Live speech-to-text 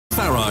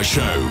Farage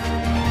Show.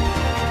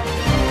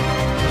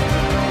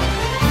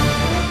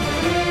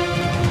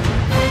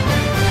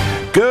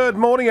 Good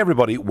morning,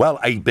 everybody. Well,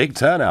 a big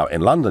turnout in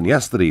London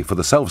yesterday for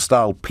the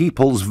self-styled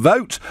People's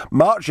Vote,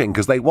 marching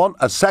because they want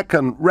a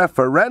second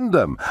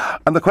referendum.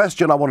 And the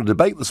question I want to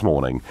debate this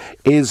morning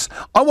is,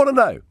 I want to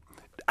know,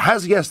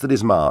 has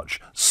yesterday's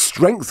march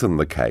strengthened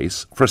the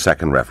case for a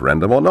second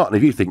referendum or not? And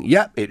if you think,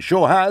 yep, it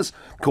sure has,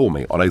 call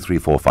me on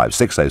 0345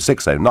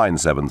 6060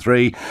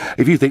 973.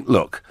 If you think,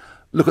 look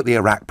at the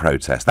Iraq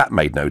protest. That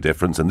made no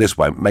difference, and this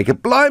won't make a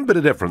blind bit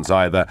of difference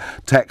either.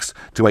 Text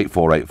to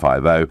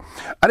 84850.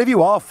 And if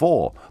you are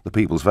for the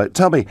People's Vote,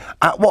 tell me,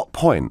 at what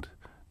point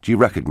do you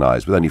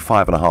recognise, with only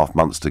 5.5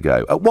 months to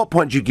go, at what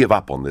point do you give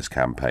up on this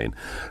campaign?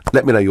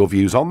 Let me know your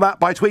views on that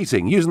by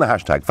tweeting, using the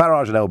hashtag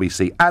Farage and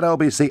LBC, at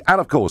LBC,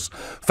 and of course,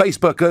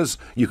 Facebookers.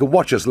 You can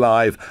watch us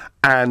live,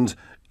 and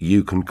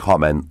you can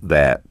comment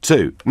there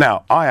too.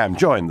 Now, I am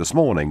joined this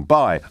morning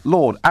by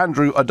Lord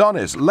Andrew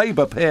Adonis,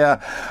 Labour peer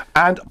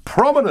and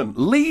prominent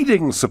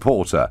leading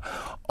supporter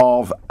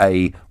of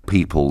a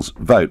People's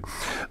Vote.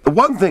 The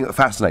one thing that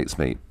fascinates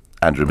me,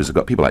 Andrew, is I've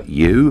got people like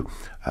you,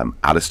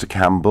 Alistair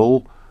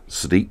Campbell,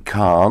 Sadiq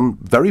Khan,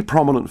 very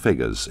prominent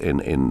figures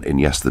in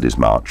yesterday's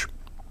march.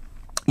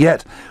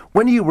 Yet,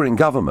 when you were in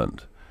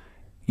government,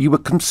 you were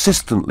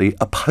consistently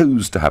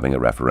opposed to having a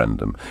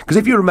referendum. Because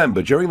if you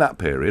remember, during that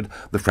period,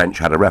 the French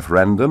had a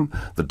referendum,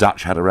 the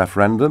Dutch had a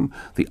referendum,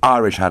 the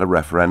Irish had a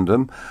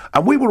referendum,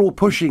 and we were all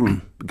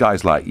pushing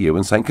guys like you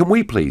and saying, can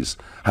we please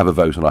have a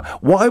vote on that?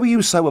 Why were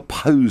you so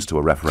opposed to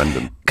a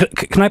referendum?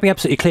 Can I be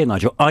absolutely clear,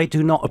 Nigel? I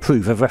do not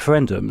approve of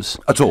referendums.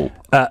 At all?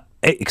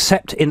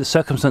 Except in the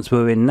circumstance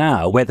we're in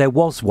now, where there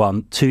was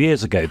one 2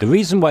 years ago. The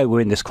reason why we're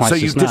in this crisis now...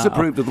 So you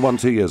disapproved of the one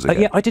 2 years ago?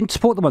 Yeah, I didn't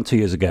support the one 2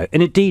 years ago.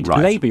 And indeed,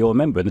 right. Labour, you'll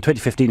remember, in the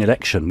 2015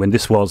 election, when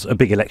this was a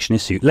big election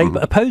issue, Labour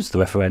opposed the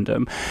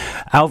referendum.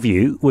 Our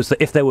view was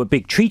that if there were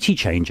big treaty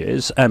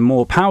changes and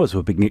more powers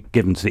were being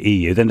given to the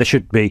EU, then there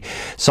should be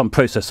some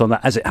process on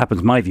that. As it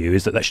happens, my view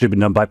is that that should have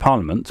been done by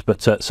Parliament,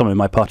 but some in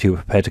my party were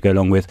prepared to go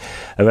along with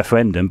a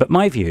referendum. But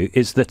my view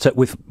is that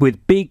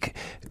with big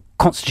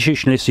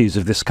constitutional issues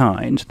of this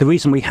kind, the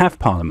reason we have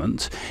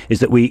Parliament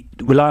is that we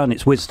rely on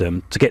its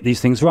wisdom to get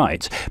these things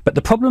right. But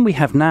the problem we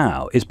have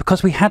now is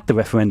because we had the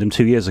referendum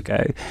 2 years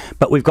ago,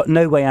 but we've got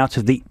no way out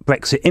of the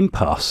Brexit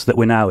impasse that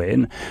we're now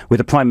in,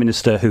 with a Prime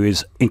Minister who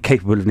is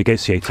incapable of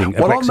negotiating a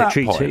Brexit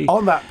treaty.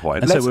 On that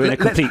point, and so we're in a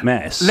complete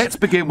mess. Let's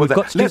begin with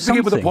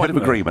a point of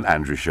agreement,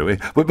 Andrew, shall we?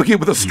 We'll begin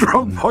with a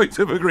strong point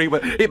of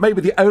agreement. It may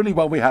be the only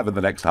one we have in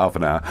the next half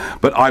an hour,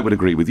 but I would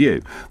agree with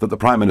you that the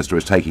Prime Minister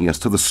is taking us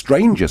to the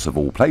strangest of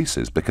all places,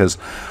 because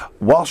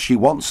whilst she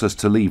wants us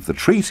to leave the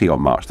treaty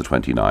on March the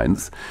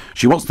 29th,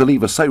 she wants to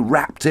leave us so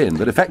wrapped in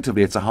that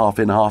effectively it's a half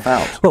in, half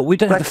out. Well, we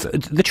don't have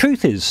the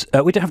truth is,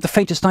 we don't have the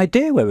faintest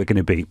idea where we're going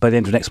to be by the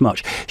end of next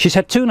March. She's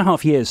had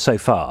 2.5 years so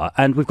far,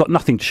 and we've got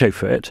nothing to show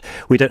for it.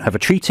 We don't have a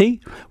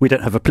treaty. We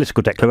don't have a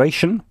political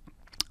declaration.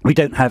 We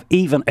don't have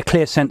even a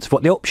clear sense of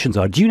what the options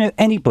are. Do you know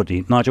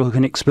anybody, Nigel, who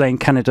can explain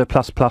Canada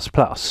plus plus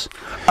plus?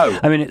 Oh,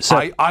 I mean, it's.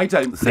 I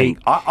don't think.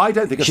 I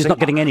don't think she's not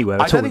getting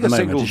anywhere. At all I don't think a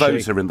single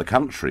voter in the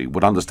country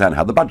would understand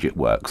how the budget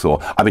works. Or,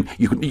 I mean,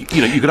 you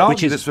could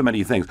argue this for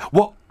many things.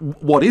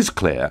 What is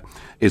clear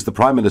is the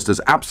Prime Minister's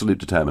absolute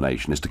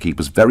determination is to keep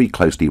us very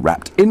closely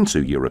wrapped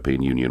into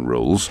European Union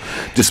rules,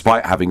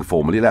 despite having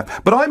formally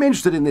left. But I'm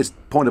interested in this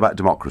point about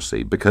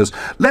democracy, because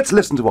let's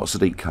listen to what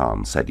Sadiq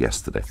Khan said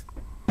yesterday.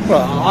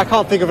 Well, I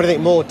can't think of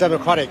anything more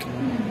democratic,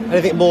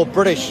 anything more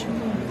British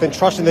than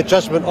trusting the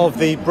judgment of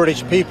the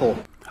British people.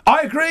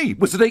 I agree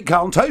with Sadiq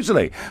Khan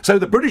totally. So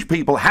the British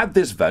people had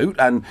this vote,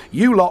 and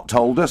you lot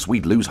told us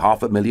we'd lose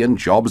 500,000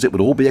 jobs, it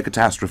would all be a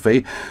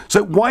catastrophe.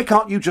 So why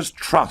can't you just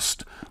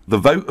trust the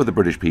vote of the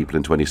British people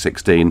in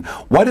 2016?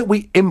 Why don't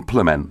we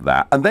implement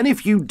that? And then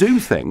if you do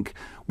think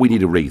we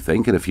need a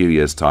rethink in a few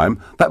years' time,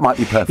 that might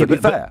be perfectly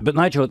fair. But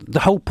Nigel, the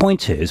whole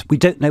point is we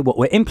don't know what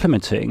we're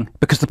implementing,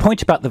 because the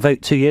point about the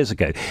vote 2 years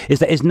ago is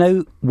there is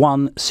no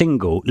one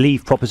single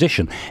Leave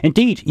proposition.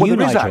 Indeed,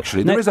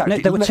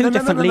 there were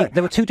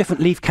two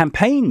different Leave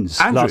campaigns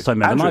last time.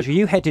 Nigel,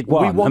 you headed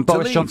one and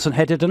Boris Johnson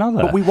headed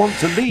another. But we want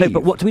to leave. No,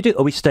 but what do we do?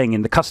 Are we staying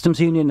in the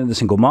customs union and the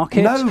single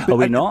market? No, are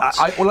we not?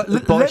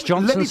 Boris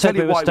Johnson said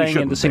we were staying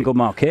in the single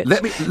market.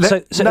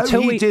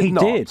 Until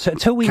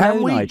we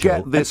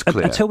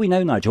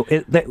know, Nigel,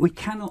 that we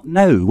cannot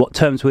know what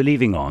terms we're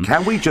leaving on.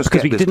 Can we just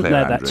because get we this didn't clear,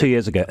 know that Andrew? 2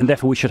 years ago, and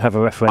therefore we should have a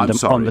referendum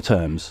on the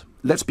terms.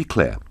 Let's be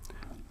clear.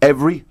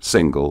 Every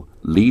single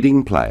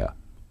leading player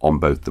on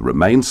both the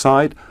Remain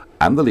side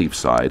and the Leave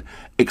side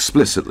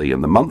explicitly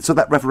in the months of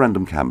that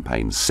referendum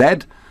campaign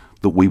said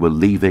that we were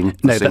leaving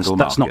the single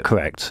market? That's not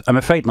correct. I'm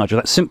afraid, Nigel,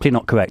 that's simply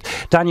not correct.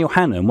 Daniel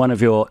Hannan, one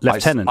of your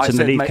lieutenants in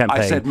the Leave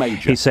campaign, I said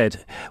major. He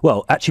said,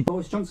 well, actually,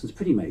 Boris Johnson's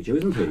pretty major,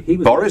 isn't he?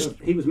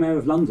 He was mayor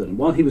of London. And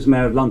while he was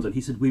mayor of London,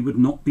 he said we would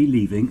not be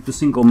leaving the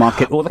single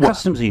market or the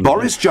customs union.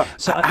 Boris Johnson.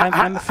 So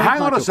I'm afraid,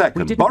 hang on Nigel, a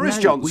second. Boris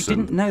Johnson. We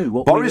didn't know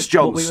what Boris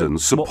Johnson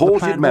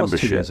supported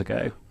membership. 2 years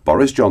ago.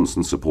 Boris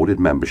Johnson supported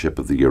membership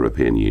of the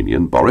European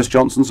Union. Boris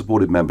Johnson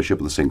supported membership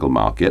of the single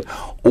market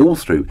all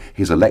through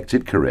his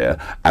elected career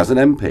as an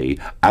MP,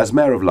 as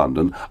Mayor of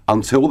London,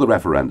 until the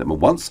referendum.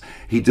 And once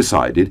he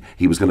decided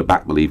he was going to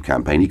back the Leave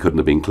campaign, he couldn't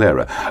have been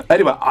clearer.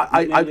 Anyway,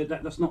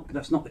 that's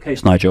not the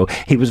case, Nigel.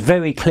 He was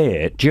very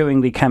clear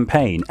during the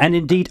campaign, and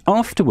indeed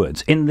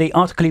afterwards, in the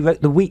article he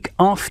wrote the week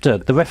after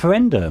the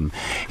referendum,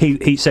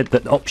 he said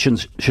that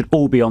options should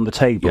all be on the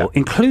table,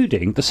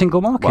 including the single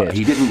market. Well,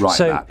 he didn't write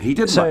that. He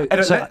didn't write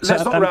that.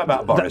 Let's not row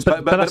about Boris.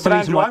 But that's the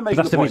reason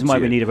why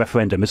we need a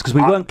referendum, is because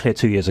we weren't clear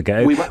 2 years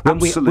ago. We were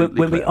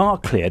when we are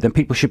clear, then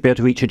people should be able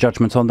to reach a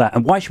judgment on that.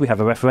 And why should we have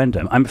a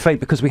referendum? I'm afraid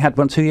because we had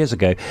one 2 years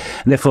ago.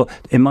 And therefore,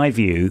 in my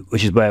view,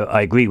 which is where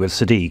I agree with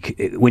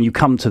Sadiq, when you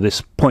come to this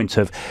point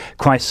of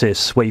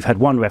crisis where you've had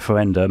one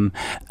referendum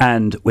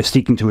and we're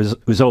seeking to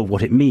resolve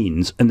what it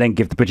means and then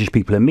give the British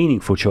people a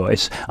meaningful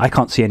choice, I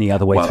can't see any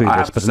other way through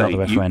this but another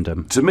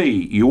referendum. To me,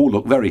 you all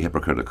look very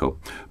hypocritical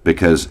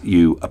because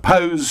you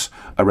oppose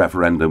a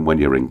referendum when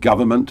you're in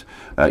government.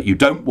 You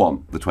don't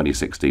want the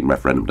 2016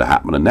 referendum to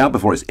happen, and now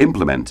before it's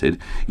implemented,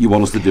 you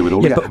want us to do it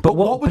all again. But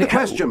what would the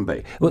question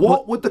be?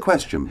 What would the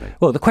question be?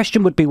 Well, the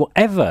question would be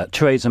whatever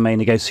Theresa May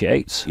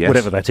negotiates,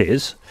 whatever that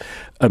is,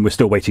 and we're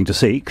still waiting to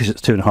see because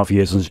it's 2.5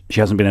 years and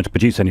she hasn't been able to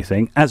produce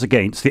anything, as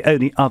against the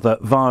only other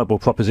viable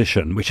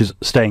proposition, which is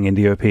staying in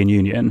the European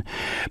Union.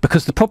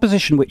 Because the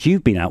proposition which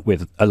you've been out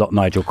with a lot,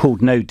 Nigel,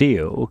 called no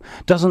deal,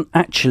 doesn't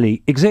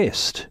actually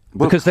exist.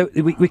 Because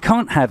we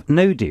can't have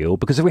no deal,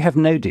 because if we have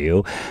no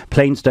deal,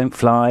 planes don't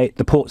fly,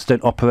 the ports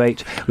don't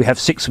operate, we have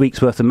 6 weeks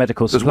worth of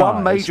medical supplies. There's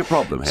one major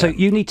problem here. So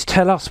you need to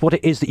tell us what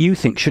it is that you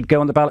think should go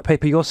on the ballot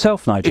paper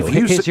yourself, Nigel.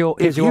 Here's your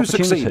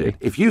opportunity.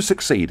 If you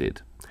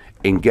succeeded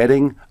in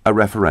getting a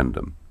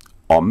referendum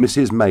on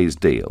Mrs May's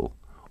deal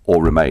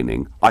or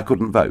remaining, I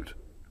couldn't vote.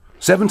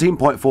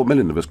 17.4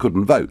 million of us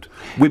couldn't vote.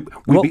 We'd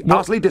be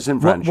utterly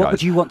disenfranchised. What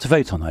would you want to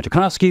vote on, Nigel?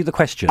 Can I ask you the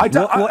question?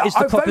 What is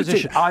the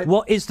proposition?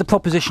 What is the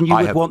proposition you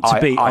would want to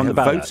be on the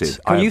ballot?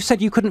 You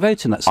said you couldn't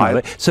vote in that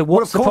scenario. So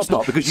what's of course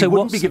not, because you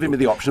wouldn't be giving me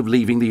the option of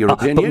leaving the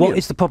European Union. But what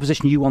is the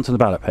proposition you want on the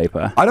ballot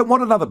paper? I don't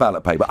want another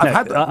ballot paper.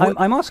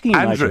 I'm asking you,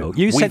 Andrew, Nigel.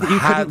 You said that you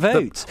couldn't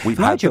vote. We've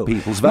had the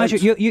people's vote.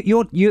 Nigel,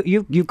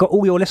 you've got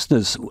all your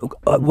listeners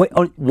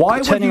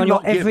turning on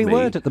your every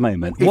word at the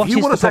moment. What is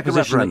the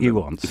proposition that you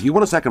want? If you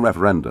want a second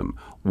referendum,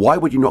 why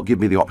would you not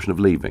give me the option of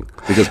leaving?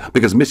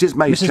 Because Mrs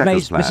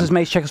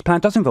May's Chequers plan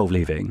does involve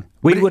leaving.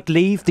 We would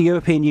leave the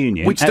European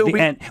Union. We'd still be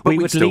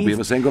in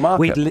the single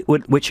market.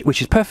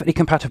 Which is perfectly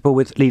compatible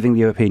with leaving the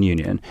European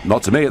Union.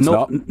 Not to me, it's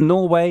not.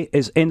 Norway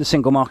is in the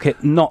single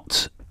market,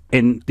 not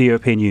in the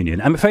European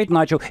Union. I'm afraid,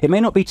 Nigel, it may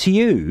not be to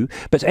you,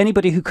 but to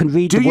anybody who can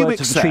read the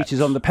words of the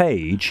treaties on the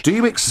page, do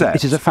you accept?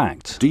 It is a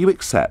fact. Do you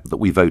accept that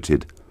we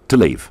voted to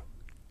leave?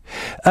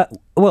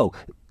 Well,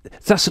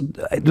 that's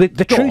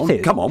the truth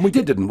is. Come on, we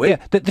did, didn't we?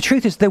 Yeah, the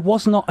truth is there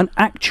was not an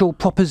actual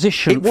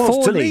proposition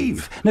for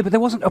leave. No, but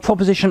there wasn't a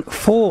proposition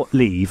for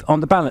leave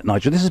on the ballot,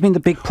 Nigel. This has been the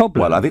big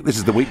problem. Well, I think this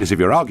is the weakness of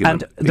your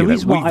argument. And the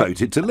reason why we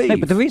voted to leave. No,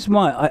 but the reason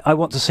why I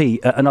want to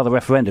see another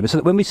referendum is so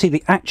that when we see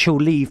the actual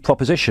leave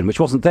proposition, which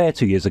wasn't there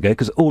 2 years ago,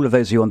 because all of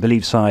those of you on the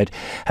leave side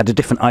had a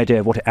different idea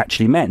of what it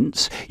actually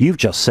meant. You've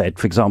just said,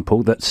 for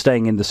example, that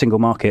staying in the single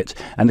market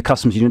and the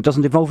customs union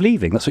doesn't involve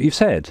leaving. That's what you've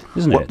said,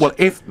 isn't it? Well,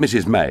 if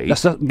Mrs May...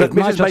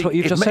 That's what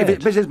you've just said. If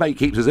Mrs May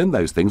keeps us in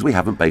those things, we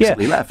haven't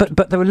basically left.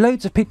 But there were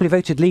loads of people who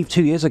voted leave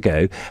 2 years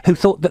ago who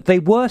thought that they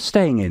were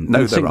staying in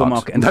the single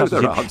market. And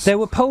there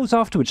were polls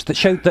afterwards that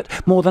showed that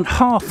more than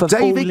half of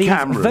all leave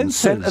voters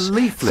sent a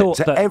leaflet thought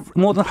that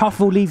more than half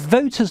of all leave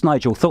voters,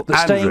 Nigel, thought that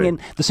staying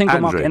in the single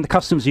market and the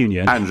customs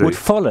union would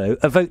follow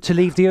a vote to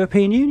leave the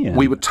European Union.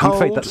 We were told, I'm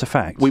afraid that's a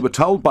fact. We were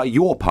told by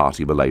your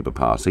party, the Labour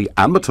Party,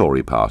 and the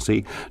Tory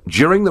Party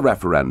during the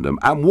referendum,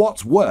 and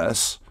what's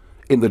worse,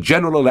 in the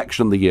general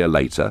election the year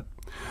later,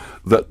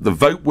 that the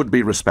vote would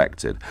be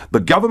respected. The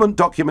government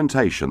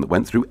documentation that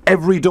went through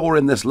every door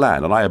in this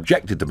land, and I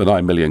objected to the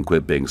 £9 million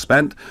being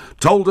spent,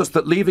 told us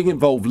that leaving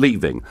involved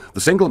leaving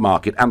the single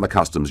market and the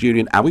customs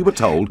union, and we were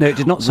told... No, it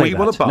did not say we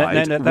will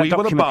abide.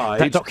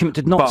 That document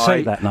did not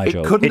say that,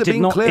 Nigel. It couldn't have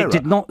been clearer. It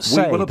did not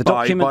say. The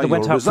document that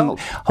went out from...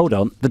 Hold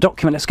on. The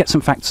document, let's get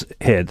some facts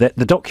here.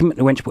 The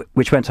document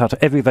which went out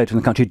to every voter in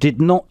the country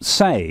did not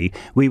say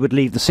we would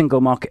leave the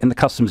single market and the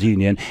customs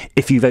union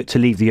if you vote to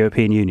leave the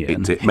European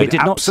Union. It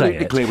did not say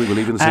it. Clear we we're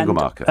leaving the single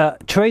market.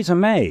 Theresa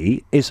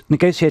May is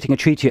negotiating a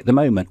treaty at the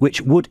moment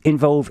which would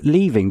involve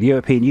leaving the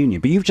European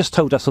Union. But you've just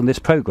told us on this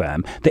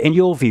programme that, in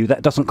your view,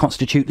 that doesn't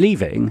constitute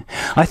leaving.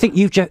 I think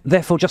you've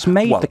therefore just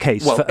made the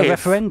case for a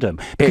referendum,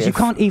 because you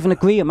can't even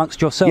agree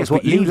amongst yourselves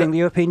what leaving the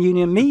European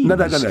Union means.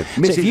 No. So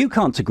if you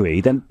can't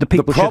agree, then the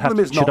people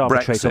should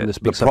arbitrate on this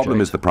big subject. The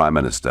problem is the Prime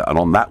Minister, and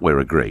on that we're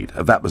agreed.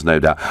 That was no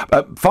doubt.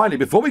 Finally,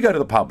 before we go to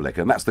the public,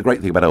 and that's the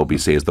great thing about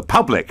LBC, is the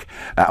public,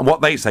 and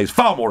what they say is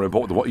far more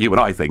important than what you and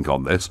I think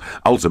on this,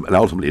 and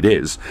ultimately it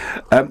is.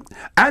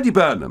 Andy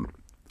Burnham,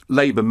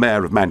 Labour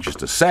Mayor of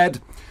Manchester, said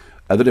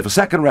that if a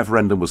second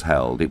referendum was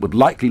held, it would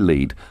likely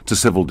lead to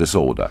civil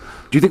disorder.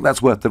 Do you think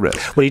that's worth the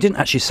risk? Well, he didn't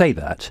actually say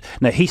that.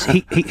 No, he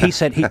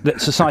said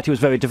that society was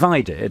very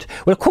divided.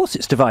 Well, of course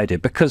it's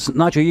divided, because,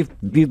 Nigel, you've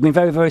been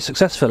very, very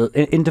successful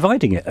in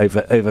dividing it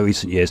over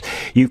recent years.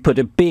 You've put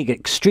a big,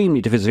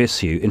 extremely divisive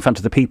issue in front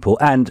of the people,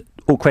 and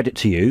all credit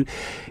to you,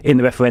 in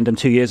the referendum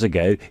 2 years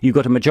ago, you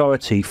got a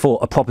majority for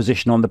a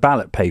proposition on the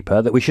ballot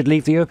paper that we should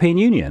leave the European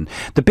Union.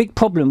 The big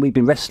problem we've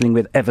been wrestling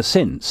with ever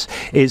since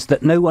is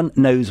that no one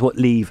knows what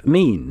leave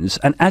means,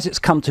 and as it's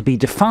come to be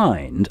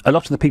defined, a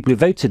lot of the people who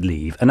voted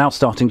leave are now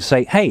starting to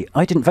say, hey,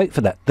 I didn't vote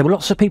for that. There were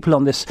lots of people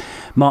on this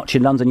march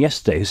in London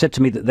yesterday who said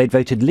to me that they'd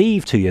voted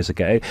leave 2 years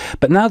ago,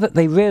 but now that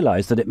they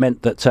realise that it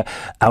meant that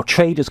our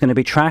trade is going to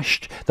be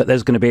trashed, that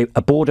there's going to be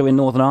a border in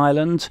Northern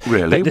Ireland,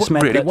 really? That this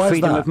meant that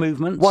freedom of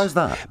movement. Why is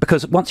that?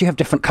 Because once you have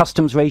different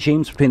customs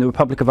regimes between the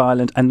Republic of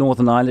Ireland and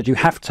Northern Ireland, you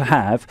have to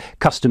have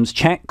customs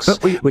checks,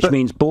 which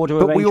means border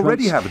arrangements. But we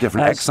already have a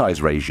different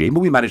excise regime,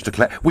 but we managed to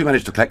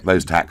collect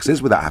those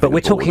taxes without having. But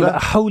we're talking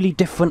about a wholly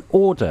different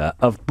order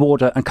of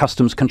border and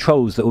customs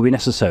controls that will be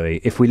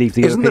necessary if we leave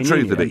the European Union. Isn't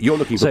the truth of it? You're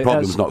looking for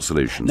problems, not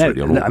solutions,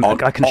 really, on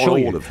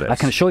all of this. I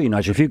can assure you,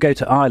 Nigel, if you go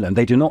to Ireland,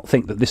 they do not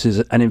think that this is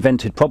an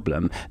invented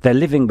problem. They're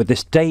living with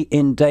this day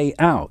in, day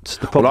out.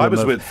 The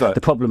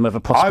problem of a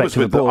prospect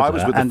of a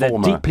border, and they're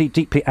deeply,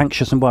 deeply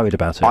anxious and worried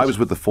about it. I was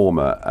with the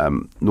former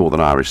Northern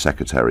Irish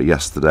Secretary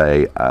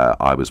yesterday.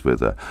 I was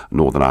with a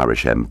Northern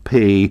Irish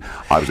MP.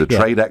 I was with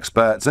trade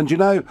experts. And, you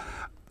know,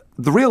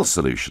 the real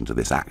solution to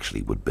this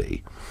actually would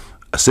be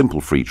a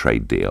simple free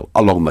trade deal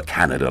along the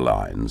Canada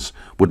lines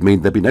would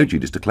mean there'd be no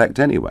duties to collect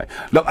anyway.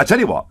 Look, I tell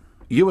you what,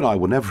 you and I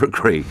will never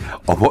agree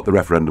on what the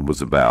referendum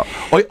was about,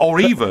 or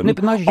even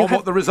on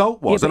what the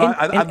result was.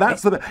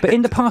 But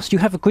in the past, you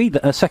have agreed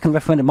that a second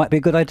referendum might be a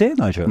good idea,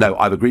 Nigel. No,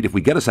 I've agreed if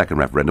we get a second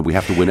referendum, we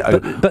have to win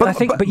it.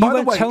 But you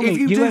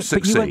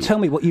won't tell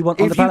me what you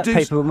want on the ballot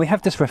paper when we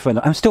have this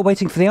referendum. I'm still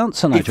waiting for the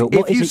answer, Nigel.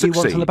 What is it you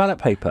want on the ballot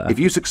paper? If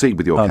you succeed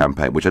with your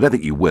campaign, which I don't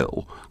think you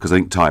will, because I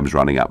think time's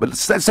running out, but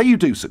let's say you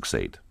do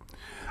succeed,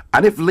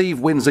 and if Leave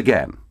wins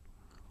again,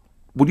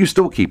 would you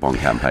still keep on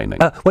campaigning?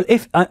 Will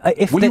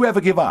you ever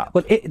give up?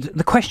 Well,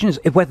 the question is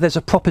whether there's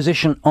a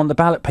proposition on the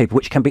ballot paper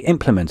which can be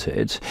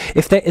implemented.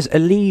 If there is a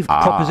Leave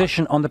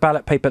proposition on the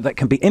ballot paper that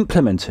can be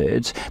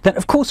implemented, then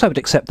of course I would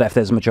accept that if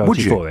there's a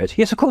majority for it.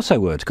 Yes, of course I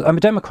would. I'm a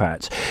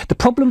Democrat. The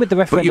problem with the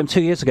referendum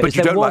 2 years ago is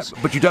there was...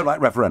 But you don't like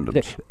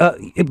referendums?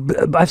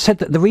 I've said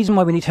that the reason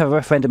why we need to have a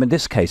referendum in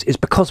this case is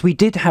because we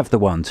did have the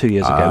one 2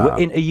 years ago.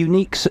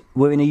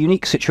 We're in a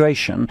unique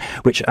situation,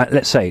 which,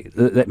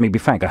 let me be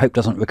frank, I hope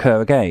doesn't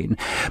recur again.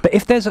 But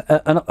if there's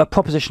a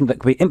proposition that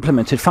can be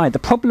implemented, fine. The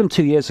problem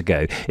 2 years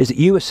ago is that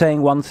you were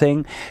saying one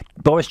thing,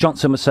 Boris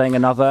Johnson was saying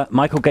another,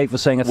 Michael Gove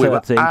was saying a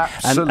third thing,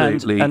 and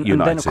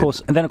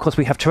then of course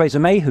we have Theresa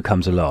May who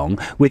comes along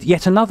with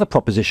yet another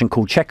proposition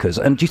called Chequers.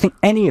 And do you think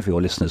any of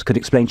your listeners could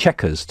explain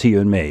Chequers to you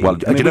and me? Well,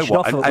 do you know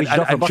what?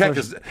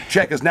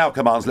 Chequers now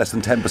commands less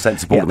than 10%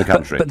 support in the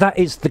country. But that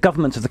is the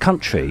government of the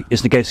country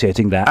is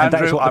negotiating that, and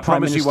that is what the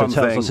Prime Minister tells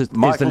us is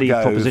the Leave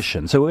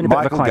proposition. So we're in a bit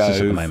of a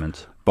crisis at the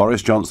moment.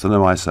 Boris Johnson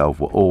and myself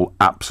were all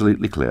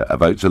absolutely clear. A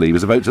vote to leave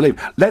is a vote to leave.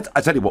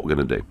 I tell you what we're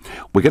going to do.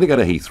 We're going to go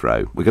to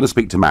Heathrow. We're going to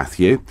speak to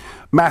Matthew.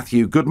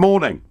 Matthew, good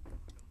morning.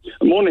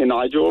 Morning,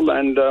 Nigel,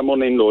 and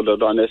morning, Lord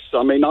Adonis.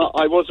 I mean,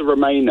 I was a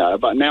Remainer,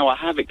 but now I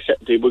have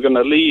accepted we're going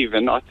to leave,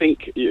 and I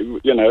think,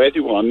 you know,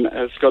 everyone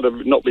has got to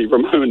not be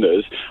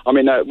Ramoners. I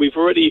mean,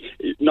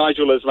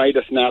 Nigel has made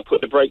us now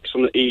put the brakes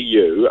on the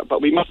EU,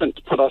 but we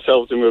mustn't put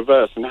ourselves in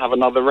reverse and have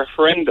another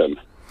referendum.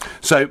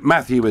 So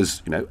Matthew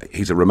is,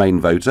 he's a Remain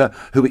voter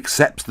who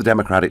accepts the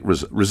democratic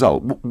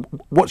result.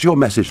 What's your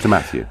message to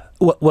Matthew?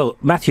 Well,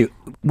 Matthew,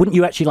 wouldn't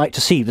you actually like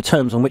to see the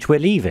terms on which we're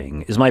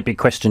leaving, is my big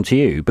question to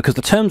you, because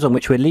the terms on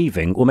which we're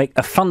leaving will make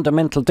a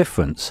fundamental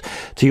difference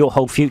to your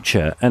whole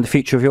future and the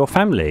future of your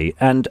family.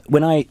 And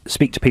when I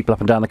speak to people up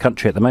and down the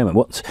country at the moment,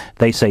 what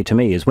they say to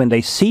me is when they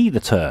see the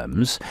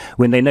terms,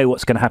 when they know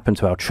what's going to happen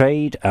to our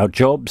trade, our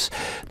jobs,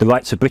 the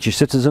rights of British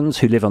citizens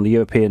who live on the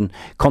European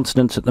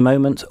continent at the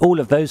moment, all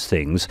of those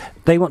things,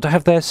 they want to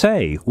have their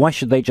say. Why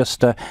should they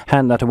just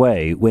hand that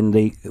away when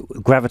the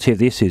gravity of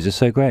the issues is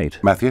so great?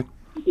 Matthew?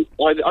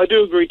 I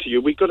do agree to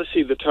you. We've got to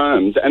see the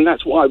terms, and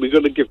that's why we've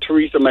got to give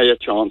Theresa May a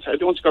chance.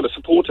 Everyone's got to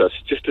support us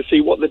just to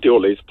see what the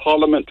deal is.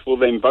 Parliament will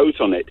then vote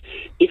on it.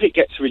 If it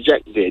gets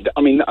rejected,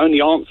 I mean, the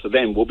only answer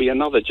then will be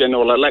another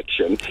general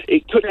election.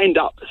 It could end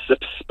up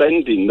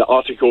suspending the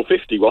Article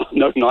 50. Well,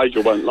 no,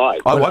 Nigel won't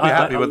like. I won't be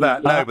happy with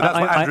that. No, but that's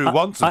what Andrew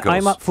wants, of course.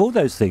 I'm up for all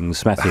those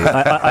things, Matthew.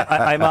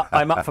 I'm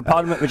up for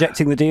Parliament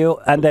rejecting the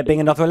deal and there being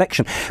another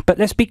election. But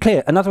let's be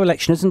clear, another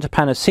election isn't a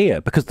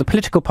panacea, because the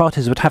political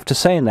parties would have to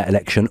say in that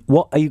election,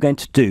 what are you going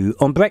to do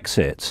on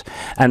Brexit?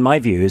 And my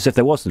view is, if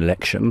there was an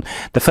election,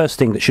 the first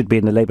thing that should be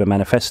in the Labour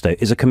manifesto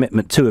is a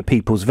commitment to a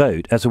people's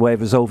vote as a way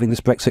of resolving this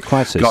Brexit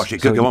crisis. Gosh,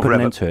 it could go on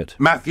forever. Into it.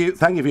 Matthew,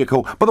 thank you for your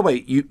call. By the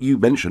way, you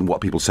mentioned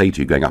what people say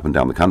to you going up and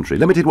down the country.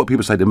 Let me tell you what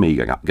people say to me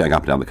going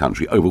up and down the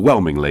country.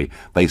 Overwhelmingly,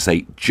 they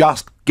say,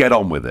 just get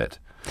on with it.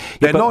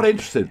 They're not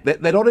interested.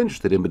 They're not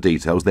interested in the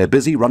details. They're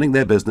busy running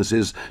their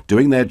businesses,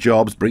 doing their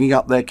jobs, bringing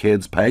up their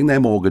kids, paying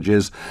their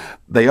mortgages.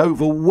 The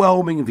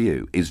overwhelming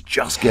view is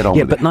just get on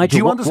with but it.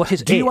 Nigel, what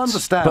is it? Do you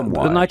understand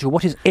why? But Nigel,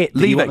 what is it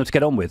that you want them to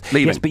get on with?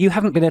 Leaving. Yes, but you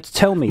haven't been able to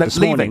tell me this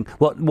morning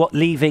what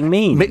leaving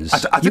means.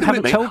 You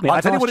haven't told me.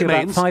 I've asked you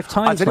about 5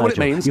 times, I tell you what it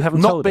means. You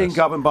haven't not told being us.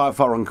 governed by a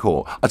foreign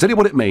court. I tell you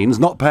what it means.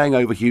 Not paying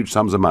over huge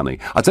sums of money.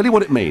 I tell you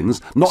what it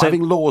means. Not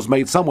having laws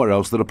made somewhere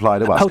else that apply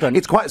to us. Hold on.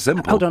 It's quite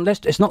simple. Hold on.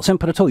 It's not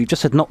simple at all. You've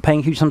just said not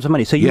paying huge sums of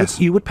money. So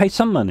you would pay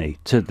some money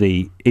to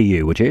the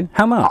EU, would you?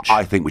 How much?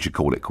 I think we should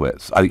call it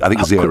quits. I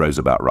think zero's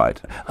about right.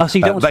 Oh, so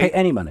you don't want to pay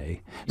any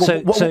money?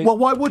 Well,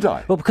 why would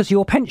I? Well, because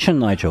your pension,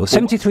 Nigel,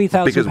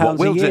 £73,000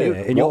 a year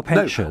in your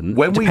pension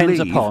depends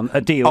upon a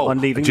deal on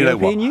leaving the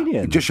European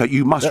Union. Just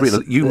you must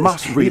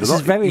read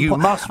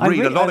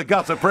a lot of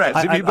gutter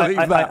press if you believe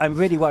that. I'm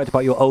really worried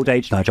about your old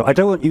age, Nigel. I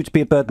don't want you to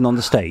be a burden on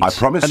the state. I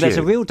promise you. And there's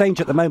a real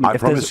danger at the moment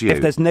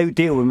if there's no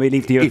deal when we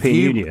leave the European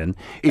Union.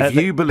 If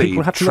you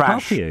believe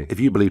trash, if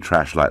you believe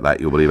trash like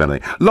that, you'll believe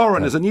anything.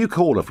 Lauren is a new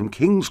caller from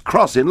King's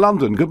Cross in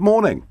London. Good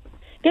morning.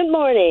 Good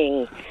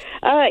morning.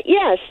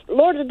 Yes,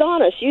 Lord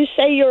Adonis, you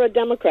say you're a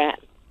Democrat.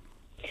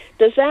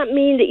 Does that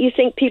mean that you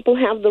think people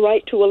have the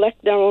right to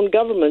elect their own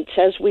governments,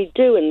 as we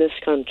do in this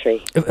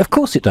country? Of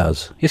course it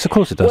does. Yes, of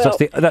course it does.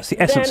 Well, that's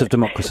the essence of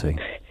democracy.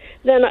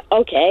 Then I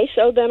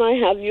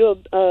have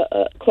you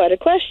quite a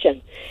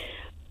question.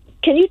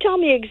 Can you tell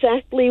me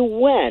exactly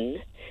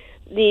when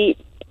the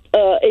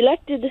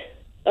elected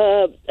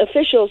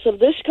officials of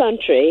this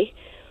country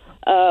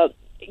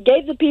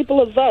gave the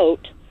people a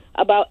vote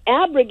about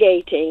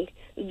abrogating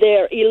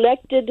their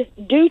elected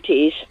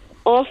duties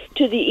off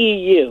to the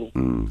EU?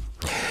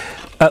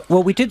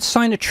 Well, we did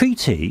sign a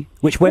treaty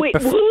which went... Wait,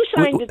 who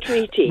signed the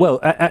treaty? Well,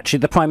 actually,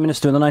 the Prime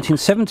Minister in the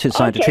 1970s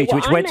signed a treaty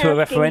which went to a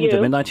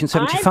referendum in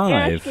 1975.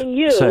 I'm asking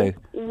you,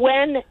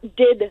 when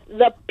did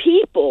the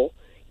people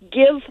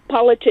give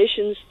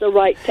politicians the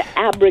right to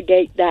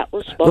abrogate that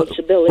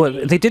responsibility?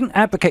 Well, they didn't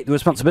abrogate the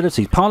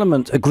responsibilities.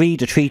 Parliament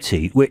agreed a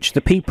treaty which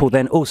the people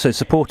then also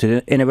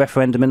supported in a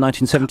referendum in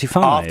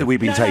 1975. After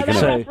we've been taken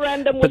over. That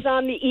referendum was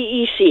on the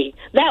EEC.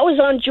 That was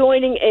on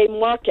joining a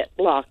market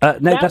bloc.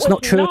 No, that's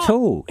not true at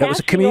all. It was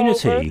a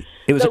community.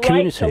 It was a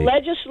community. Right to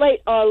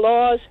legislate our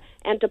laws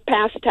and to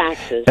pass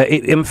taxes.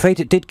 I'm afraid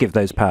it did give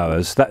those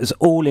powers. That is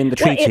all in the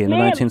treaty in the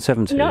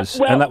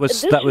 1970s, and that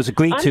was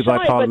agreed to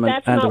by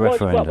Parliament and a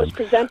referendum. What was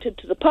presented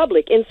to the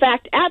public. In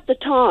fact, at the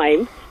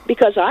time,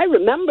 because I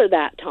remember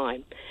that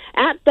time,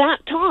 at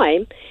that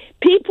time,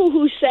 people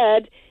who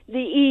said the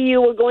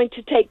EU were going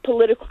to take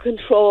political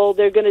control,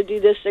 they're going to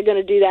do this, they're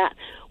going to do that,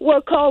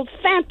 were called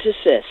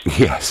fantasists.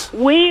 Yes.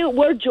 We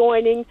were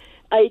joining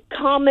a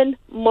common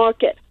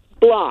market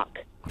bloc.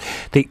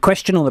 The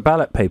question on the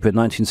ballot paper in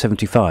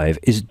 1975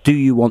 is: do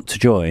you want to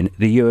join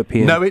the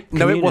European community?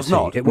 No, it was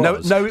not. It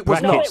was. No, it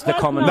was not. The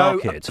common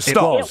market.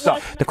 Stop.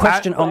 The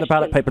question on the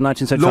ballot paper in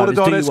 1975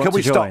 is: do you want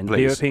to join the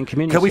European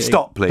community? Can we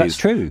stop, please? That's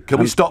true. Can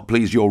we stop,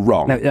 please? You're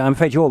wrong. No, I'm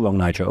afraid you're wrong,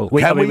 Nigel.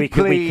 Can we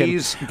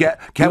please,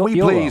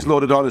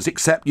 Lord Adonis,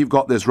 accept you've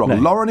got this wrong? No.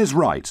 Lauren is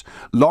right.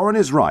 Lauren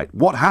is right.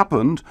 What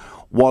happened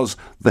was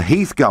the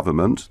Heath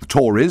government, the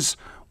Tories,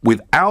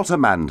 without a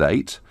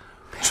mandate,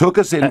 took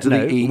us into the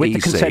EEC. With the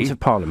consent of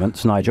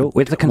Parliament, Nigel.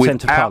 With the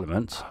consent of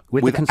Parliament.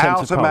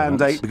 Without a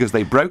mandate, because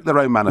they broke their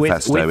own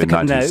manifesto in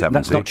 1970. No,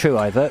 that's not true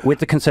either. With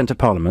the consent of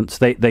Parliament,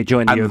 they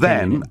joined the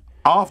European Union.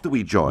 After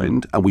we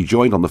joined, and we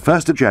joined on the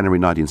 1st of January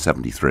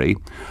 1973,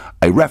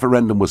 a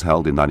referendum was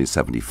held in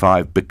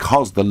 1975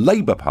 because the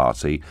Labour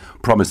Party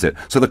promised it.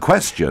 So the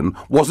question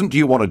wasn't, do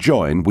you want to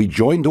join? We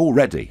joined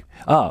already.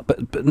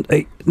 But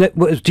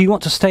do you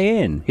want to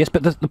stay in? Yes,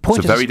 but the point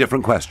is... It's a very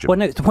different question. Well,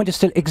 no, the point is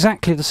still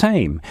exactly the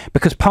same,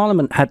 because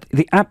Parliament had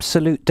the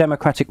absolute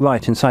democratic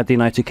right inside the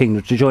United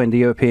Kingdom to join the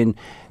European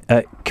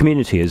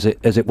community as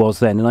it was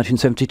then in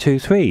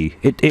 1972-3.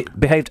 It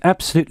behaved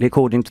absolutely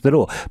according to the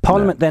law.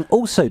 Parliament then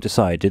also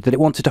decided that it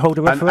wanted to hold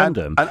a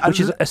referendum, which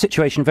is a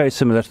situation very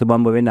similar to the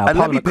one we're in now.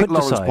 Parliament could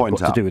decide what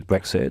to do with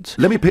Brexit.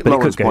 Let me pick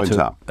Lauren's point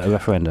up. A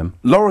referendum.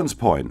 Lauren's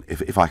point,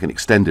 if I can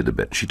extend it a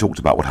bit, she talked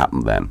about what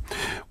happened then.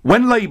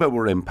 When Labour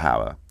were in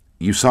power,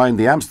 you signed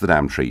the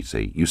Amsterdam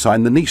Treaty, you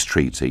signed the Nice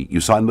Treaty, you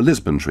signed the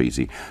Lisbon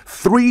Treaty.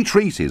 3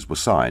 treaties were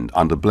signed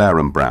under Blair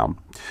and Brown,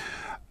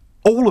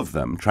 all of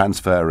them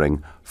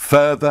transferring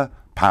further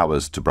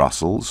powers to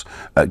Brussels,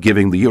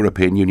 giving the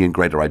European Union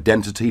greater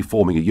identity,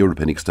 forming a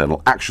European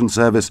External Action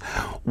Service.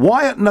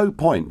 Why at no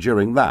point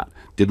during that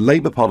did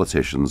Labour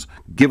politicians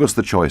give us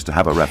the choice to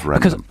have a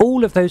referendum? Because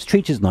all of those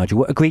treaties, Nigel,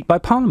 were agreed by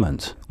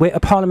Parliament. We're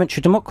a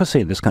parliamentary democracy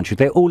in this country.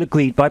 They're all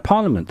agreed by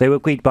Parliament. They were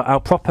agreed by our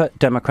proper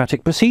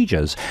democratic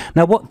procedures.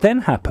 Now, what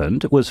then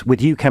happened was,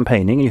 with you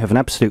campaigning, and you have an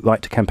absolute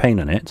right to campaign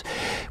on it,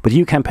 with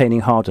you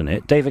campaigning hard on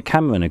it, David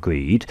Cameron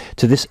agreed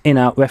to this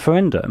in-out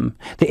referendum.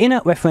 The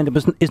in-out referendum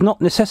is not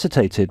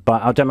necessitated by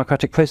our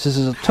democratic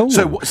processes at all.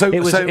 So it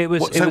was why a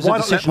not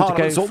let decision to go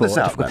Parliament sort this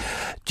out, for. then?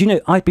 Do you know,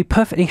 I'd be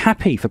perfectly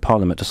happy for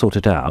Parliament to sort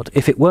it out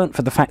if it weren't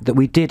for the fact that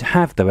we did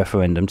have the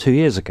referendum 2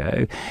 years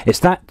ago. It's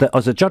that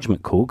as a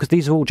judgment call, because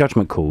these are all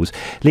judgment calls,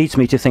 leads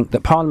me to think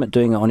that Parliament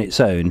doing it on its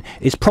own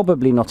is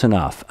probably not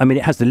enough. I mean,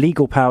 it has the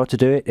legal power to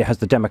do it, it has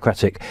the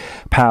democratic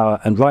power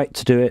and right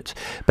to do it,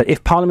 but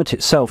if Parliament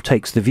itself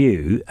takes the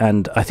view,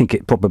 and I think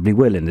it probably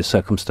will in this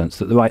circumstance,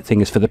 that the right thing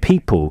is for the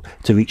people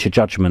to reach a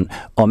judgment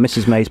on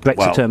Mrs May's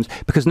Brexit terms,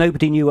 because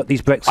nobody knew what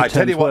these Brexit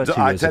terms were 2 years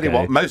ago. I tell you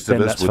what, most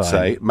of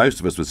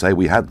us would say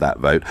we had that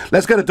vote.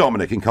 Let's go to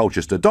Dominic in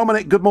Colchester.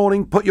 Dominic, good morning.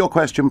 Put your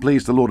question,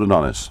 please, to Lord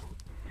Adonis.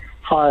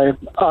 Hi,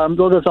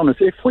 Lord Adonis.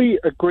 If we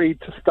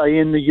agreed to stay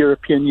in the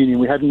European Union,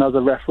 we had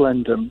another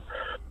referendum,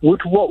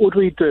 what would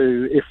we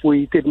do if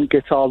we didn't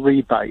get our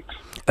rebate?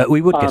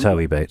 We would get our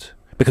rebate,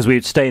 because we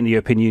would stay in the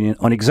European Union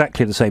on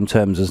exactly the same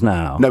terms as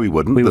now. No, we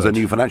wouldn't. There's a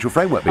new financial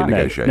framework being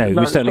negotiated.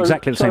 No, we stay on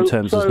exactly the same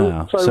terms as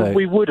now. So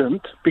we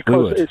wouldn't,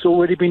 because it's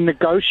already been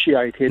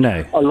negotiated,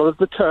 a lot of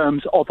the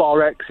terms of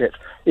our exit.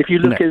 If you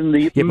look in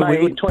the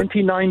May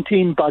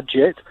 2019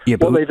 budget,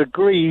 what they've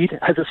agreed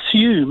has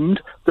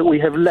assumed that we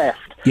have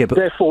left.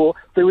 Therefore,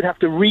 they would have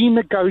to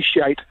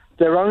renegotiate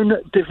their own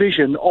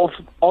division of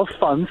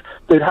funds.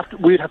 We'd have to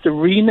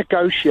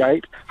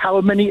renegotiate how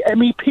many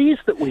MEPs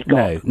that we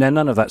got. No,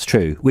 none of that's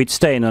true. We'd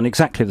stay in on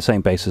exactly the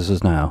same basis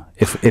as now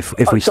if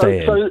we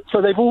stay in.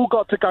 So they've all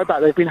got to go back.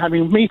 They've been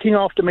having meeting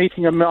after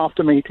meeting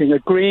after meeting,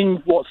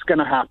 agreeing what's going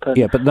to happen.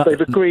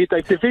 They've agreed.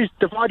 They've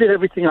divided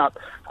everything up,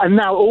 and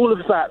now all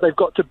of that they've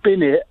got to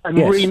bin it and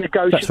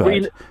renegotiate. That's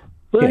right.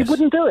 Well, they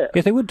wouldn't do it.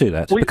 Yes, they would do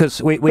that,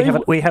 because we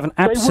have an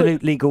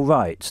absolute legal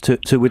right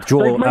to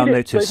withdraw our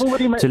notice to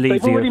leave the European Union.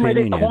 They've already made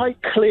it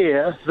quite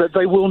clear that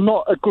they will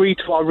not agree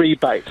to our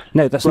rebate.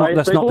 No, that's not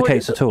the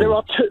case at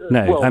all.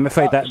 I'm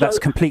afraid that's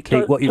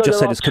completely, what you've just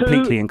said is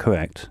completely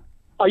incorrect.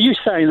 Are you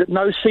saying that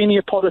no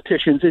senior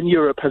politicians in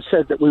Europe have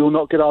said that we will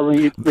not get our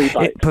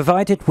rebate?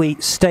 Provided we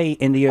stay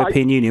in the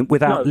European Union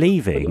without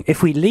leaving.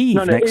 If we leave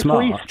next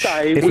March,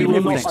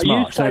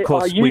 then of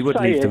course we would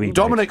leave the rebate.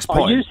 Dominic's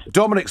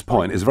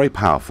point is a very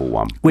powerful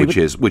one, which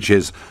is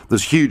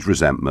there's huge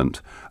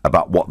resentment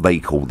about what they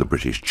call the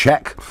British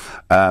check,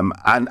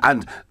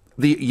 and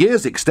the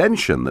year's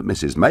extension that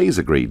Mrs May's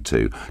agreed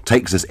to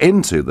takes us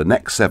into the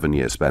next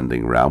 7-year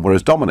spending round,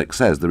 whereas Dominic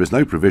says there is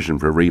no provision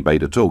for a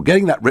rebate at all.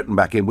 Getting that written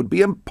back in would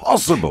be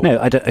impossible. No,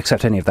 I don't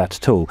accept any of that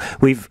at all.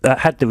 We've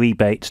had the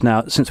rebate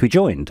now since we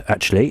joined,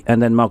 actually,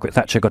 and then Margaret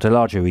Thatcher got a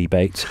larger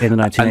rebate in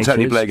the 1980s. And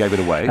Tony Blair gave it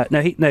away.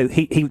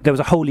 There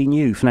was a wholly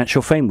new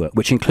financial framework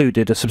which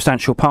included a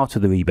substantial part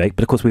of the rebate,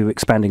 but of course we were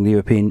expanding the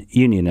European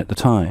Union at the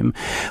time.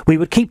 We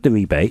would keep the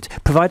rebate,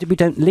 provided we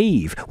don't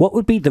leave. What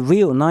would be the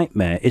real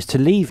nightmare is to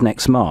leave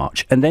next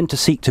March and then to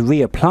seek to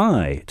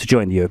reapply to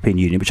join the European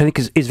Union, which I think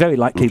is very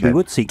likely we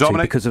would seek to,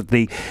 because of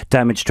the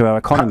damage to our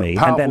economy,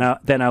 and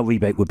then our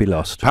rebate would be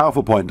lost.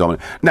 Powerful point,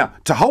 Dominic. Now,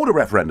 to hold a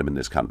referendum in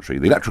this country,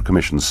 the Electoral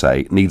Commission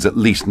say needs at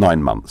least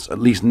 9 months. At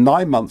least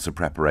 9 months of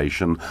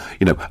preparation.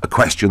 You know, a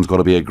question's got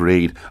to be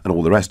agreed and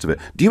all the rest of it.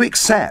 Do you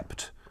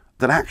accept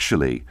that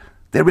actually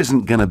there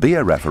isn't going to be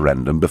a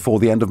referendum before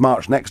the end of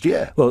March next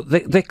year? Well,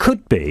 there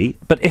could be,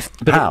 but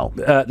how?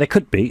 There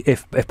could be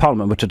if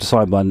Parliament were to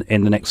decide one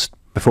in the next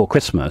before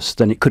Christmas,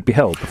 then it could be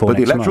held before next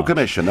March. But the Electoral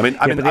Commission, the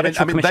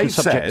Electoral Commission is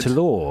subject to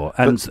law,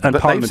 and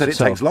Parliament said it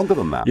takes longer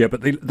than that. Yeah,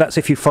 but that's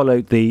if you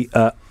follow the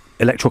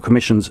Electoral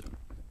Commission's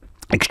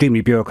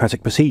extremely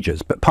bureaucratic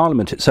procedures. But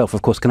Parliament itself,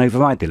 of course, can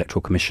override the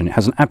Electoral Commission. It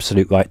has an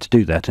absolute right to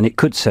do that, and it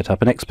could set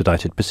up an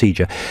expedited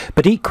procedure.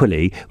 But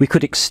equally, we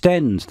could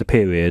extend the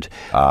period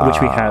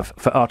which we have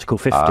for Article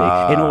 50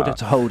 in order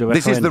to hold a referendum.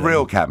 This is the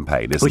real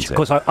campaign, isn't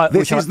it?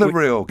 This is the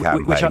real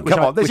campaign.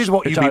 Come on, this is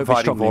what you've been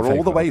fighting for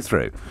all the way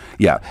through.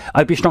 Yeah,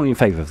 I'd be strongly in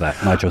favour of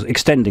that, Nigel,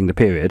 extending the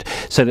period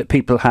so that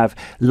people have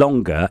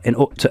longer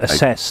to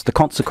assess the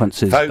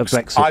consequences of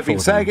Brexit. I've been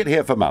saying it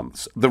here for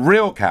months. The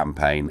real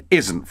campaign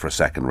isn't for a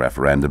second referendum.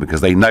 referendum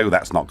because they know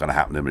that's not going to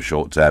happen in the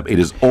short term. It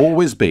has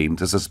always been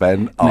to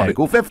suspend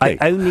Article 50. I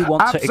only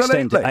want to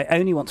extend it. I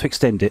only want to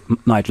extend it,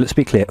 Nigel, let's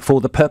be clear,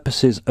 for the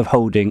purposes of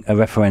holding a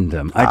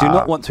referendum. I do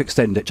not want to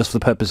extend it just for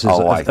the purposes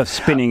of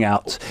spinning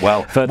out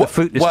further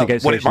fruitless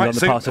negotiations on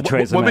the part of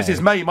Theresa May. Well,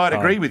 Mrs May might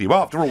agree with you.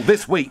 After all,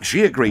 this week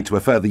she agreed to a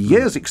further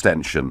year's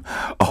extension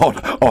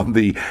on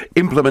the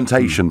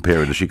implementation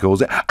period, as she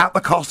calls it, at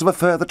the cost of a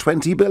further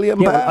 £20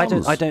 billion. I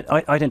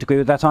don't agree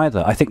with that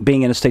either. I think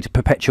being in a state of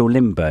perpetual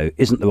limbo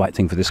isn't the right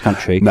thing for this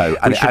country. No,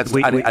 and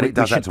it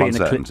does add to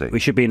uncertainty. We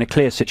should be in a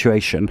clear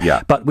situation.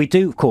 Yeah. But we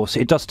do, of course,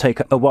 it does take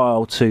a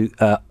while to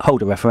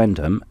hold a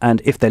referendum,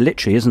 and if there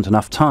literally isn't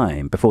enough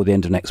time before the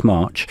end of next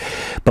March,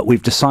 but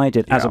we've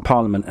decided as a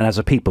parliament and as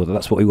a people that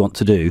that's what we want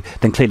to do,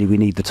 then clearly we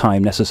need the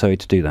time necessary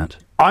to do that.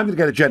 I'm going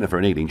to go to Jennifer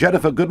in Ealing.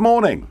 Jennifer, good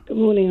morning. Good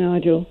morning,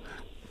 Nigel.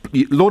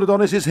 Lord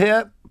Adonis is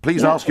here.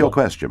 Please ask your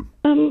question.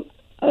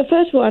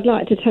 First of all, I'd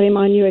like to tell him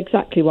I knew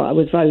exactly what I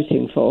was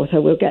voting for,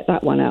 so we'll get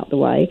that one out the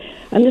way.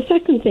 And the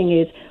second thing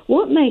is,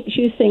 what makes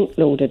you think,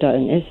 Lord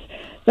Adonis,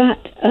 that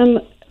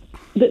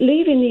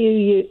leaving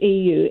the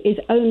EU is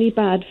only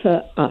bad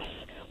for us?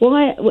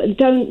 Why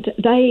don't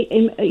they?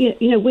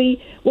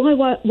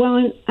 Why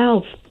won't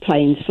our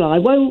planes fly?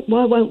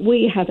 Why won't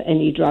we have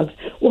any drugs?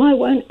 Why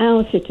won't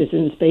our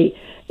citizens be?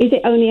 Is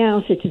it only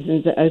our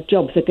citizens that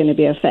jobs are going to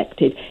be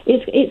affected?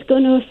 It's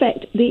going to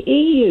affect the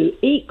EU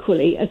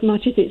equally as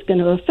much as it's going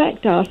to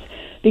affect us,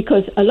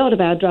 because a lot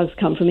of our drugs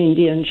come from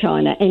India and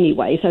China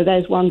anyway. So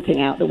there's one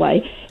thing out the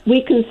way.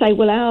 We can say,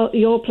 well,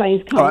 your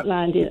planes can't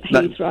land in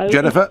Heathrow.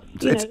 Jennifer,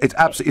 it's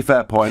absolutely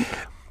fair point.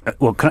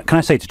 Well, can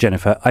I say to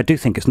Jennifer, I do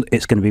think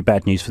it's going to be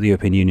bad news for the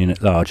European Union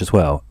at large as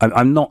well.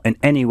 I'm not in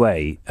any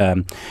way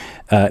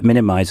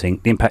minimising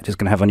the impact it's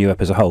going to have on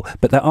Europe as a whole,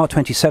 but there are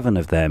 27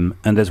 of them,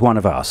 and there's one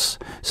of us.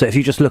 So if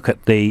you just look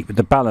at the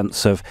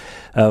balance of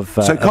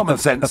so common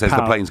sense says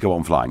the planes go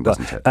on flying,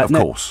 doesn't it? Of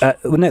course.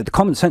 No, the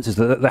common sense is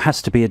that there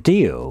has to be a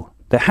deal.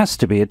 There has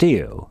to be a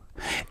deal.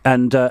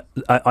 And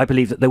I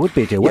believe that there would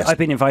be a deal. Yes. What I've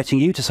been inviting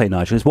you to say,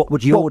 Nigel, is what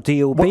would your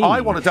deal be? I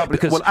want to double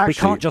because we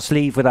can't just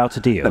leave without a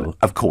deal. No,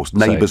 of course,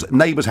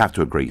 neighbours have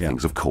to agree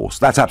things. Of course,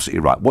 that's absolutely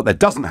right. What there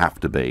doesn't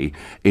have to be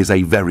is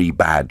a very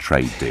bad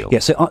trade deal. Yeah.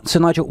 So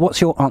Nigel,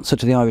 what's your answer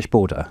to the Irish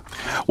border?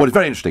 Well, it's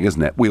very interesting,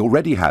 isn't it? We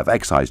already have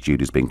excise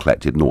duties being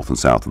collected north and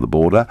south of the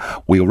border.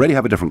 We already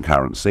have a different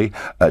currency,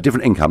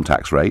 different income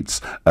tax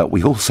rates.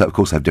 We also, of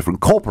course, have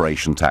different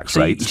corporation tax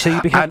rates. So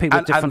you'd be happy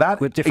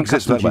with different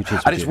customs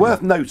duties? And it's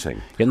worth noting.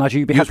 Yeah,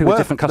 Nigel, you'd be happy with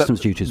different customs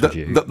duties, would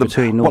you,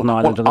 between Northern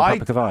Ireland and the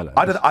Republic of Ireland?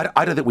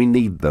 I don't think we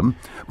need them,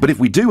 but if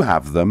we do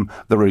have them,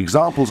 there are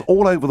examples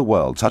all over the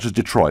world, such as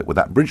Detroit, with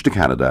that bridge to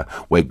Canada,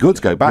 where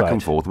goods go back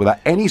and forth without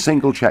any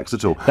single checks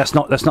at all. That's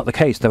not the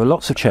case. There are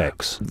lots of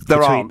checks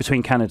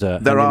between Canada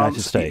and the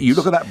United States. You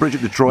look at that bridge at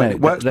Detroit, it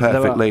works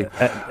perfectly.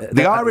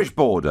 The Irish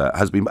border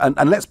has been,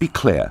 and let's be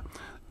clear,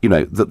 you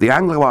know, that the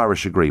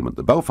Anglo-Irish Agreement,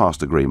 the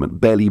Belfast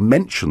Agreement, barely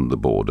mentioned the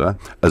border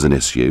as an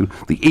issue.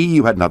 The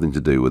EU had nothing to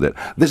do with it.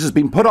 This has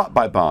been put up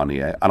by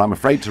Barnier, and I'm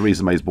afraid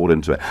Theresa May's bought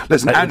into it.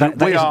 Listen, Andrew,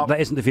 that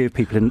isn't the view of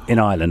people in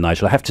Ireland,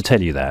 Nigel. I have to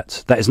tell you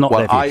that. That is not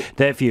their view.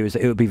 Their view is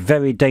that it would be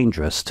very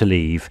dangerous to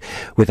leave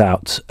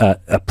without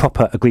a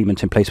proper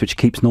agreement in place which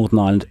keeps Northern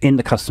Ireland in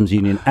the customs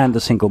union and the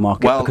single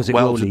market, because it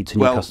will lead to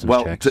new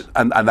customs checks.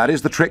 And that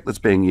is the trick that's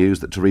being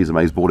used that Theresa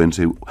May's bought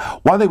into.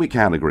 One thing we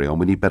can agree on,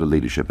 we need better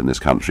leadership in this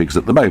country, because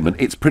at the moment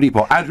it's pretty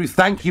poor. Andrew,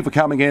 thank you for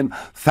coming in.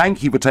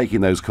 Thank you for taking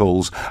those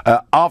calls.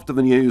 After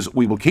the news,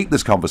 we will keep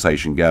this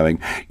conversation going.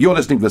 You're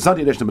listening to the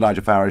Sunday edition of the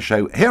Nigel Farage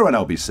Show here on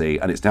LBC,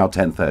 and it's now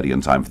 10:30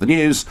 and time for the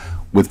news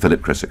with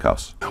Philip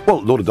Chrysikos.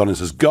 Well, Lord Adonis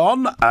has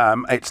gone.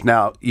 It's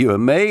now you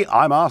and me.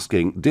 I'm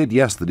asking, did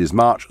yesterday's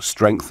march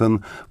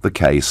strengthen the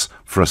case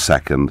for a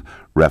second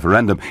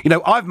referendum? You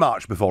know, I've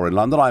marched before in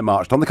London. I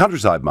marched on the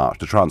Countryside March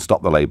to try and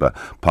stop the Labour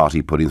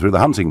Party putting through the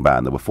hunting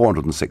ban. There were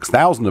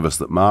 406,000 of us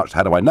that marched.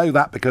 How do I know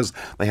that? Because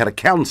they had a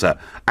counter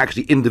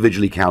actually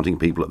individually counting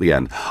people at the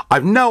end.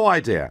 I've no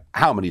idea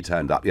how many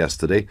turned up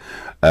yesterday.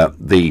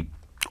 The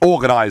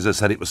organisers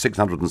said it was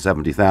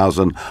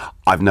 670,000.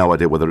 I've no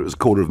idea whether it was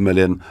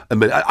 250,000, a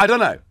million. I don't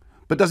know.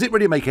 But does it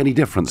really make any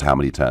difference how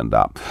many turned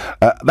up?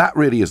 That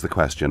really is the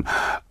question.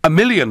 1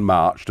 million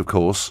marched, of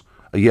course,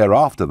 a year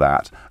after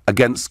that,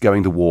 against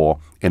going to war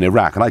in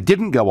Iraq. And I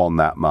didn't go on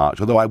that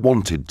march, although I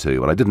wanted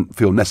to, and I didn't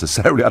feel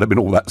necessarily I'd have been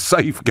all that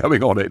safe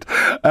going on it.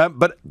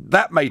 But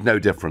that made no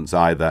difference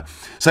either.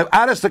 So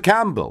Alistair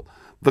Campbell,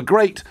 the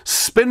great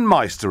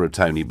spinmeister of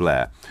Tony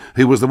Blair,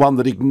 who was the one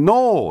that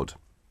ignored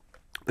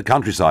the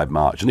Countryside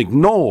March and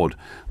ignored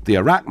the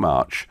Iraq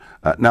March,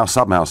 now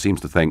somehow seems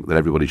to think that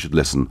everybody should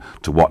listen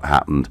to what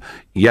happened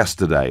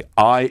yesterday.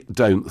 I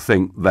don't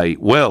think they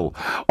will.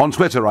 On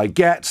Twitter, I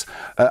get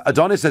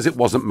Adonis says it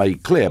wasn't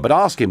made clear, but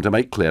ask him to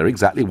make clear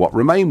exactly what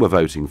Remain were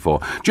voting for.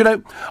 Do you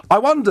know, I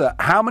wonder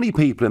how many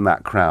people in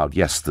that crowd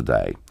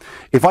yesterday,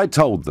 if I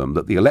told them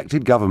that the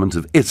elected government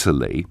of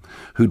Italy,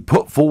 who'd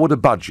put forward a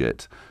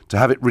budget to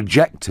have it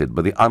rejected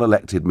by the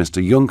unelected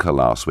Mr. Juncker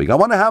last week, I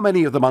wonder how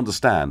many of them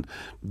understand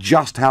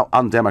just how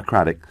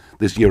undemocratic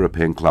this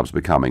European club's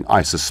becoming?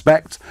 I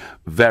suspect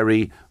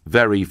very,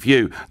 very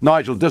few.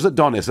 Nigel, does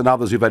Adonis and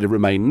others who voted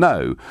Remain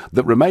know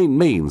that Remain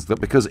means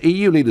that because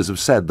EU leaders have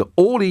said that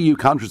all EU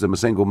countries in a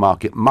single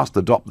market must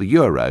adopt the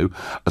euro,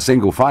 a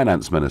single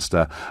finance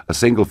minister, a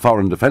single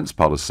foreign defence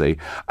policy,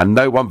 and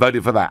no one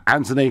voted for that?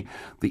 Anthony,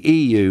 the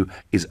EU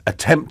is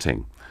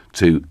attempting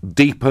to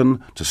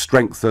deepen, to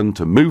strengthen,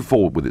 to move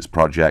forward with its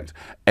project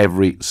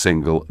every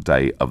single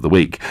day of the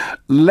week.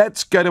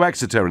 Let's go to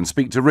Exeter and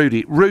speak to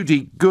Rudy.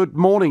 Rudy, good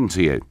morning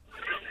to you.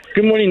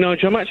 Good morning,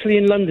 Nigel. I'm actually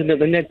in London at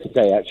the Ned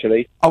today,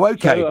 actually. Oh,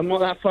 OK. So I'm not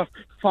that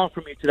far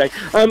from you today.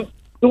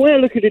 The way I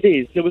look at it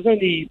is, there was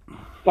only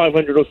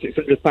 500 or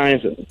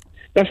 600,000.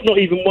 That's not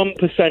even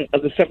 1%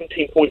 of the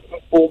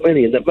 17.4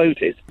 million that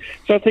voted.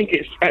 So I think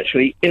it's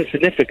actually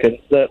insignificant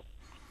that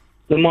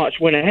the march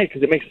went ahead,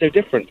 because it makes no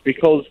difference,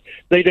 because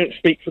they don't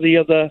speak for the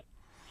other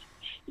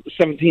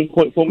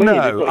 17.4 million.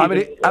 No, I mean,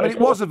 it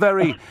was a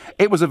very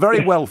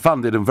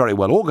well-funded and very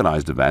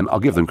well-organised event. I'll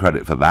give them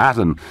credit for that,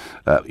 and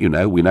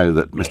we know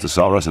that Mr.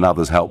 Soros and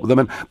others helped them,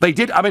 and they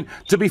did. I mean,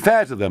 to be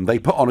fair to them, they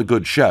put on a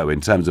good show in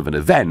terms of an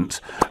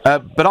event.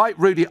 But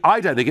Rudy,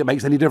 I don't think it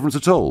makes any difference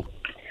at all.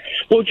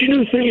 Well, do you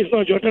know the thing is,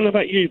 Nigel? I don't know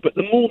about you, but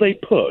the more they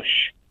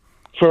push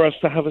for us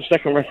to have a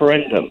second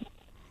referendum,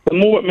 the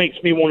more it makes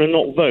me want to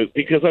not vote,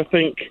 because I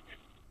think,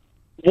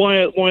 why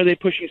are they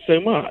pushing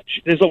so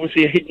much? There's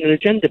obviously a hidden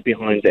agenda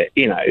behind it,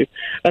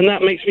 and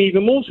that makes me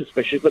even more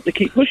suspicious that they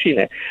keep pushing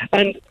it.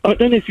 And I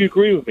don't know if you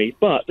agree with me,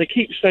 but they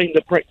keep saying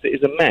that Brexit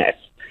is a mess,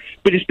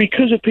 but it's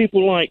because of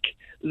people like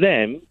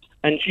them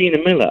and Gina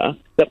Miller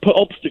that put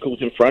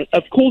obstacles in front.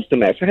 Of course the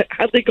mess.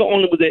 Had they got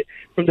on with it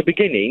from the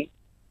beginning,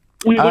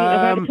 we wouldn't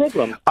have had a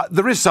problem.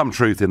 There is some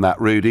truth in that,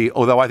 Rudy,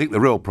 although I think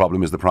the real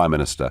problem is the Prime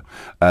Minister,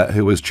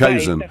 who was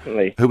chosen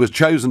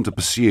to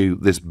pursue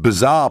this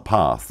bizarre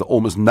path that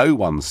almost no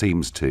one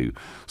seems to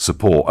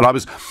support. And I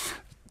was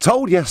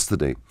told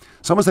yesterday,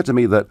 someone said to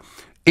me that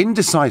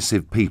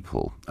indecisive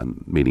people,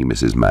 and meaning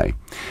Mrs. May,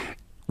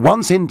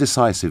 once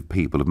indecisive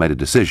people have made a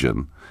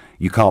decision,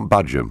 you can't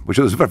budge them, which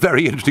was a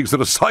very interesting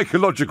sort of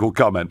psychological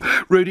comment.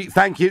 Rudy,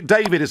 thank you.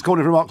 David is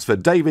calling from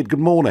Oxford. David, good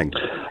morning.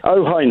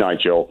 Oh, hi,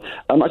 Nigel.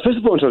 I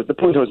suppose the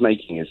point I was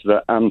making is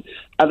that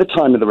at the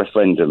time of the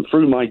referendum,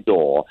 through my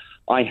door,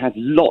 I had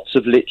lots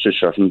of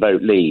literature from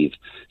Vote Leave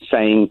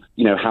saying,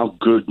 how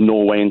good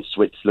Norway and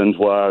Switzerland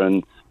were,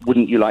 and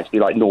wouldn't you like to be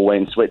like Norway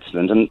and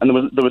Switzerland? And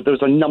there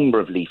was a number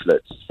of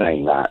leaflets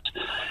saying that.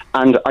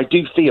 And I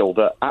do feel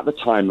that at the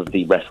time of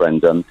the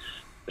referendum,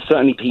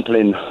 certainly people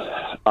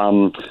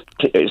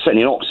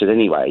certainly in Oxford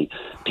anyway,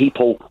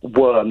 people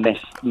were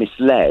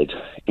misled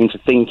into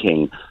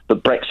thinking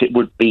that Brexit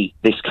would be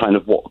this kind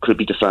of what could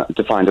be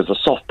defined as a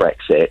soft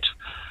Brexit,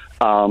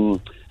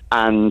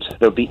 and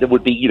it'd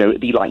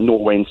be like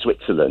Norway and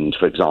Switzerland,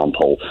 for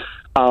example,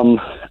 and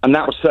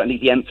that was certainly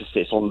the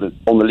emphasis on the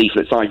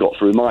leaflets I got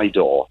through my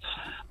door.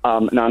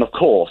 Now, and of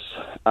course,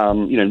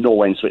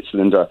 Norway and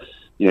Switzerland are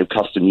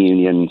custom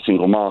union,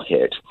 single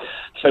market.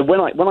 So when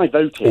I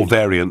voted, or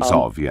variants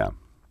of, yeah.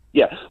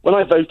 Yeah, when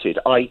I voted,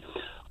 I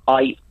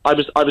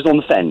was on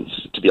the fence,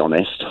 to be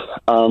honest.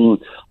 I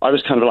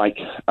was kind of like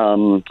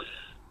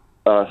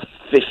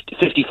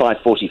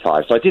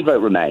 55-45. So I did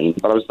vote Remain,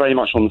 but I was very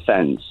much on the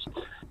fence.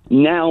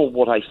 Now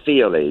what I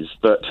feel is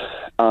that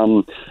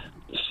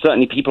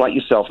certainly people like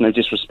yourself, no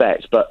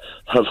disrespect, but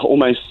have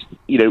almost,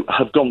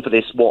 have gone for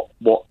this what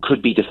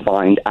could be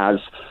defined as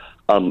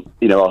a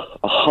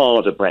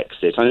harder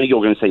Brexit. I know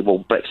you're going to say,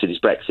 well, Brexit is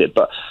Brexit,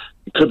 but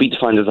it could be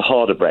defined as a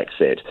harder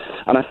Brexit.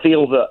 And I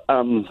feel that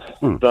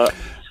that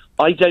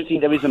I don't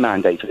think there is a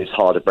mandate for this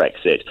harder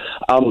Brexit.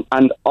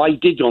 And I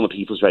did go on the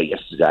People's Vote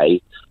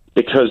yesterday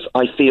because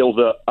I feel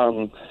that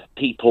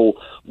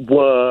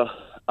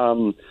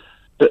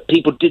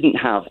people didn't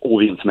have all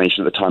the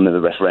information at the time of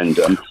the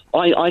referendum.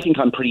 I think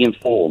I'm pretty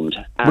informed,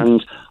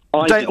 and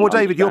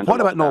David, your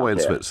point about Norway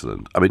and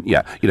Switzerland. I mean,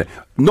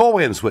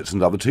 Norway and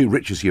Switzerland are the two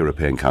richest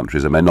European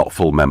countries, and they're not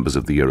full members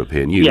of the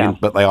European Union,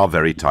 but they are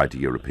very tied to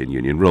European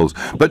Union rules.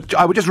 But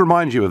I would just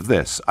remind you of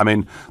this. I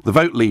mean, the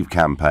Vote Leave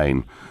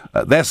campaign,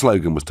 their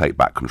slogan was "Take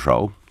Back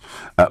Control."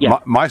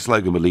 My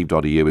slogan with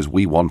Leave.eu is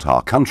 "We want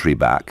our country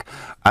back."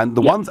 And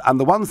the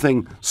one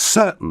thing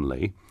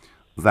certainly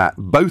that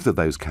both of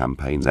those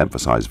campaigns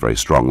emphasised very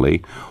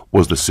strongly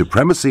was the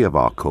supremacy of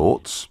our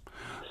courts,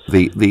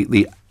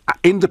 the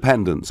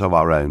independence of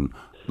our own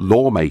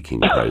lawmaking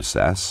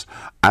process,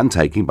 and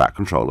taking back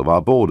control of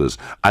our borders.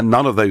 And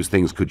none of those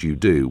things could you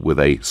do with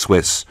a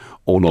Swiss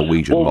or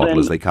Norwegian model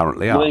as they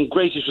currently are. Well, in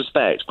greatest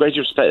respect,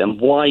 and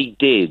why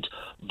did...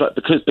 But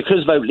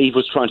because Vote Leave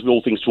was trying to be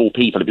all things to all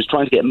people, it was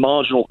trying to get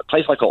a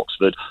place like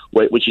Oxford,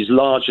 which is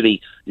largely,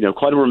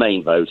 quite a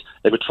Remain vote.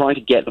 They were trying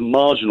to get the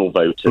marginal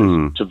voters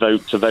to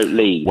vote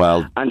Leave.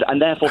 Well,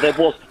 and therefore there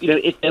was,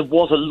 there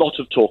was a lot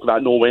of talk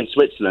about Norway and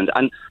Switzerland,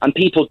 and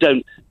people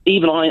don't.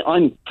 Even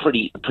I'm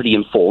pretty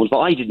informed, but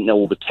I didn't know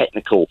all the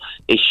technical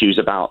issues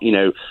about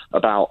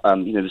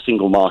the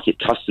single market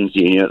customs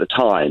union at the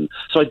time.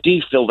 So I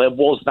do feel there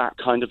was that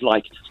kind of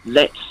like,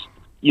 let's.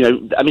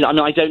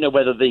 I don't know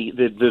whether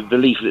the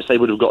leaflets they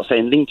would have got, say,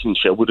 in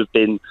Lincolnshire would have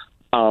been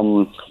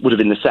would have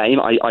been the same.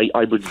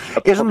 I would.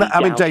 Isn't that?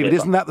 I mean, David,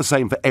 isn't that the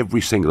same for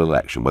every single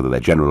election, whether they're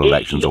general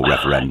elections or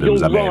referendums?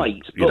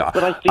 You're right.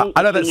 But I think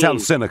I know that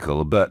sounds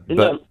cynical, but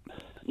no,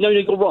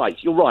 you're right.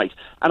 You're right.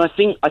 And I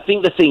think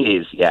the thing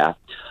is,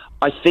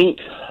 I think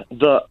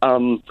that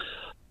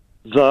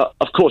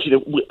of course,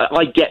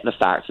 I get the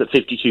fact that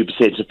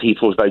 52% of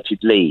people have voted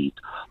Leave,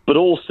 but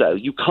also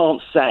you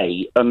can't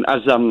say,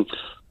 as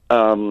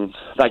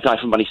that guy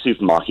from Money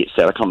Supermarket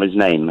said, I can't remember his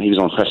name. He was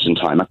on Question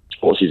Time.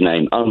 What's his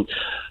name?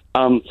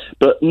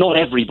 But not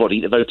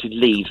everybody that voted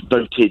Leave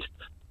voted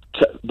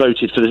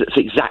for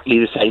exactly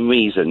the same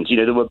reasons.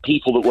 There were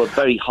people that were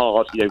very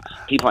hard,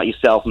 people like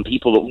yourself and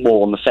people that were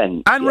more on the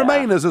fence. And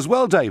Remainers as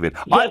well, David.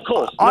 Yeah, of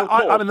course.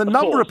 I mean, the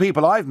number of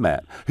people I've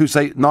met who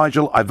say,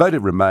 Nigel, I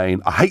voted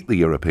Remain, I hate the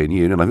European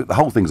Union, I think the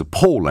whole thing's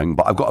appalling,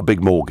 but I've got a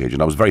big mortgage,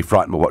 and I was very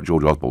frightened by what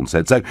George Osborne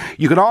said. So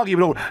you can argue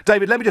it all.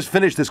 David, let me just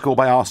finish this call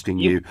by asking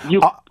you,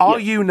 are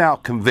you now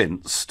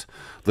convinced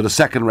that a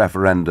second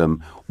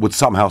referendum would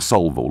somehow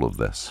solve all of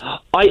this?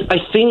 I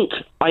think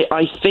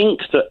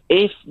that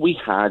if we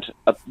had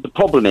the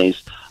problem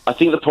is I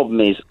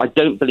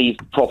don't believe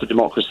proper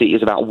democracy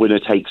is about winner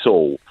takes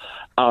all.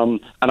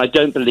 And I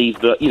don't believe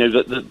that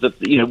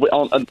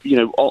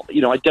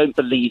I don't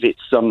believe it's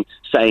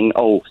saying,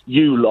 "Oh,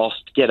 you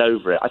lost, get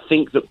over it." I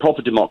think that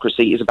proper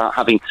democracy is about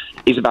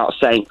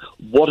saying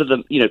what are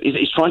the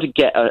it's trying to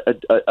get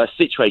a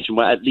situation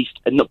where at least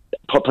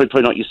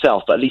probably not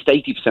yourself, but at least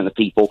 80% of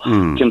people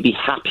can be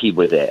happy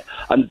with it,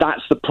 and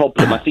that's the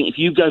problem. I think if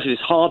you go for this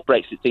hard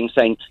Brexit thing,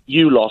 saying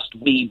you lost,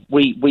 we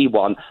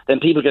won,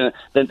 then people are going to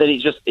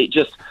it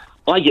just.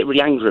 I get really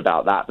angry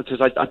about that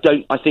because I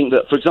think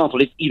that, for example,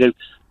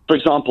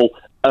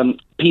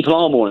 people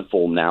are more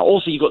informed now.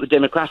 Also, you've got the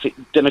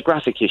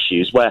demographic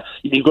issues where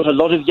you've got a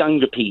lot of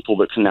younger people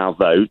that can now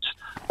vote,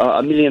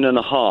 1.5 million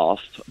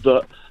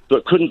that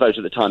couldn't vote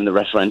at the time of the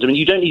referendum. And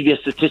you don't need to be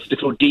a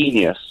statistical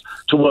genius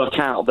to work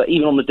out that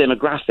even on the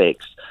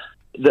demographics,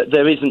 that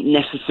there isn't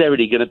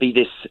necessarily going to be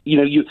this,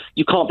 you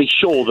can't be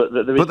sure that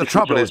there is. But the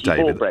trouble is,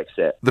 David,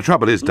 Brexit. The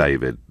trouble is,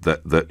 David, that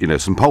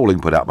some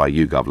polling put out by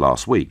YouGov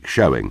last week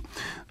showing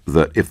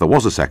that if there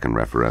was a second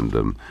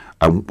referendum,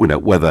 and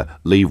whether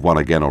Leave won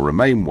again or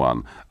Remain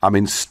won, I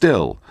mean,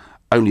 still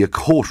only a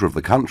quarter of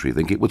the country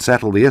think it would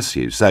settle the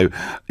issue. So,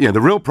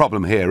 the real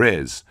problem here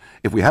is,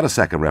 if we had a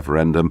second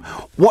referendum,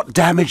 what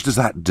damage does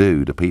that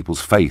do to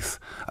people's faith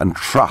and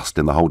trust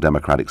in the whole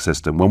democratic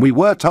system when we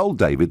were told,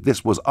 David,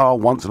 this was our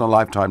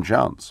once-in-a-lifetime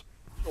chance?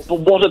 But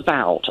what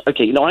about, I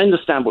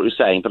understand what you're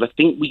saying, but I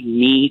think we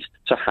need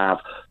to have,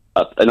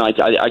 and I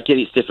get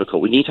it's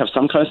difficult, we need to have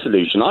some kind of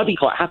solution. I'd be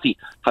quite happy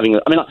having,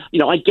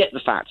 I get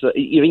the fact that,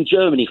 in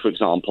Germany, for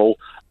example,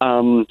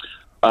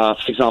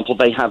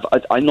 they have.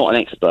 I'm not an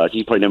expert.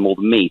 You probably know more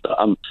than me. But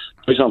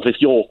for example,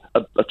 if you're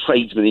a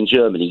tradesman in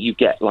Germany, you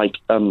get like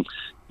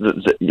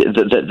it's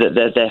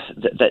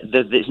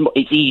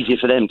easier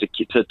for them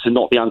to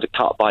not be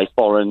undercut by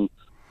foreign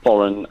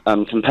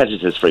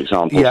competitors, for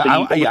example.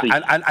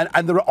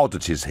 And there are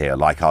oddities here,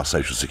 like our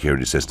social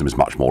security system is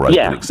much more open,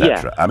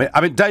 etc.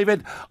 I mean,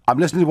 David, I'm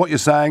listening to what you're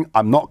saying.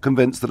 I'm not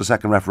convinced that a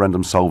second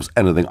referendum solves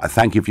anything. I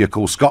thank you for your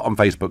call. Scott on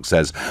Facebook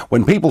says,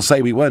 when people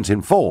say we weren't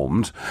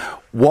informed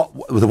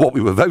what we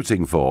were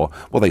voting for,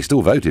 well, they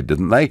still voted,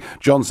 didn't they?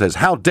 John says,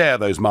 how dare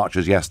those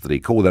marchers yesterday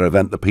call their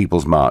event the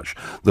People's March?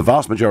 The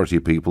vast majority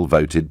of people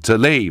voted to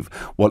leave.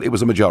 Well, it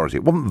was a majority.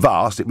 It wasn't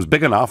vast, it was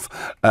big enough.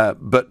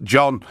 But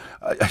John,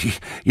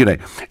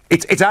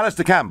 it's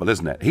Alistair Campbell,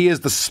 isn't it? He is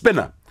the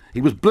spinner. He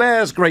was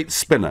Blair's great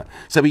spinner,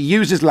 so he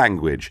uses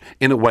language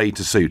in a way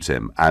to suit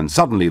him, and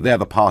suddenly they're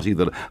the party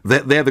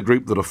they're the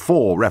group that are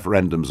for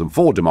referendums and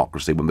for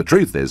democracy, when the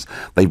truth is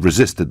they've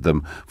resisted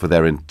them for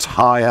their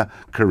entire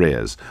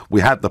careers.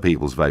 We had the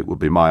people's vote, would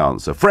be my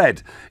answer.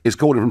 Fred is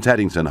calling from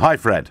Teddington. Hi,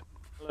 Fred.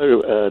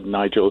 Hello,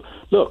 Nigel.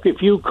 Look,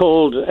 if you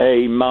called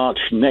a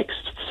march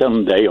next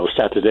Sunday or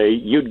Saturday,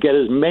 you'd get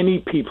as many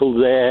people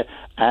there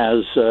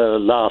as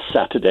last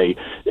Saturday.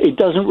 It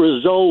doesn't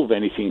resolve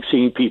anything,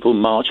 seeing people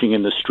marching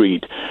in the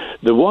street.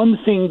 The one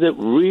thing that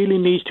really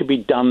needs to be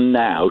done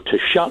now to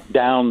shut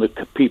down the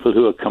people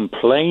who are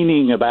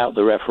complaining about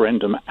the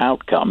referendum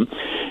outcome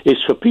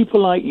is for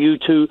people like you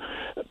to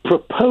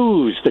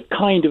propose the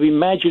kind of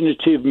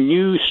imaginative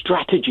new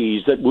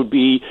strategies that would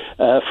be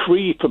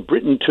free for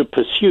Britain to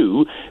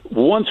pursue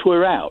once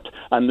we're out.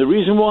 And the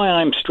reason why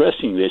I'm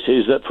stressing this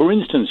is that, for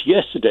instance,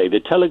 yesterday the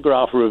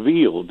Telegraph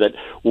revealed that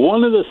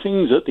one of the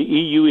things that the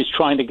EU is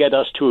trying to get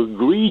us to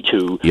agree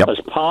to as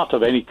part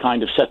of any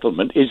kind of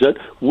settlement is that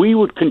we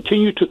would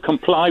continue to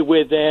comply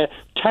with their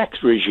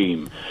tax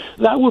regime.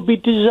 That would be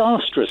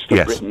disastrous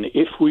for Britain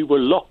if we were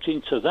locked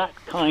into that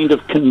kind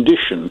of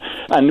condition,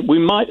 and we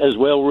might as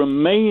well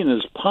remain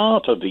as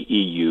part of the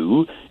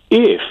EU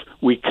if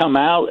we come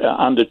out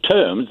under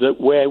terms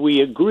that where we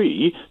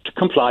agree to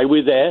comply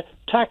with their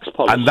tax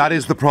policy. And that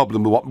is the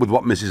problem with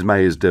what Mrs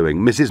May is doing.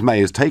 Mrs May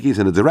is taking us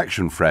in a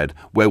direction, Fred,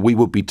 where we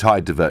would be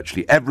tied to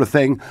virtually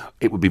everything.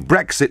 It would be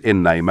Brexit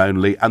in name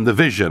only, and the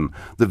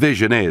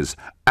vision is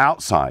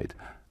outside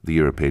the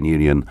European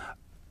Union,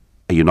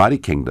 a United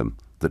Kingdom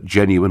that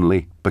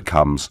genuinely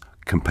becomes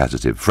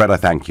competitive. Fred, I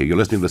thank you. You're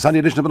listening to the Sunday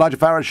edition of the Nigel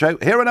Farage Show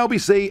here on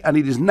LBC, and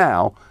it is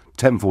now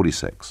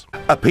 10:46.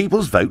 A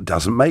people's vote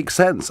doesn't make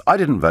sense. I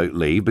didn't vote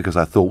Leave because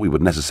I thought we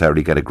would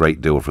necessarily get a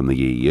great deal from the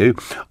EU.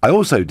 I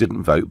also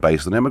didn't vote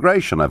based on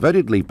immigration. I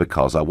voted Leave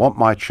because I want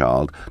my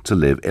child to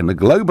live in a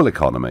global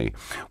economy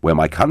where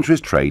my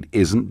country's trade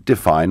isn't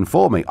defined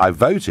for me. I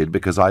voted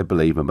because I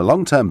believe in the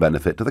long-term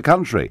benefit to the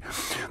country.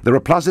 There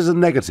are pluses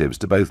and negatives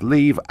to both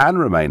Leave and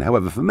Remain.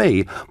 However, for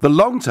me, the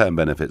long-term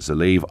benefits of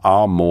Leave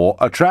are more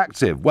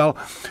attractive. Well,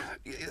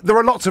 there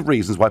are lots of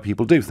reasons why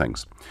people do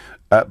things.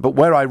 But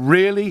where I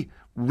really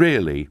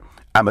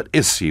am at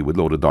issue with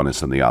Lord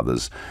Adonis and the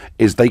others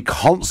is they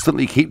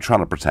constantly keep trying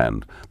to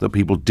pretend that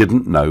people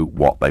didn't know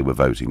what they were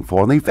voting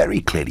for, and they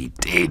very clearly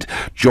did.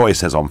 Joy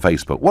says on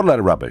Facebook, what a load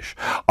of rubbish.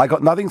 I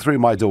got nothing through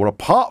my door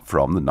apart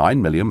from the £9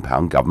 million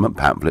government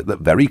pamphlet that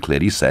very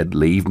clearly said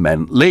Leave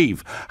meant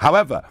leave.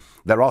 However,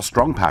 there are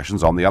strong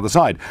passions on the other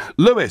side.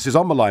 Lewis is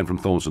on the line from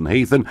Thornton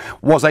Heath and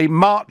was a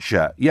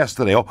marcher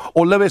yesterday.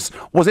 Or Lewis,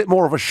 was it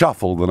more of a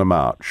shuffle than a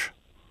march?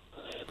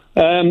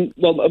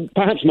 Well,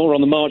 perhaps more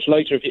on the march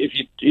later, if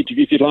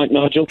you'd like,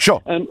 Nigel. Sure.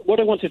 What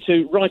I wanted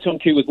to, right on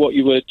cue with what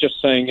you were just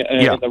saying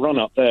in the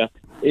run-up there,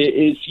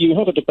 is you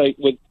had a debate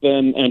with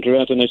Andrew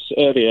Adonis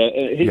earlier.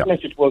 His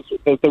message was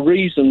the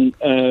reason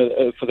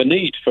for the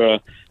need for,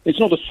 it's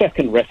not a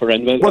second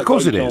referendum, well, of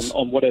course it is,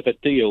 on whatever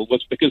deal,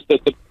 was because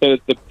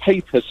the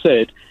paper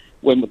said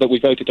that we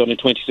voted on in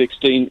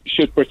 2016,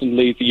 should Britain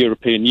leave the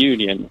European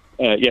Union,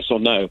 yes or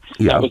no?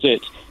 Yeah. That was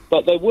it.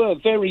 But there were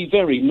very,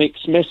 very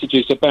mixed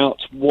messages about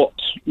what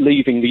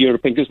leaving the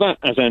European, because that,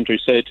 as Andrew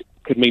said,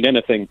 could mean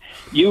anything.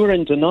 You were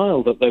in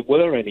denial that there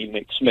were any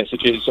mixed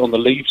messages on the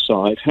Leave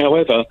side.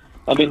 However,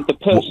 I mean, the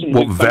person...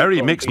 Well,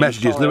 very mixed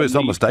messages, Lewis,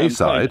 on the Stay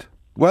side,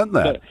 weren't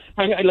there?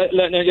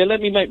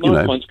 Let me make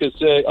my points,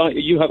 because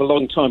you have a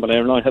long time on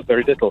air and I have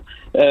very little.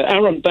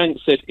 Aaron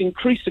Banks said,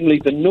 increasingly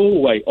the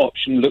Norway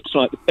option looks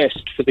like the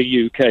best for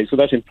the UK, so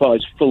that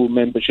implies full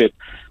membership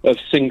of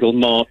single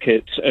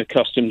market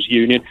customs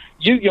union.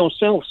 You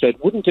yourself said,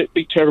 wouldn't it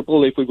be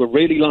terrible if we were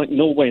really like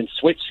Norway and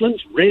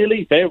Switzerland?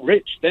 Really? They're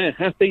rich, they're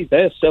happy,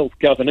 they're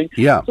self-governing.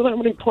 Yeah. So that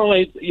would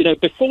imply,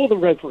 before the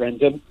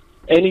referendum,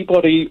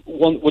 anybody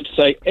would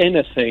say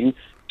anything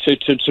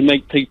to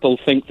make people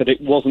think that it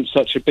wasn't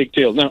such a big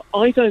deal. Now,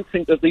 I don't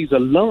think that these are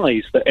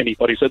lies that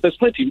anybody said. There's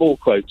plenty more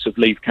quotes of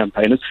Leave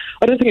campaigners.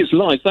 I don't think it's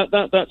lies.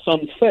 That's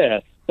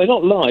unfair. They're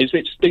not lies.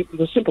 It's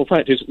the simple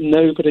fact is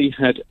nobody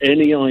had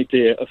any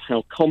idea of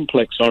how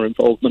complex our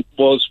involvement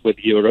was with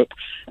Europe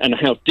and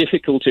how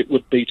difficult it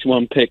would be to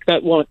unpick.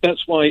 That's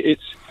why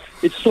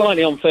it's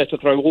slightly unfair to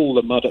throw all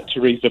the mud at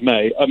Theresa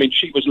May. I mean,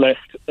 she was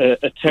left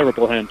a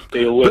terrible hand to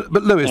deal with.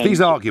 But Lewis,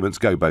 these arguments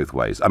go both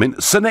ways. I mean,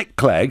 Sir Nick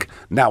Clegg,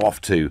 now off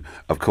to,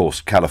 of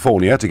course,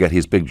 California to get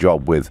his big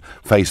job with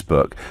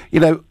Facebook.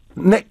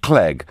 Nick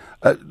Clegg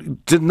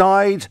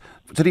denied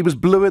that he was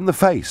blue in the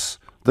face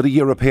that a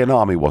European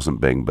army wasn't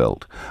being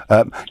built.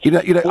 I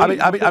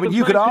mean,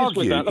 you could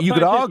argue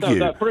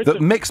that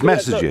mixed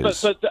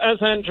messages. But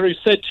as Andrew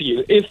said to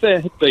you, if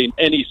there had been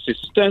any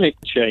systemic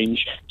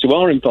change to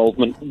our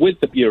involvement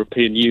with the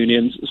European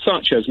Union,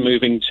 such as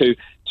moving to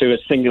a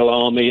single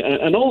army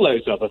and all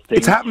those other things,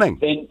 it's happening.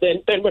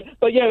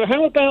 But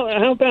how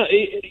about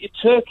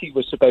Turkey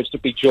was supposed to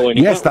be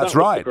joining? Yes, that's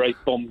right. Was a great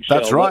bombshell.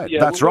 That's right.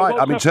 That's right.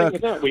 I mean, Turkey.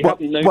 We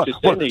haven't noticed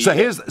any. So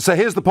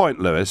here's the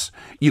point, Lewis.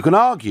 You can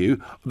argue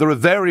there are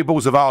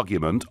variables of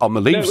argument on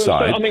the Leave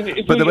side,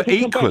 but there were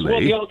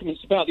equally. The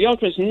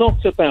argument's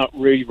not about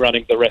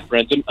rerunning the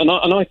referendum, and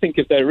I think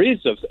if there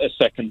is a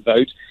second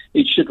vote,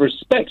 it should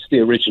respect the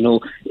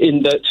original.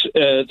 In that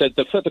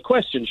the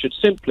question should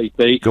simply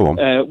be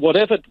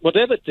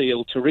whatever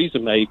deal Theresa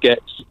May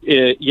gets,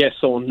 yes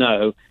or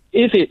no.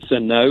 If it's a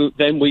no,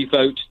 then we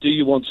vote, do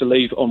you want to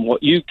leave on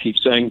what you keep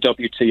saying,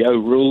 WTO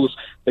rules,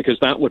 because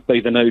that would be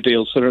the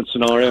no-deal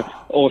scenario,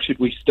 or should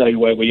we stay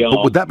where we are?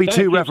 But would that be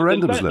two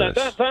referendums,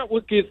 Lewis? That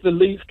would give the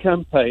Leave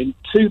campaign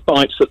two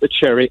bites at the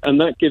cherry, and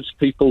that gives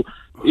people,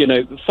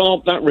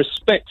 that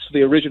respects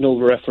the original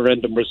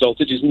referendum result.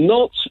 It is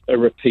not a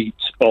repeat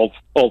of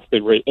the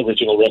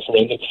original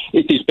referendum.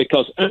 It is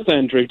because, as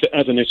Andrew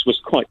Adonis was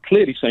quite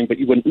clearly saying, but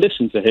you wouldn't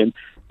listen to him,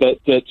 that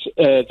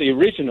the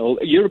original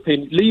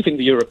leaving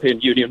the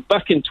European Union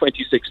back in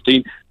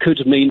 2016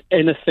 could mean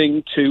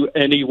anything to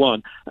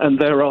anyone. And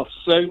there are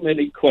so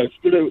many quotes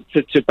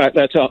to back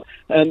that up.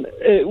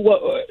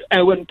 What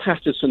Owen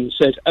Paterson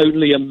said,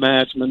 only a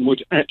madman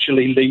would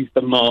actually leave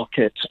the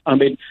market. I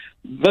mean,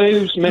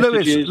 those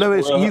messages.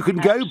 Lewis, you can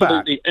go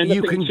back.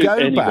 You can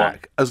go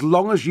back as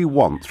long as you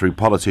want through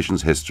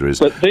politicians' histories.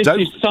 But this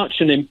is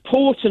such an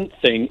important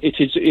thing. It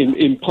is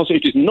impossible.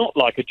 It is not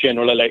like a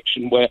general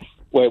election where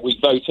we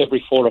vote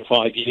every 4 or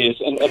 5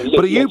 years.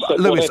 But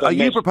Lewis, are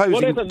you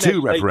proposing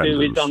two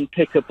referendums? Is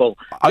unpickable.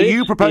 Are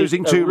you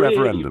proposing two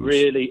referendums?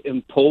 Really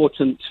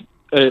important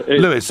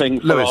thing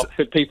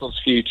for people's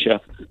future,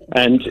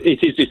 and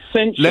it is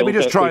essential. Let me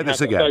just try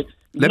this again.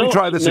 Let me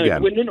try this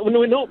again.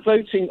 We're not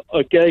voting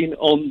again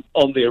on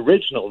the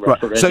original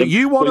referendum. Right. So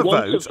you want to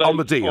vote on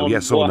the deal,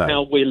 yes or no?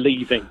 How we're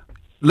leaving.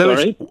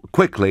 Lewis,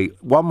 quickly,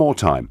 one more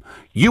time.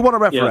 You want a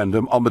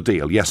referendum on the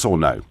deal, yes or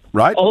no?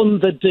 Right? On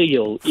the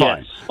deal,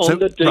 fine. Yes. On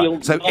the deal,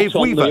 right. So not if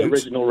on we the vote,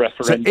 original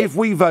referendum. So if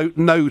we vote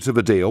no to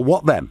the deal,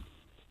 what then?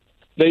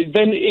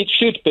 Then it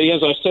should be,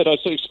 as I said, I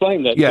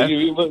explained that.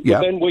 Yeah.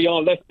 Then we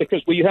are left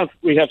because we have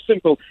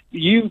simple.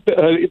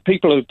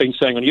 People have been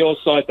saying on your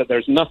side that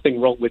there's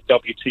nothing wrong with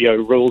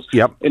WTO rules.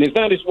 Yep. And if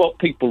that is what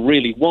people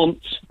really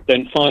want,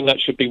 then fine, that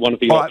should be one of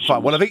the options. All right,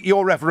 fine. Well, I think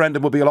your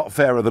referendum will be a lot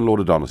fairer than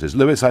Lord Adonis's.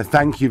 Lewis, I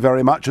thank you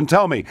very much. And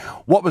tell me,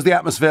 what was the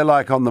atmosphere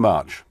like on the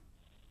march?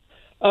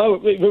 Oh,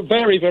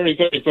 very, very,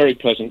 very, very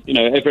pleasant. You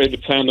know, every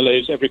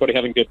families, everybody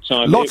having a good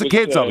time. Lots of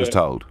kids, I was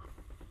told.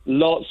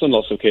 Lots and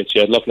lots of kids.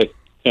 Yeah, lovely.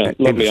 Yeah,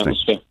 lovely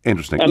atmosphere.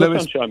 Interesting. And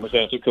Lewis, the sunshine was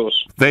out, of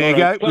course. There you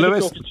go,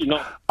 Lewis.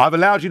 I've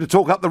allowed you to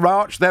talk up the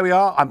march. There we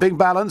are. I'm being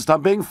balanced.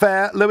 I'm being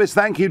fair. Lewis,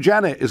 thank you.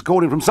 Janet is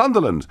calling from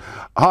Sunderland.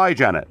 Hi,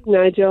 Janet.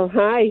 Nigel,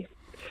 hi.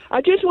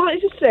 I just wanted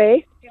to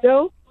say, you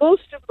know,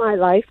 most of my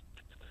life,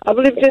 I've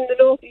lived in the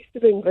northeast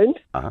of England.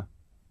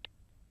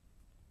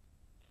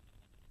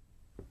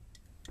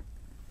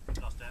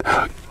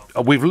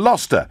 We've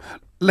lost her.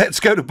 Let's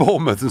go to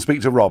Bournemouth and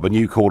speak to Rob, a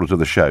new caller to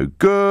the show.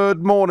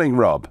 Good morning,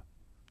 Rob.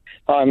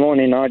 Hi,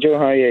 morning, Nigel.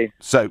 How are you?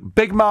 So,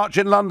 big march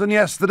in London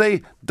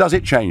yesterday. Does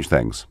it change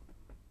things?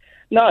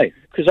 No,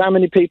 because how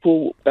many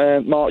people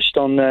marched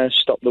on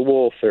Stop the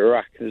War for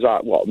Iraq? It was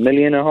like, what, 1.5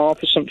 million or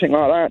something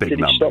like that? Big did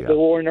number, it stop the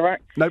war in Iraq?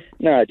 Nope.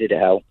 No, it did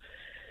hell.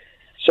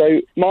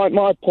 So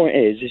my point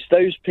is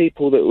those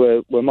people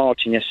that were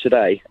marching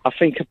yesterday, I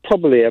think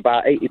probably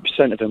about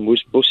 80% of them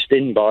was bussed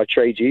in by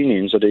trade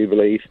unions, I do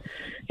believe,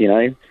 you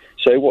know.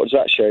 So what does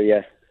that show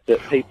you? That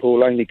people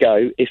will only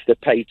go if they're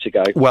paid to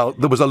go. Well,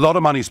 there was a lot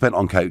of money spent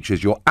on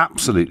coaches, you're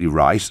absolutely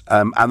right,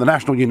 and the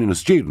National Union of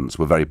Students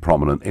were very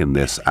prominent in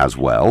this as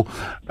well.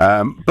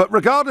 But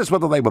regardless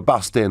whether they were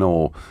bussed in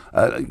or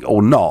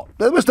not,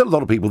 there were still a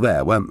lot of people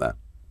there, weren't there?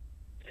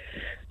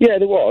 Yeah,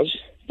 there was,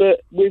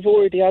 but we've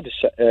already had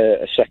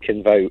a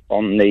second vote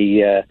on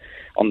the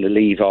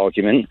leave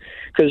argument,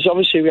 because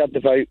obviously we had the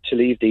vote to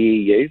leave the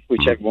EU,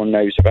 which everyone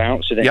knows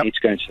about, so they need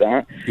to go into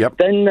that. Yep.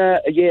 Then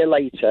a year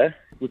later,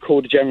 we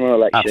called a general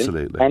election.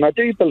 Absolutely. And I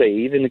do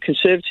believe in the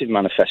Conservative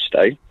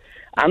manifesto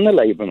and the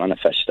Labour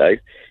manifesto,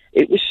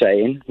 it was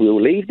saying we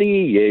will leave the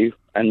EU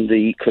and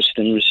the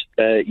customs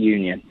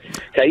union.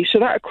 Okay, so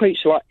that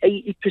equates to like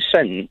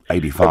 80%.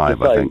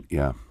 85, I think,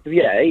 yeah.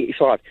 Yeah,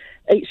 85.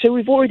 So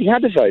we've already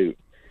had a vote.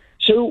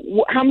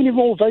 So how many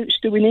more votes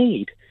do we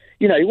need?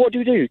 You know, what do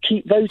we do?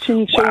 Keep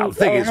voting till our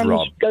hands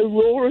go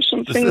raw or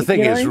something? The thing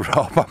is,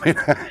 Rob, I mean,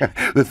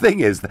 the thing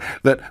is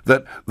that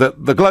the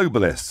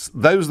globalists,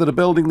 those that are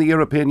building the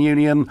European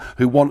Union,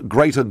 who want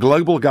greater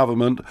global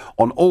government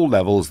on all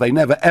levels, they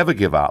never ever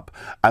give up,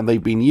 and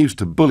they've been used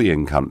to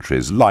bullying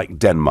countries like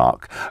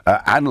Denmark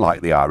and like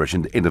the Irish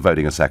into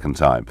voting a second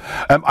time.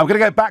 I'm going to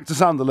go back to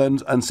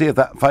Sunderland and see if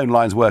that phone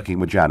line's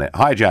working with Janet.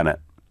 Hi, Janet.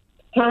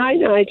 Hi,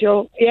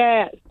 Nigel.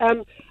 Yeah,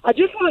 I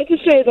just wanted to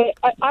say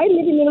that I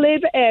live in a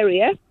Labour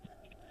area,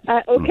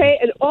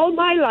 and all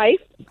my life,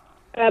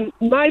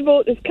 my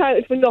vote is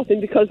counted for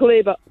nothing because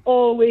Labour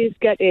always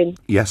get in.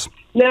 Yes.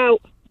 Now,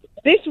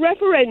 this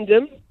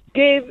referendum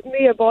gave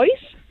me a voice.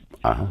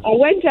 I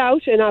went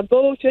out and I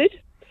voted,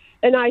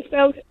 and I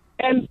felt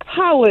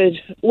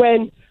empowered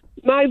when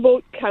my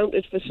vote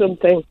counted for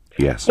something.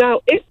 Yes.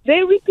 Now, if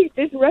they repeat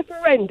this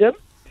referendum,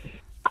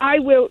 I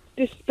will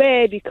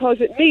despair because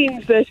it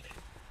means that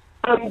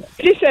I'm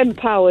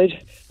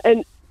disempowered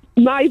and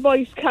my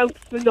voice counts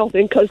for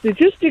nothing because they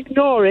just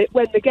ignore it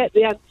when they get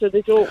the answer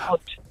they don't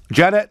want.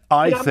 Janet,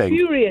 I think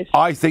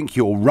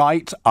you're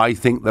right. I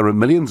think there are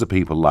millions of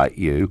people like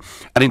you,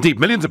 and indeed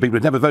millions of people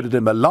who've never voted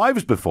in their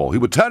lives before, who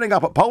were turning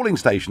up at polling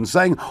stations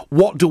saying,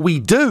 what do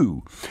we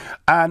do?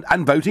 And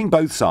voting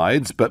both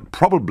sides, but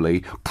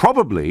probably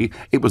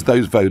it was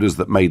those voters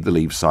that made the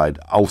Leave side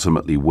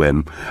ultimately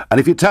win. And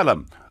if you tell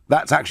them,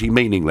 that's actually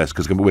meaningless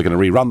because we're going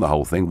to rerun the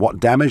whole thing, what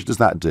damage does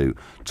that do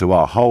to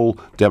our whole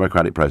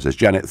democratic process?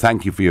 Janet,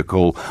 thank you for your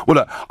call. Well,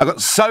 look, I've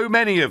got so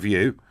many of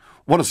you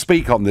want to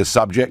speak on this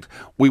subject.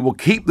 We will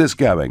keep this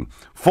going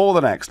for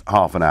the next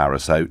half an hour or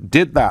so.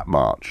 Did that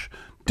march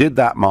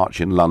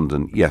in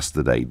London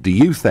yesterday, do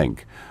you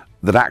think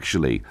that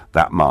actually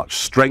that march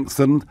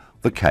strengthened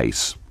the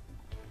case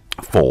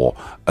for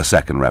a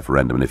second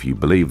referendum? And if you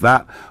believe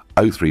that,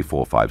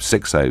 0345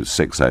 60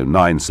 60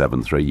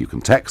 973. You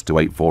can text to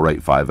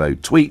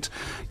 84850, tweet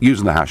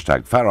using the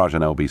hashtag Farage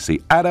and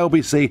LBC at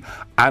LBC,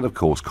 and of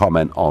course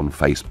comment on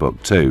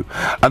Facebook too.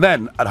 And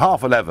then at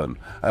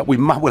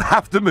 11:30 we'll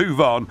have to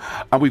move on,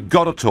 and we've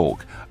got to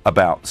talk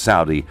about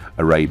Saudi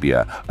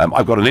Arabia.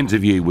 I've got an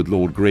interview with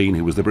Lord Green,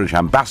 who was the British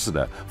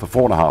ambassador for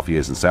 4.5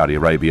 years in Saudi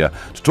Arabia,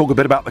 to talk a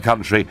bit about the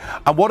country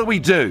and what do we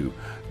do.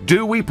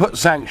 Do we put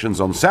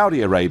sanctions on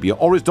Saudi Arabia,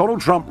 or is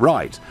Donald Trump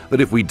right that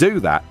if we do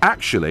that,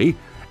 actually,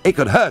 it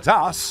could hurt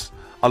us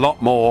a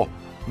lot more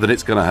that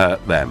it's going to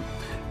hurt them.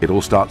 It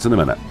all starts in a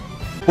minute.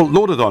 Well,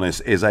 Lord Adonis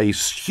is a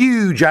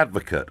huge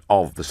advocate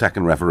of the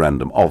second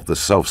referendum, of the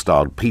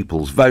self-styled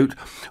People's Vote.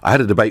 I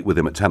had a debate with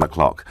him at 10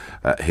 o'clock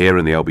here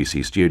in the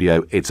LBC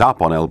studio. It's up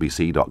on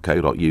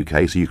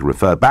lbc.co.uk, so you can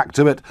refer back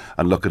to it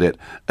and look at it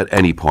at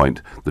any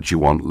point that you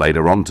want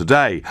later on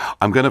today.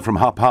 I'm going to, from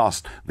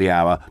past the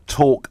hour,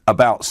 talk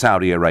about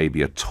Saudi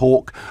Arabia,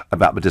 talk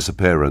about the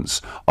disappearance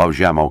of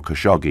Jamal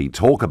Khashoggi,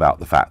 talk about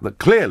the fact that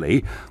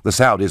clearly the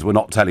Saudis were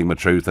not telling the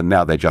truth and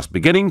now they're just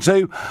beginning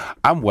to,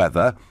 and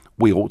whether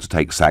we ought to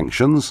take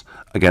sanctions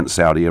against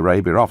Saudi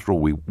Arabia. After all,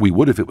 we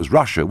would if it was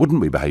Russia, wouldn't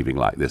we, behaving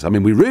like this? I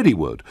mean, we really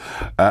would.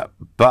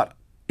 But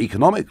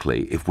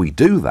economically, if we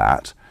do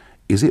that,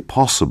 is it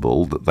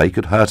possible that they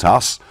could hurt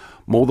us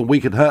more than we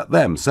could hurt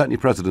them? Certainly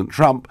President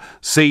Trump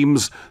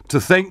seems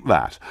to think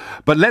that.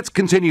 But let's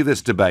continue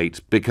this debate,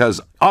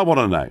 because I want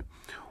to know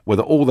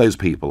whether all those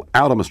people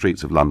out on the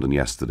streets of London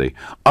yesterday,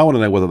 I want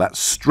to know whether that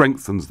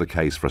strengthens the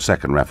case for a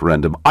second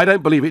referendum. I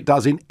don't believe it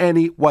does in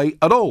any way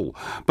at all.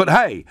 But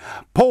hey,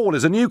 Paul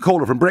is a new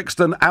caller from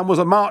Brixton and was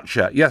a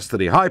marcher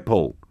yesterday. Hi,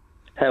 Paul.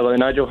 Hello,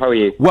 Nigel. How are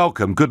you?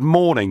 Welcome. Good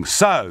morning.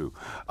 So,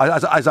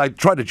 as I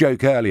tried to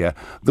joke earlier,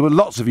 there were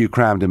lots of you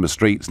crammed in the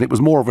streets, and it was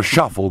more of a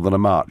shuffle than a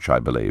march, I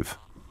believe.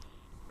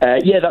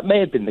 Yeah, that may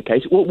have been the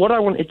case. Well, what I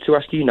wanted to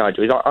ask you,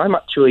 Nigel, is I'm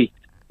actually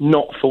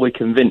not fully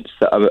convinced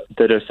that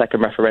a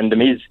second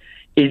referendum is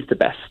the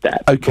best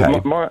step.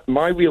 Okay. But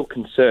my real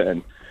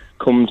concern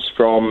comes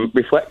from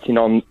reflecting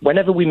on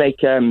whenever we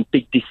make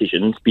big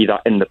decisions, be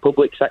that in the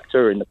public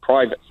sector or in the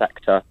private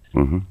sector,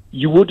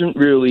 you wouldn't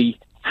really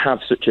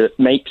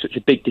make such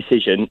a big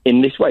decision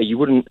in this way. You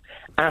wouldn't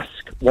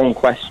ask one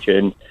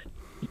question,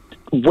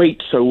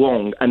 wait so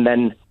long, and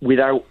then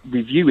without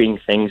reviewing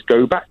things,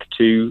 go back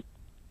to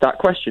that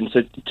question.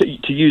 So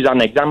to use an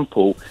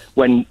example,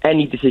 when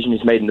any decision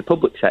is made in the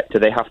public sector,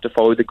 they have to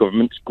follow the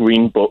government's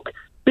Green Book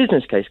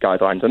business case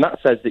guidelines. And that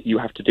says that you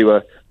have to do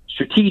a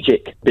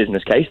strategic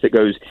business case that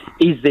goes,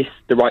 is this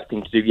the right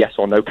thing to do, yes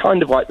or no?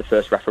 Kind of like the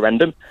first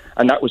referendum.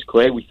 And that was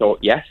clear. We thought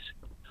yes.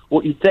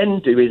 What you then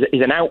do is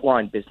an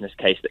outline business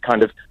case that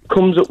kind of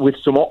comes up with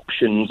some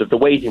options of the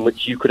ways in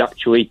which you could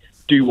actually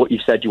do what you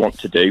said you want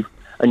to do.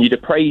 And you'd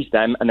appraise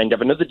them, and then you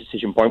have another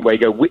decision point where you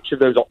go, which of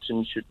those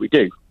options should we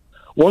do?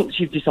 Once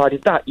you've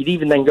decided that, you'd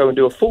even then go and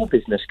do a full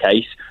business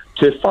case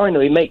to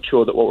finally make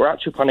sure that what we're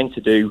actually planning to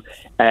do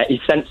is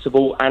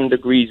sensible and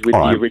agrees with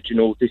the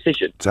original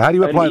decision. So how do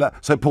you apply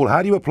that? So, Paul,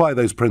 how do you apply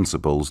those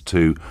principles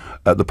to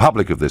the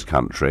public of this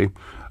country?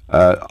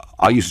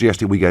 Are you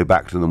suggesting we go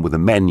back to them with a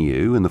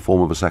menu in the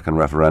form of a second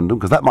referendum?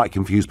 Because that might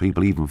confuse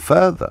people even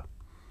further.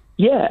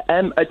 Yeah,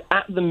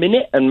 at the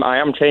minute, and I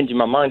am changing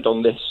my mind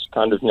on this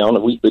kind of on a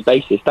weekly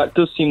basis, that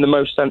does seem the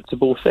most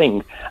sensible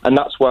thing. And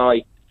that's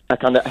why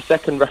a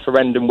second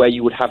referendum where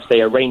you would have, say,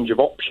 a range of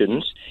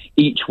options,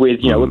 each with,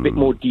 a bit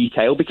more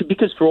detail,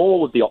 because for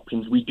all of the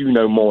options, we do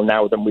know more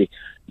now than we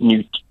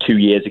knew 2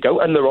 years ago,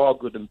 and there are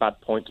good and bad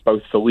points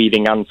both for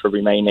leaving and for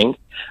remaining,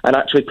 and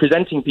actually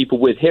presenting people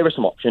with, here are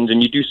some options,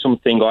 and you do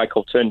something like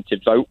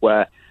alternative vote,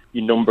 where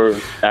you number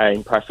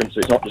in preference, so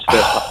it's not just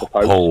first past the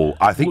post. Paul,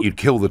 I think you'd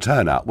kill the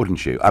turnout,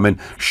 wouldn't you? I mean,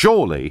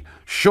 surely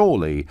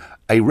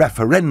a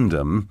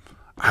referendum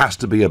has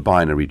to be a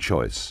binary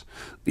choice.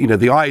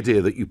 The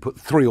idea that you put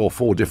 3 or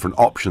 4 different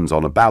options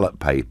on a ballot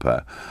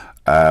paper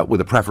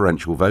with a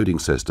preferential voting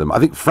system, I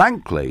think,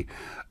 frankly,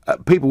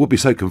 people would be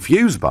so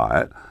confused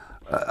by it.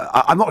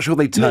 I'm not sure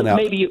they'd turn out.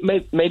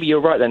 Maybe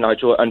you're right there,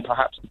 Nigel, and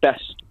perhaps the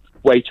best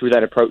way to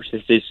then approach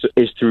this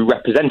is through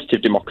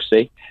representative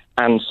democracy,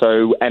 and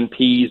so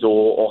MPs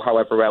or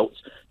however else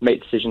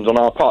make decisions on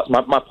our part.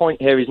 My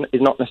point here is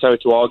not necessarily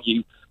to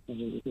argue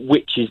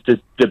which is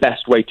the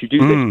best way to do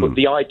this, but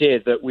the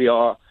idea that we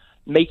are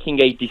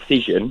making a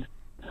decision,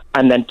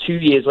 and then 2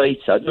 years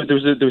later, there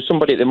was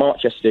somebody at the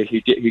march yesterday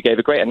who gave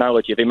a great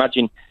analogy of,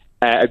 imagine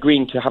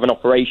agreeing to have an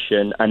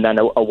operation, and then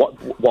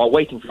while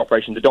waiting for the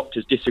operation, the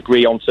doctors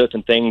disagree on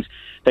certain things,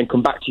 then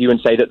come back to you and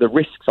say that the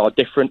risks are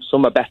different,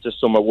 some are better,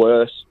 some are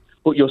worse,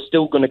 but you're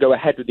still going to go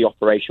ahead with the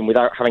operation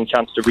without having a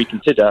chance to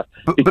reconsider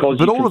because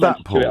you all of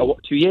that, Paul, to it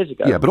 2 years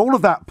ago. Yeah, but all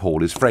of that,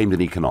 Paul, is framed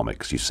in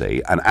economics, you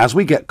see, and as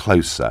we get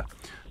closer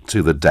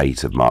to the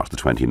date of March the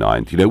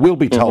 29th, we'll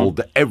be told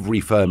that every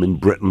firm in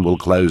Britain will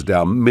close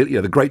down,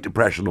 the Great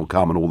Depression will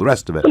come and all the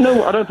rest of it.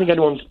 No, I don't think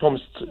anyone's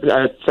promised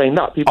saying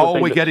that.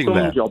 We're getting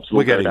there.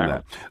 We're getting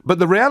there. But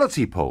the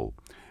reality, Paul,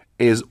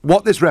 is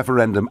what this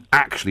referendum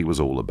actually was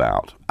all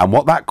about, and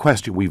what that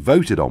question we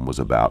voted on was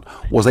about,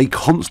 was a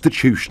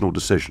constitutional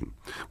decision.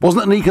 It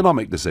wasn't an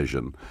economic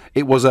decision.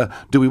 It was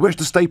do we wish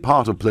to stay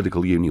part of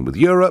political union with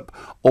Europe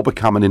or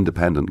become an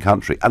independent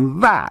country?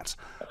 And that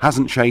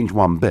hasn't changed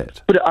one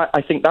bit. But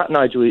I think that,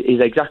 Nigel,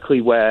 is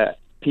exactly where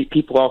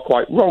people are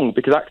quite wrong,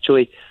 because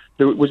actually,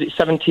 was it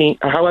 17,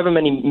 however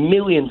many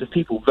millions of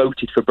people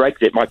voted for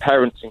Brexit, my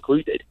parents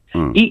included.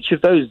 Each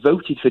of those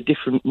voted for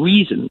different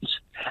reasons.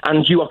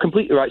 And you are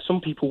completely right, some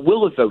people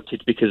will have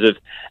voted because of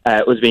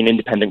us being an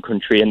independent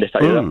country and this,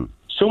 that,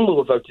 some will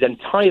have voted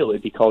entirely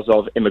because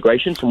of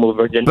immigration. Some will have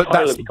voted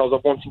entirely because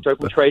of wanting to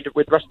open trade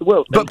with the rest of the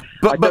world. But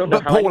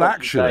Paul,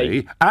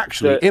 actually,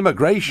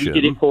 immigration...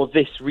 We did it for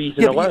this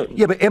reason alone.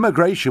 Yeah, but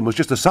immigration was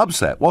just a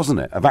subset,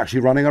 wasn't it, of actually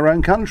running our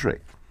own country?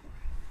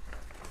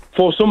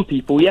 For some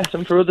people, yes,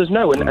 and for others,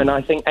 no. And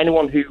I think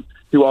anyone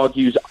who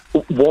argues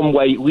one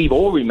way, leave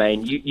or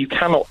remain, you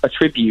cannot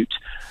attribute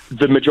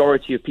the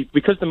majority of people,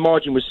 because the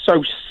margin was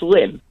so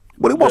slim.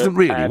 Well, it wasn't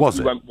really, was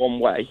it? Went one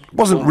way. It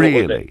wasn't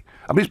really.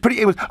 I mean,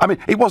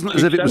 it wasn't 2%?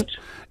 As if it was.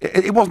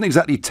 It wasn't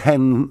exactly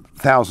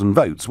 10,000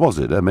 votes, was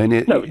it? I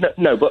mean,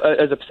 no. But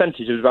as a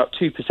percentage, it was about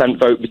 2%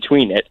 vote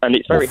between it, and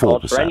it's very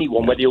hard for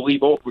anyone, whether you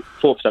leave or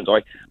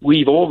 4%,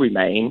 leave or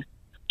remain,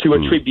 to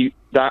attribute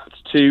that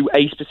to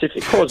a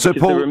specific cause,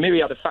 because there are a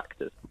myriad of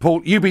factors.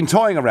 Paul, you've been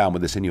toying around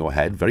with this in your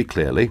head very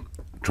clearly,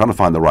 trying to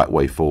find the right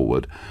way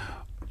forward.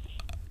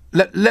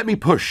 Let me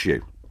push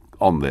you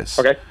on this.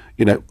 Okay.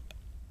 You know,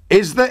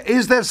 is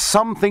there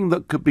something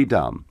that could be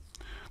done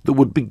that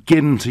would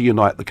begin to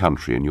unite the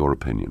country, in your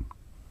opinion?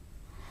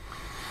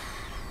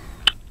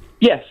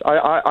 Yes,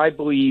 I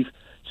believe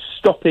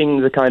stopping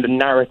the kind of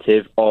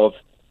narrative of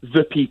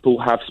the people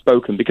have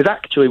spoken, because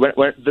actually when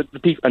the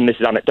people, and this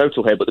is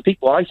anecdotal here, but the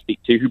people I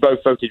speak to who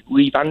both voted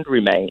Leave and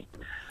Remain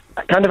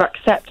kind of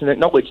accept and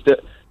acknowledge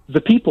that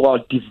the people are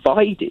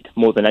divided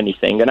more than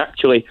anything. And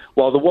actually,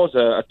 while there was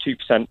a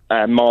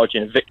 2%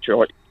 margin of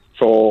victory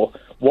for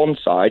one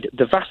side,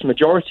 the vast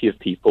majority of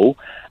people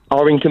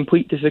are in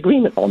complete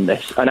disagreement on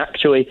this. And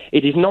actually,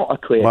 it is not a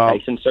clear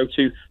case. And so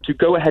to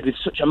go ahead with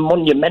such a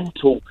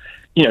monumental,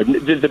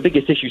 the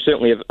biggest issue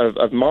certainly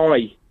of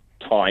my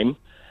time,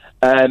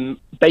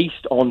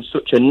 based on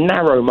such a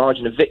narrow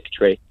margin of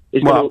victory,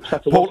 is going to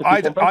upset a lot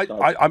of people on both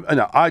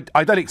sides.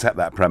 I don't accept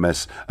that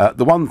premise.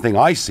 The one thing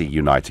I see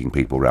uniting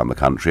people around the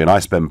country, and I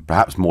spend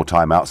perhaps more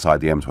time outside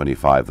the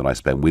M25 than I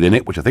spend within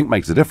it, which I think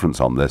makes a difference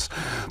on this.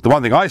 The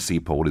one thing I see,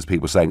 Paul, is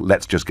people saying,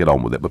 let's just get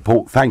on with it. But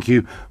Paul, thank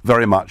you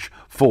very much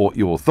for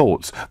your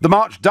thoughts. The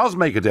march does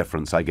make a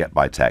difference, I get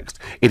by text.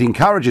 It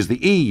encourages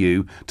the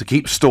EU to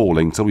keep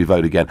stalling till we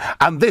vote again.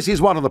 And this is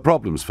one of the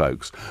problems,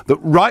 folks, that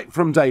right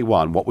from day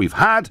one, what we've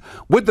had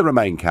with the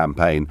Remain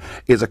campaign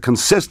is a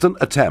consistent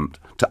attempt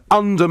to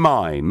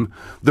undermine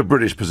the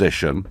British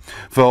position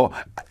for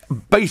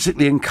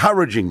basically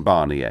encouraging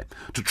Barnier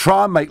to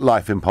try and make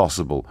life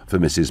impossible for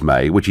Mrs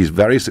May, which he's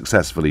very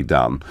successfully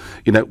done.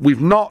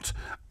 We've not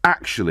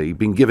actually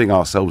been giving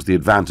ourselves the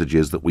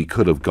advantages that we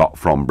could have got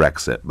from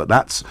Brexit, but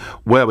that's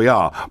where we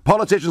are.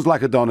 Politicians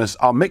like Adonis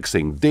are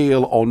mixing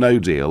deal or no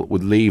deal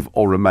with Leave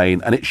or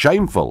Remain, and it's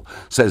shameful,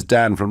 says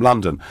Dan from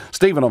London.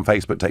 Stephen on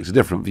Facebook takes a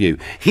different view.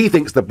 He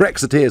thinks the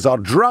Brexiteers are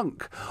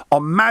drunk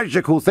on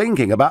magical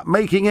thinking about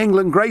making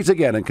England great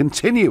again and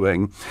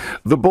continuing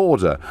the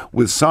border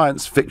with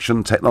science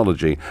fiction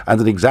technology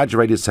and an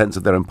exaggerated sense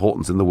of their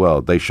importance in the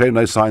world. They show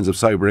no signs of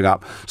sobering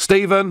up.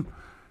 Stephen,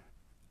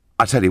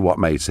 I tell you what,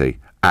 matey,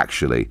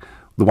 actually,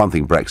 the one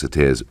thing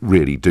Brexiteers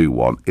really do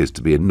want is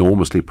to be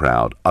enormously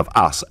proud of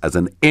us as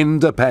an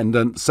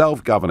independent,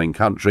 self-governing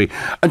country.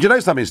 And you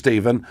know something,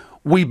 Stephen?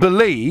 We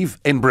believe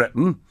in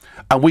Britain,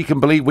 and we can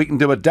believe we can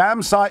do a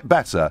damn sight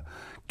better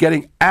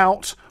getting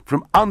out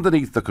from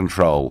underneath the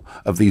control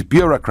of these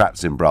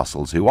bureaucrats in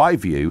Brussels, who I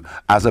view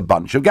as a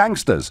bunch of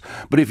gangsters.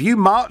 But if you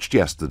marched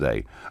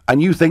yesterday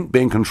and you think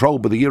being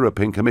controlled by the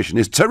European Commission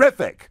is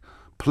terrific,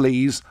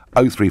 please,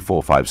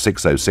 0345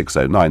 6060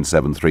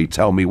 973,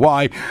 tell me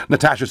why.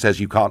 Natasha says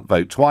you can't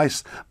vote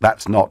twice.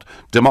 That's not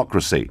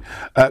democracy.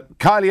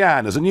 Kylie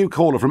Ann is a new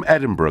caller from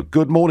Edinburgh.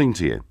 Good morning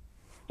to you.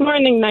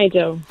 Morning,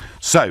 Nigel.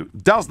 So,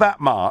 does that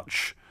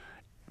march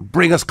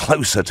bring us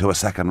closer to a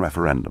second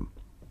referendum?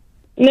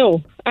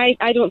 No,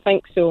 I don't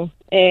think so.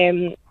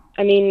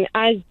 I mean,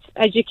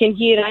 as you can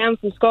hear, I am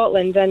from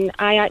Scotland, and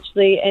I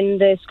actually, in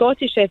the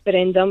Scottish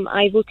referendum,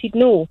 I voted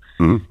no.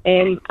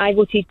 I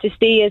voted to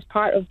stay as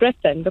part of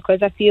Britain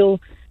because I feel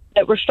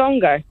that we're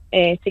stronger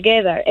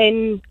together.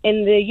 In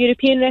the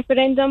European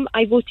referendum,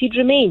 I voted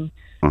Remain.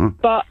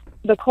 But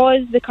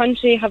because the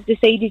country have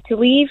decided to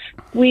leave,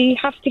 we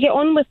have to get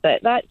on with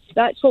it.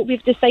 That's what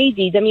we've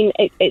decided. I mean,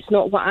 it's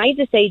not what I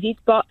decided,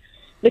 but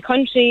the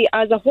country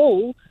as a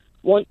whole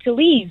want to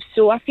leave.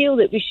 So I feel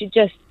that we should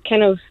just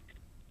kind of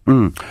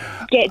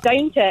get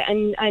down to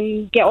it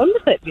and get on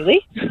with it,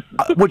 really.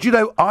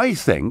 Well, I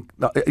think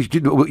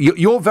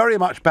you're very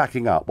much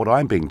backing up what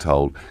I'm being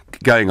told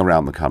going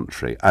around the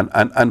country.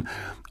 And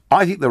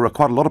I think there are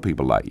quite a lot of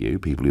people like you,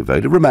 people who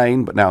voted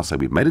Remain, but now say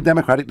we've made a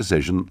democratic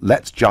decision,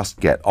 let's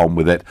just get on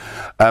with it.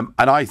 And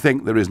I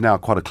think there is now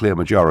quite a clear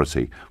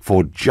majority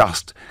for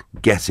just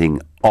getting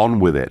on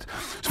with it.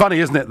 It's funny,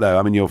 isn't it, though?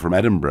 I mean, you're from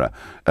Edinburgh.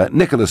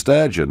 Nicola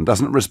Sturgeon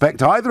doesn't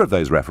respect either of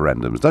those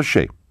referendums, does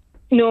she?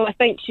 No, I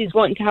think she's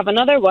wanting to have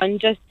another one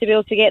just to be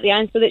able to get the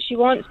answer that she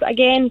wants. But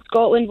again,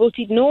 Scotland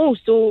voted no,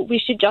 so we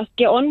should just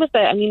get on with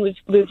it. I mean,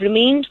 we've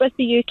remained with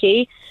the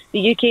UK.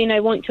 The UK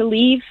now want to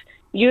leave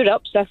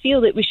Europe, so I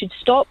feel that we should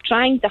stop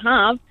trying to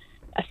have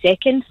a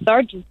second,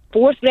 third,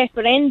 fourth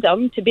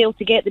referendum to be able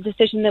to get the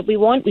decision that we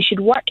want. We should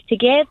work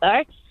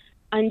together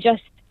and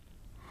just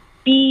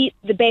be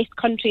the best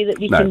country that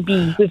we can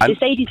be. We've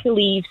decided to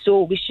leave,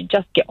 so we should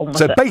just get on with it.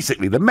 So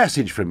basically, the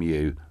message from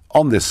you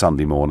on this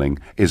Sunday morning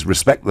is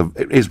respect both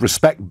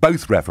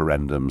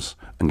referendums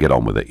and get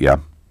on with it, yeah?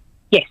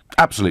 Yes.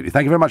 Absolutely.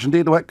 Thank you very much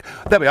indeed.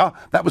 There we are.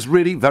 That was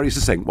really very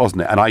succinct,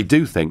 wasn't it? And I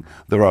do think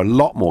there are a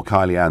lot more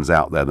Kylie Anns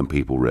out there than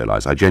people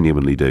realise. I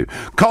genuinely do.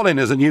 Colin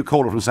is a new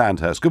caller from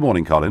Sandhurst. Good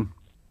morning, Colin.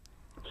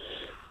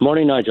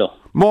 Morning, Nigel.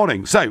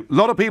 Morning. So, a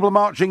lot of people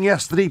marching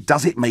yesterday.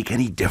 Does it make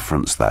any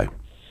difference, though?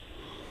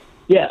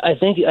 Yeah, I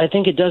think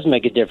it does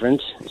make a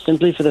difference,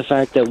 simply for the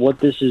fact that what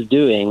this is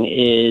doing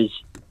is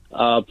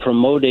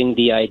promoting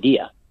the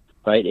idea,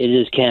 right? It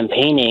is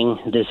campaigning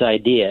this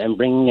idea and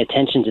bringing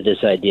attention to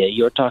this idea.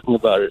 You're talking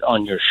about it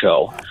on your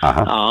show.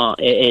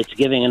 It's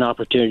giving an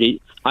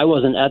opportunity. I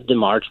wasn't at the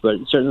march, but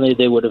certainly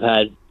they would have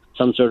had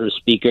some sort of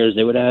speakers.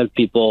 They would have had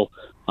people,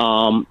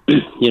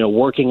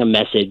 working a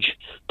message,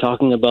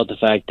 talking about the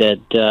fact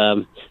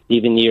that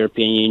leaving the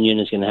European Union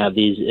is going to have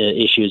these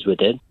issues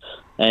with it.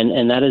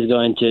 And that is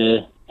going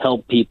to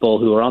help people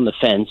who are on the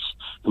fence,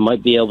 who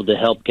might be able to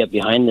help get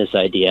behind this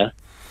idea,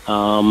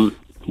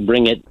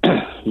 bring it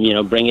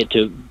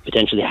to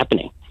potentially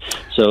happening.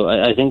 So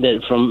I think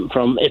that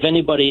from if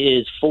anybody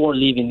is for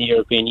leaving the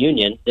European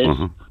Union, this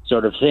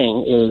sort of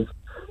thing is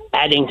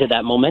adding to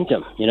that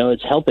momentum.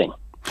 It's helping.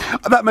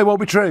 That may well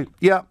be true.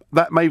 Yeah,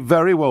 that may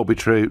very well be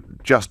true.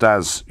 Just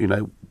as,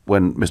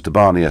 when Mr.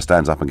 Barnier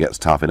stands up and gets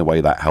tough, in a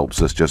way that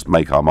helps us just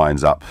make our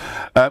minds up.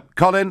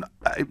 Colin,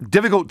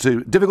 difficult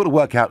to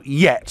work out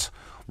yet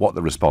what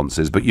the response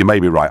is, but you may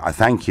be right. I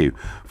thank you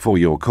for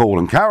your call.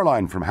 And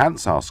Caroline from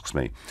Hants asks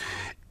me,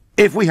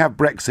 if we have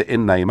Brexit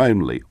in name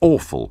only,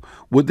 awful,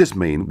 would this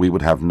mean we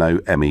would have no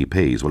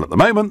MEPs? Well, at the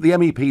moment, the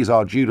MEPs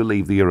are due to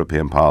leave the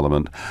European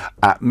Parliament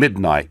at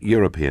midnight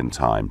European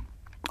time.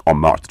 On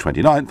March the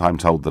 29th, I'm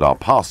told that our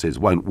passes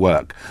won't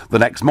work. The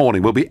next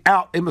morning, we'll be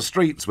out in the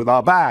streets with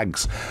our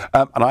bags.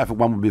 And I, for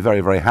one, would be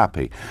very, very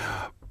happy.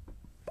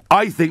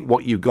 I think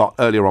what you got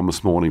earlier on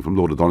this morning from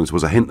Lord Adonis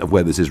was a hint of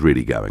where this is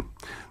really going.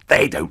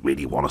 They don't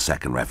really want a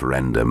second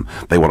referendum.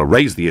 They want to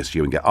raise the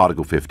issue and get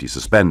Article 50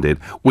 suspended,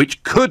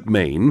 which could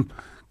mean,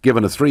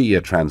 given a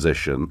 3-year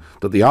transition,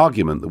 that the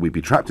argument that we'd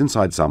be trapped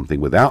inside something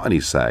without any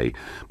say,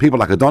 people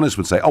like Adonis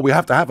would say, oh, we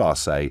have to have our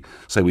say,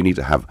 so we need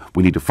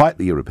to fight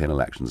the European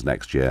elections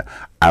next year,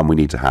 and we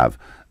need to have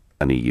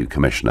an EU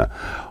commissioner.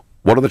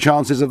 What are the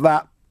chances of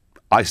that?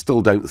 I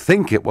still don't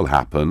think it will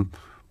happen,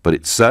 but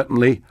it's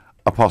certainly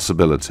a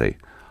possibility.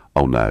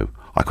 Oh no,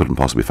 I couldn't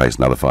possibly face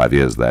another 5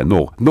 years there,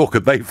 nor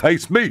could they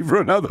face me for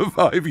another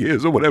 5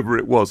 years, or whatever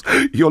it was.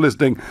 You're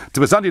listening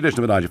to a Sunday edition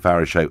of the Nigel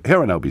Farage Show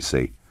here on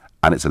LBC.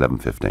 And it's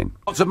 11:15.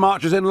 Lots of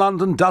marches in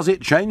London. Does it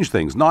change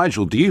things?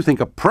 Nigel, do you think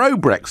a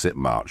pro-Brexit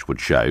march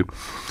would show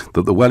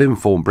that the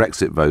well-informed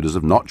Brexit voters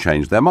have not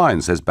changed their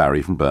minds, says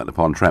Barry from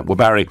Burton-upon-Trent. Well,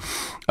 Barry,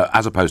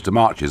 as opposed to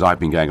marches, I've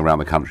been going around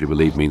the country with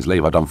Leave Means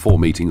Leave. I've done 4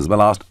 meetings in the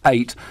last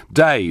 8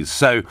 days.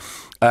 So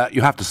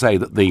you have to say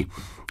that the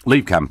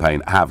Leave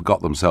campaign have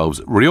got themselves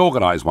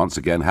reorganised once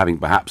again, having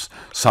perhaps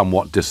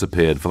somewhat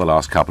disappeared for the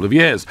last couple of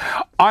years.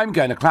 I'm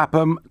going to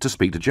Clapham to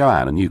speak to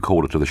Joanne, a new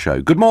caller to the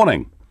show. Good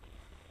morning.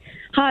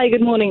 Hi,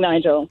 good morning,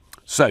 Nigel.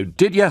 So,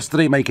 did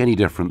yesterday make any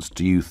difference,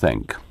 do you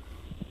think?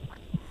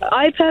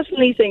 I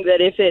personally think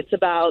that if it's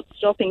about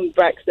stopping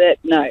Brexit,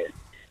 no.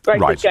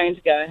 Brexit's going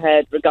to go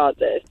ahead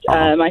regardless.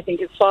 I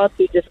think it's far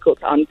too difficult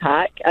to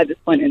unpack at this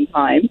point in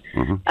time,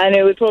 and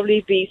it would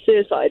probably be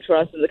suicide for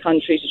us as a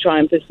country to try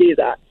and pursue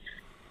that.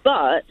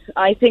 But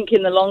I think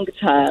in the longer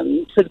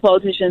term, for the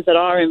politicians that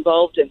are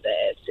involved in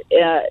this,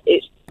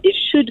 it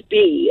should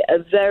be a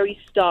very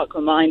stark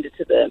reminder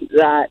to them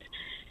that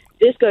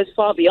this goes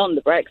far beyond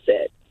the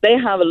Brexit. They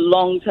have a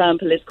long-term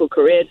political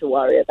career to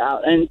worry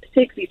about, and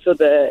particularly for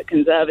the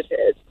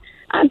Conservatives,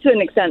 and to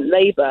an extent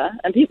Labour,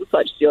 and people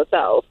such as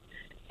yourself,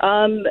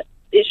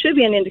 it should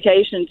be an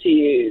indication to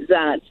you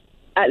that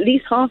at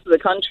least half of the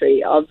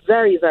country are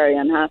very, very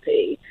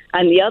unhappy,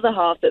 and the other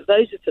half that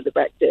voted for the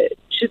Brexit,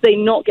 should they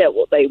not get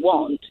what they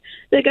want,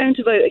 they're going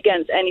to vote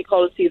against any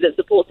policy that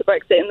supports the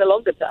Brexit in the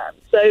longer term.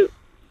 So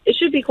it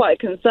should be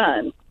quite a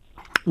concern.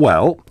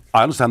 Well,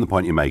 I understand the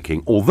point you're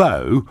making,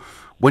 although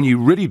when you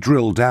really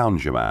drill down,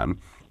 Joanne,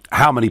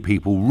 how many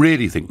people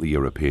really think the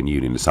European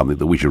Union is something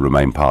that we should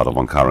remain part of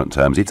on current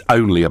terms? It's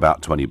only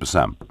about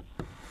 20%.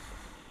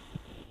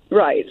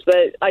 Right,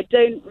 but I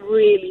don't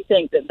really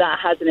think that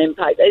has an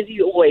impact. As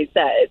you always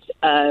said,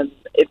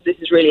 if this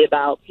is really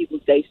about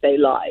people's day-to-day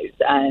lives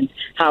and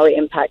how it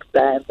impacts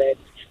them and,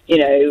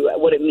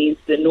 what it means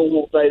to the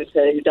normal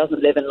voter who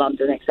doesn't live in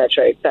London,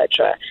 etc.,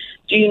 etc.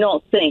 Do you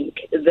not think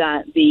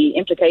that the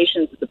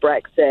implications of the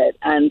Brexit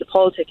and the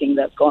politicking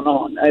that's gone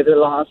on over the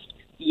last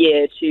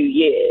year, 2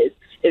 years,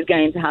 is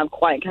going to have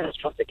quite a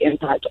catastrophic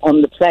impact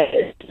on the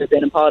players who have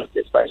been a part of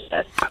this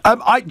process?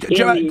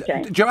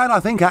 Joanne, I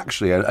think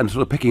actually, and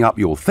sort of picking up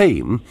your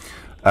theme,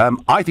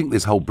 I think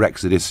this whole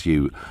Brexit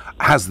issue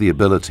has the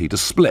ability to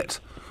split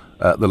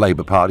the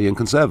Labour Party and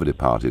Conservative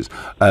parties.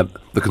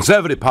 The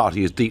Conservative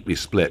Party is deeply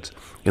split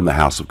in the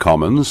House of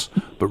Commons,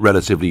 but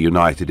relatively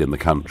united in the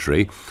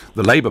country.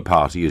 The Labour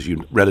Party is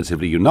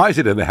relatively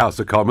united in the House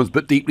of Commons,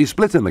 but deeply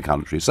split in the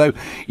country. So,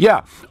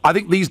 yeah, I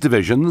think these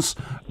divisions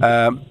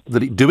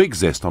that do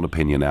exist on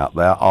opinion out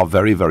there are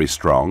very, very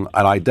strong,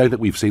 and I don't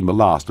think we've seen the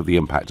last of the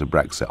impact of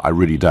Brexit. I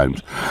really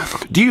don't.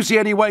 Do you see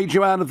any way,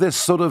 Joanne, of this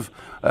sort of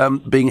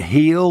being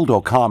healed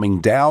or calming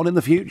down in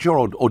the future,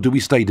 or do we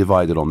stay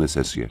divided on this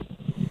issue?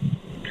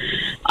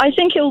 I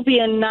think it will be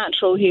a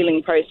natural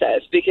healing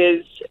process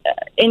because,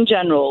 in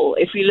general,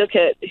 if we look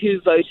at who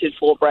voted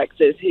for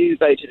Brexit, who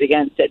voted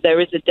against it, there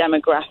is a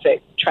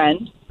demographic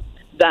trend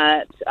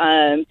that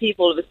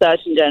people of a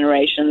certain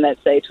generation,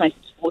 let's say 20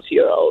 to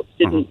 40-year-olds,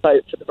 didn't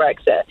vote for the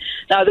Brexit.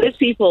 Now, those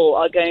people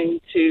are going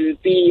to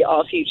be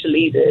our future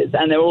leaders,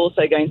 and they're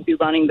also going to be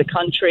running the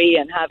country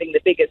and having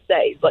the biggest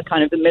say, like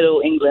kind of the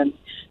Middle England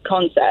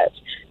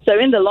concept. So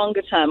in the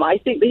longer term, I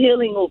think the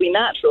healing will be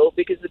natural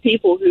because the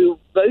people who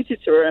voted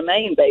to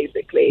remain,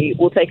 basically,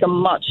 will take a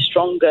much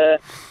stronger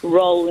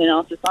role in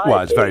our society.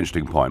 Well, it's a very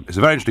interesting point. It's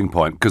a very interesting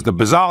point because the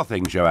bizarre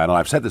thing, Joanne, and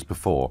I've said this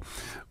before,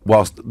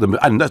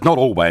 and that's not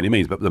all by any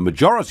means, but the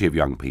majority of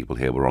young people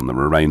here were on the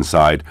Remain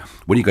side.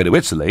 When you go to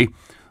Italy,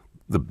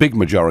 the big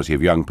majority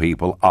of young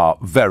people are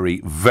very,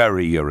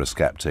 very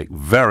Eurosceptic,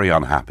 very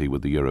unhappy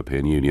with the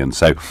European Union.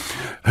 So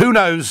who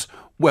knows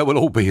where we'll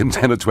all be in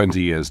 10 or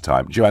 20 years'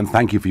 time. Joanne,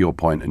 thank you for your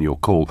point and your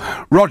call.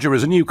 Roger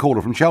is a new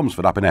caller from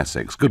Chelmsford up in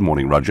Essex. Good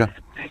morning, Roger.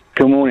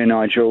 Good morning,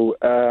 Nigel.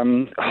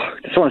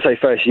 Just want to say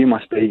first, you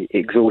must be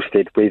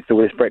exhausted with all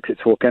this Brexit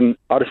talk, and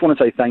I just want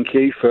to say thank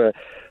you for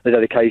the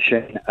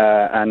dedication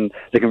and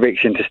the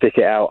conviction to stick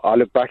it out. I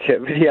look back at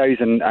videos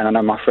and I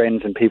know my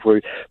friends and people who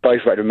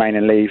both voted Remain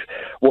and Leave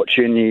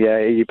watching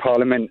the EU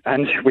Parliament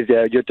and with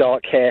your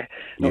dark hair,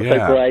 not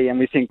so grey, and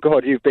we think,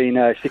 God, you've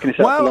been sticking this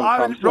out for a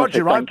long time.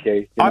 Roger,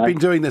 I've been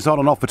doing this on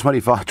and off for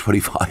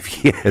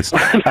 25 years.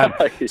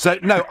 So,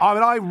 no,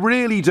 I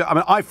really do.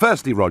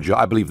 Firstly, Roger,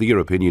 I believe the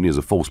European Union is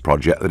a false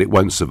project, that it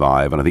won't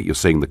survive, and I think you're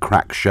seeing the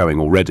cracks showing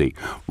already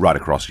right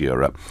across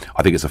Europe.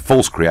 I think it's a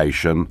false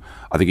creation.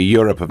 I think a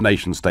Europe of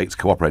nation states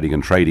cooperating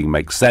and trading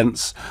makes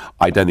sense.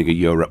 I don't think a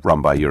Europe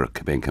run by a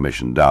European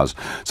Commission does.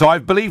 So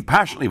I've believed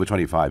passionately for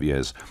 25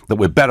 years that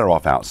we're better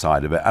off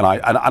outside of it, and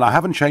I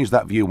haven't changed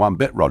that view one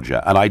bit,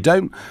 Roger. And I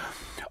don't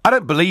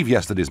believe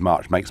yesterday's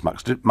march makes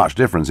much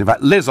difference. In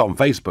fact, Liz on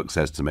Facebook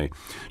says to me,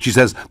 she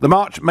says, the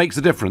march makes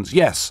a difference.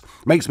 Yes,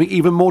 makes me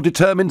even more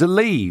determined to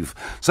leave.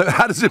 So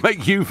how does it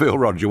make you feel,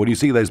 Roger, when you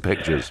see those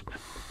pictures?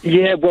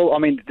 Yeah, well, I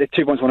mean, the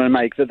 2 points I want to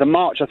make. The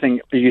march, I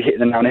think, you hit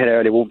the nail on the head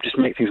earlier, will just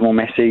make things more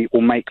messy,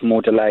 will make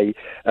more delay,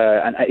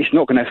 and it's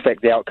not going to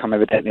affect the outcome,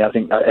 evidently. I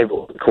think every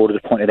recorder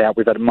has pointed out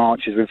we've had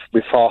marches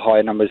with far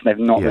higher numbers and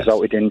they've not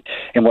resulted in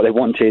what they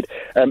wanted.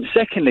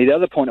 Secondly, the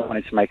other point I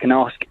wanted to make, and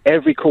ask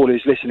every caller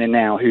who's listening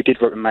now who did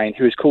vote Remain,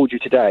 who has called you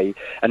today,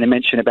 and they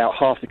mentioned about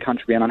half the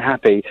country being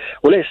unhappy.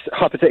 Well, let's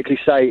hypothetically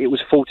say it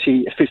was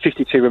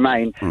 52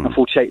 Remain and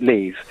 48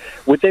 Leave.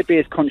 Would they be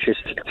as conscious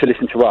to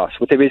listen to us?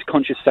 Would they be as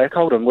conscious to say,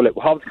 hold on, well,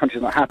 half the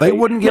country's not happy. They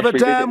wouldn't give a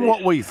damn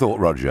what we thought,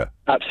 Roger.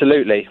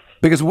 Absolutely.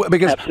 Because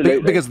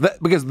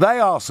they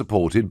are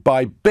supported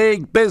by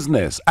big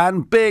business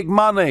and big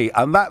money,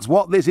 and that's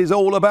what this is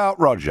all about,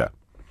 Roger.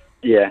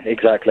 Yeah,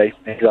 exactly.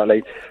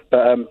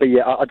 But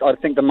yeah, I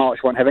think the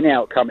march won't have any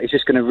outcome. It's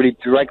just going to really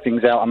drag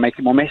things out and make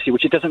it more messy,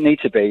 which it doesn't need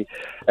to be.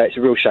 It's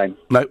a real shame.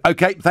 No,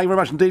 OK, thank you very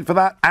much indeed for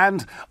that.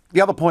 And the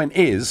other point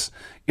is,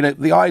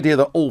 the idea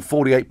that all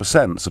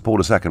 48% support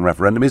a second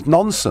referendum is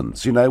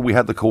nonsense. We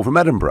had the call from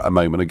Edinburgh a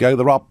moment ago.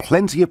 There are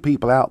plenty of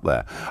people out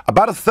there.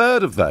 About a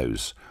third of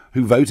those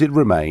who voted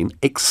Remain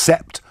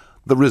accept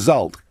the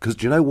result. Because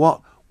do you know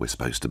what? We're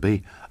supposed to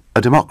be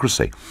a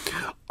democracy.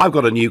 I've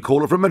got a new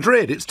caller from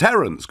Madrid. It's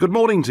Terence. Good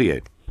morning to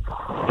you.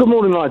 Good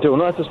morning, Nigel.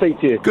 Nice to speak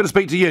to you. Good to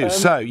speak to you.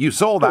 So, you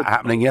saw that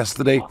happening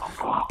yesterday.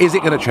 Is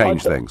it going to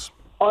change things?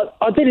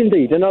 I did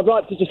indeed, and I'd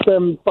like to just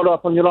follow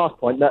up on your last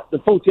point, that the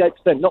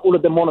 48%, not all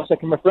of them want a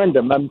second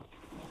referendum.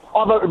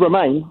 I voted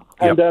Remain,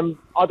 and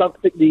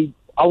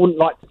I wouldn't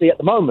like to see at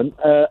the moment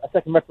a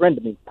second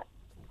referendum.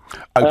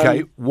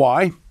 OK,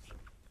 why?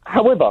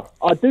 However,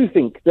 I do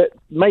think that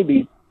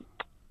maybe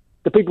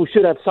the people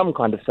should have some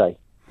kind of say.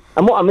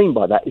 And what I mean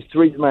by that is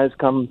Theresa May has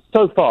come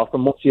so far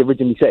from what she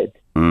originally said,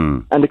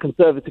 and the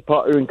Conservative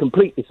Party are in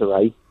complete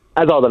disarray,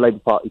 as are the Labour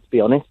Party, to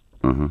be honest.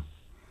 Mm-hmm.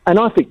 And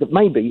I think that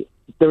maybe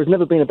there has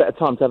never been a better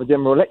time to have a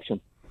general election.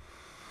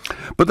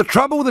 But the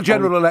trouble with the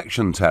general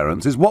election,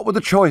 Terence, is what would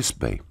the choice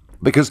be?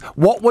 Because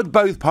what would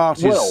both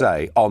parties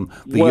say on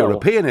the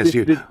European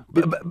issue?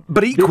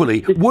 But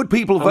equally, would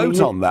people vote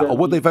on that, or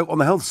would they vote on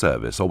the health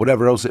service, or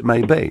whatever else it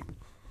may be?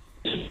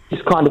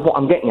 It's kind of what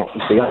I'm getting at,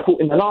 you see. I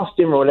thought in the last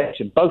general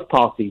election, both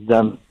parties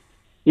would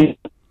lead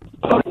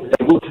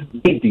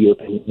the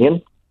European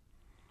Union.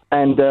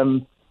 And,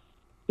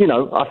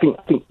 I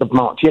think the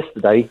march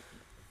yesterday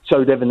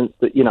showed evidence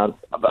that,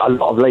 a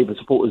lot of Labour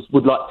supporters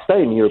would like to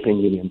stay in the European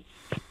Union.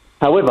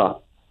 However,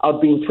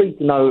 I'd be intrigued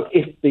to know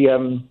if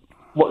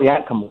what the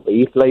outcome would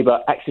be if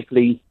Labour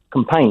actively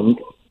campaigned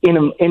in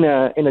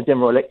a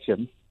general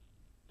election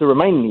to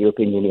remain in the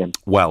European Union.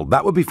 Well,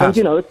 that would be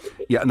fascinating.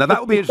 That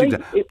would be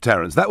interesting,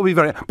 Terence. That would be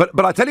very...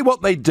 But I tell you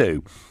what they'd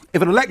do.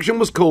 If an election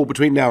was called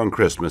between now and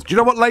Christmas, do you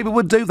know what Labour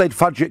would do? They'd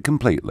fudge it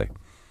completely.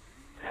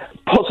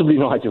 Possibly,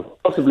 Nigel.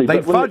 Possibly.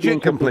 They fudge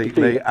it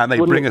completely and they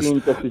bring us...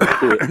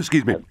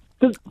 Excuse me.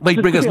 They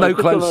bring us no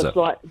closer.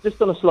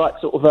 Just on a slight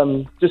sort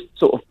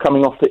of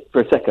coming off it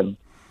for a second.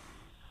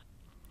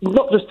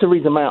 Not just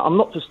Theresa May. I'm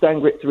not just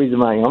angry at Theresa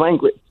May. I'm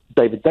angry at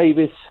David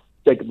Davis,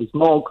 Jacob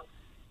Rees-Mogg.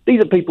 These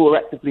are people who are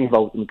actively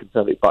involved in the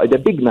Conservative Party. They're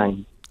big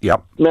names.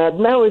 Yep.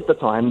 Now is the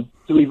time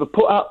to either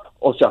put up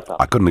or shut up.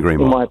 I couldn't agree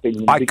more. In my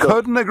opinion. I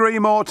couldn't agree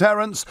more,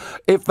 Terence.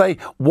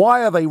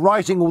 Why are they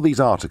writing all these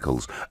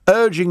articles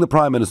urging the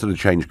Prime Minister to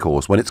change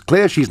course when it's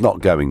clear she's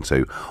not going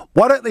to?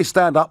 Why don't they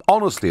stand up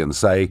honestly and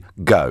say,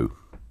 go?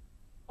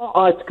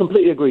 I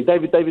completely agree.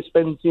 David Davis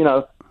spends,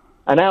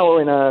 an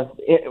hour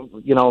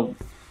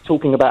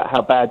talking about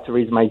how bad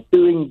Theresa May's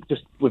doing,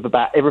 just with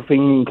about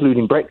everything,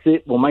 including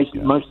Brexit,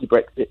 mostly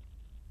Brexit.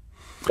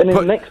 And in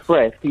the next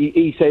breath,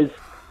 he says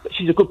that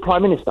she's a good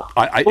Prime Minister.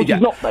 She's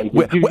not, David.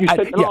 You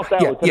spent the last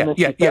hour telling us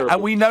she's terrible.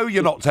 And we know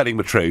you're not telling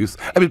the truth.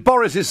 I mean,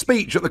 Boris's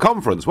speech at the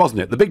conference,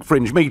 wasn't it? The big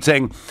fringe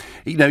meeting,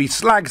 he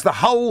slags the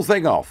whole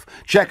thing off.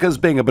 Chequers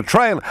being a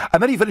betrayal.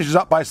 And then he finishes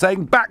up by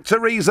saying, back to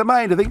Theresa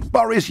May. And I think,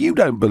 Boris, you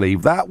don't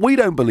believe that. We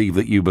don't believe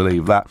that you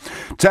believe that.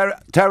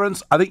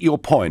 Terence, I think your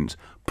point,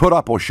 put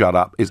up or shut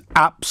up, is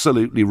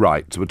absolutely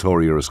right to the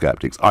Tory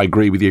Eurosceptics. I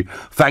agree with you.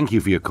 Thank you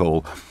for your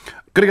call.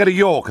 Going to go to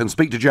York and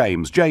speak to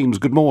James. James,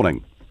 good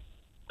morning.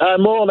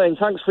 Morning.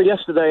 Thanks for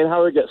yesterday in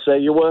Harrogate, sir.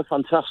 You were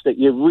fantastic.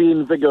 You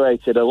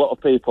reinvigorated a lot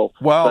of people.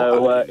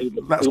 Well,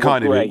 that's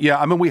kind of it.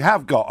 Yeah, I mean, we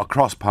have got a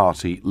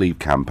cross-party Leave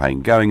campaign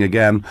going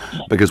again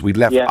because we'd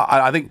left... Yeah.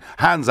 I think,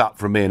 hands up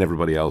from me and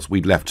everybody else,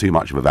 we'd left too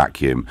much of a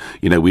vacuum.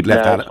 We'd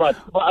left out... Right.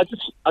 But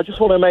I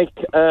just want to make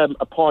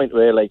a point,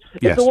 really.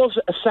 Yes. If there was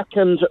a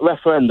second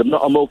referendum,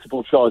 not a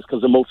multiple choice,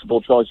 because the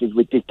multiple choice is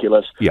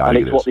ridiculous, and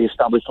it's what the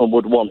establishment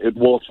would want, it'd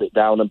water it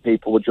down and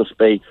people would just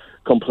be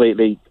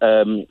completely,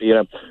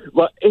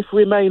 But if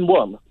Remain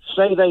won,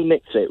 say they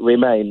nicked it,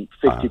 Remain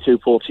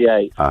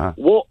 52-48,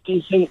 what do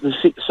you think the,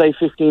 say,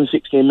 15,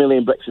 16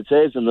 million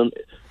Brexiteers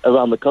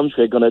around the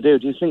country are going to do?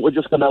 Do you think we're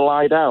just going to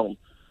lie down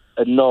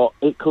and not?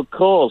 It could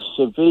cause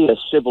severe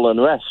civil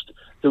unrest.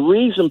 The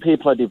reason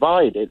people are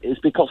divided is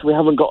because we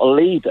haven't got a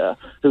leader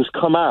who's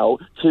come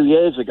out 2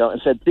 years ago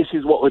and said, this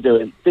is what we're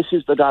doing, this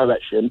is the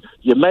direction,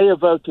 you may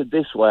have voted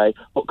this way,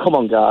 but come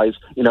on, guys,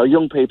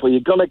 young people, you're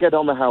going to get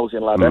on the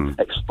housing ladder,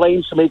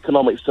 explain some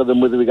economics to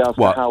them with regards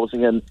to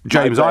housing and...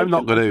 James, I'm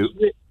not going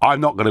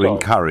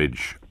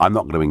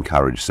to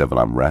encourage civil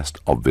unrest,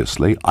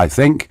 obviously. I'll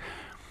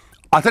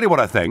tell you what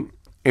I think.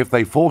 If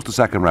they forced a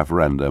second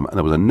referendum and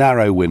there was a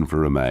narrow win for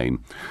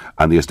Remain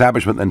and the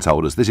establishment then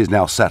told us this is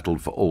now settled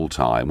for all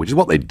time, which is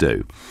what they'd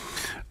do,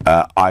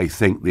 I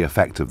think the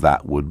effect of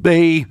that would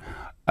be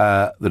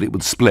that it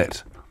would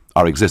split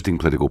our existing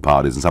political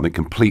parties and something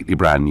completely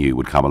brand new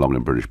would come along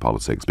in British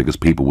politics because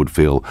people would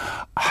feel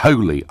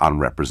wholly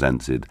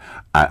unrepresented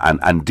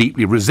and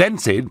deeply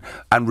resented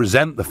and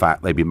resent the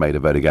fact they've been made a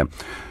vote again.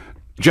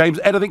 James,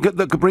 anything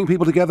that could bring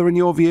people together in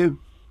your view?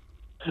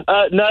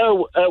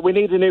 No, we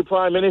need a new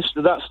Prime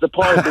Minister, that's the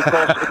point,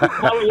 because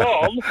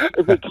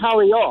if we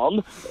carry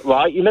on,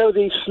 right,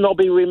 these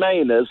snobby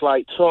Remainers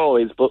like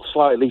Tories, but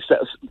slightly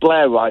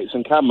Blairites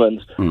and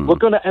Camerons, we're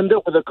going to end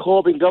up with a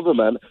Corbyn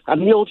government,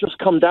 and he'll just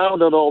come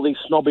down on all these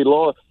snobby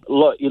law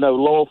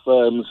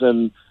firms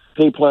and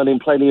people earning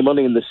plenty of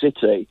money in the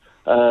city.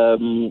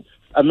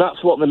 And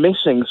that's what they're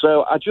missing.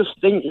 So I just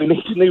think we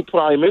need a new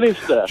Prime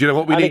Minister. Do you know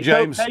what we need,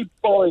 James? Okay,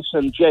 Boris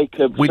and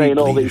Jacob saying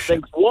all these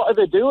things. What are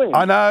they doing?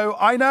 I know.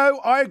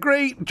 I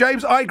agree.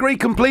 James, I agree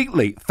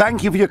completely.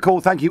 Thank you for your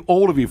call. Thank you,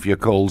 all of you, for your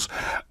calls.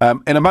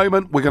 In a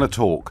moment, we're going to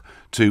talk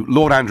to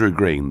Lord Andrew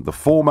Green, the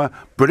former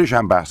British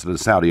ambassador to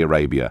Saudi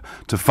Arabia,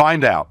 to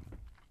find out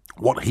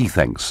what he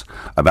thinks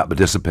about the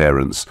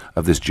disappearance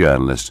of this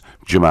journalist,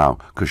 Jamal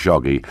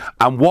Khashoggi,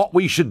 and what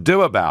we should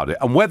do about it,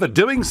 and whether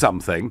doing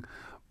something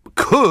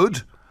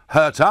could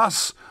hurt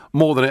us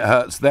more than it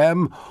hurts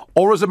them,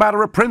 or as a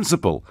matter of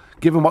principle,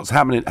 given what's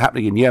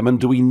happening in Yemen,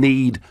 do we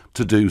need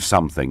to do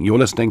something? You're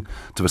listening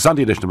to the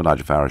Sunday edition of the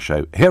Nigel Farage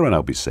Show here on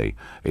LBC.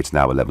 It's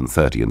now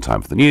 11:30 and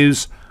time for the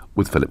news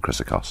with Philip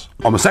Chrysikos.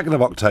 On the 2nd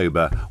of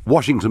October,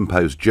 Washington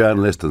Post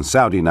journalist and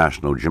Saudi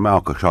national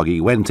Jamal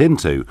Khashoggi went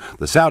into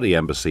the Saudi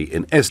embassy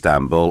in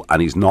Istanbul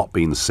and he's not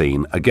been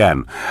seen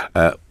again.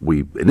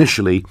 We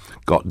initially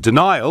got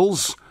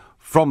denials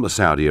from the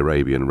Saudi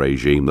Arabian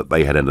regime that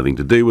they had anything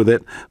to do with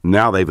it.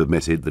 Now they've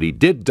admitted that he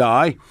did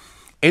die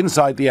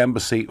inside the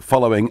embassy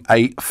following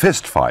a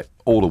fist fight,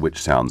 all of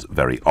which sounds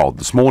very odd.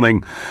 This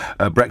morning,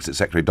 Brexit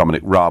Secretary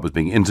Dominic Raab was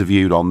being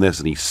interviewed on this,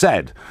 and he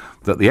said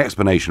that the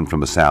explanation from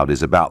the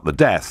Saudis about the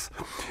death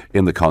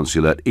in the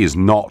consulate is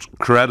not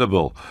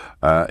credible.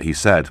 He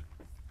said,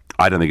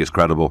 I don't think it's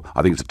credible.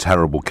 I think it's a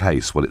terrible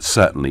case. Well, it's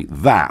certainly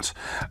that.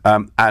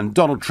 And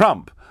Donald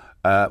Trump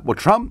Well,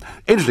 Trump,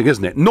 interesting,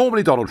 isn't it?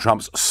 Normally Donald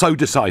Trump's so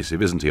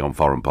decisive, isn't he, on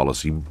foreign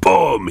policy?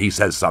 Boom, he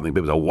says something,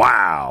 people say,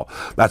 wow,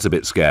 that's a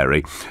bit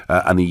scary.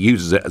 And he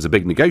uses it as a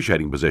big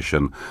negotiating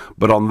position.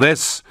 But on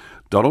this,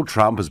 Donald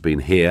Trump has been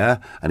here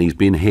and he's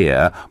been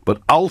here.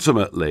 But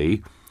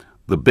ultimately,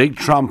 the big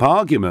Trump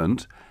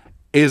argument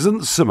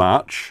isn't so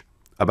much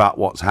about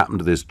what's happened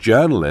to this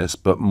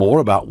journalist, but more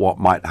about what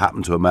might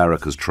happen to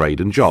America's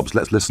trade and jobs.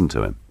 Let's listen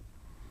to him.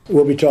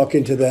 We'll be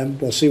talking to them.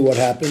 We'll see what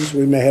happens.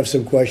 We may have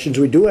some questions.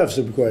 We do have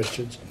some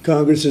questions.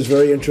 Congress is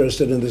very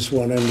interested in this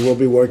one, and we'll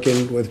be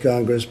working with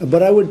Congress.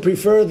 But I would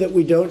prefer that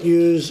we don't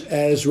use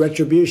as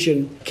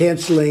retribution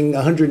canceling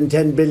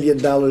 $110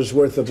 billion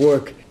worth of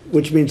work,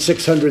 which means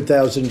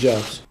 600,000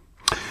 jobs.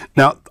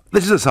 Now,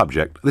 this is a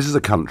subject, this is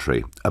a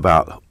country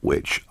about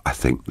which I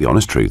think the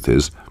honest truth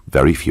is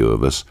very few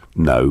of us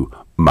know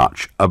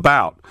much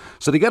about.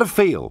 So to get a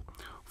feel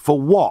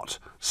for what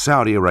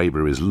Saudi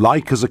Arabia is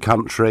like as a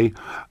country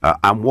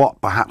and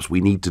what perhaps we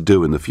need to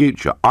do in the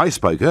future, I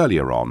spoke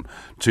earlier on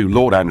to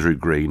Lord Andrew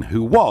Green,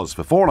 who was,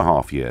 for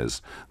 4.5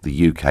 years,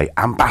 the UK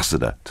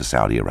ambassador to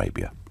Saudi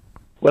Arabia.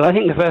 Well, I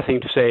think the first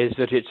thing to say is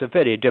that it's a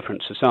very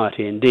different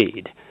society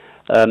indeed.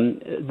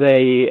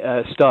 They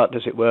start,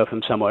 as it were,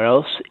 from somewhere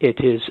else.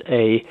 It is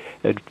a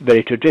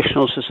very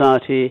traditional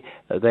society.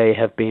 They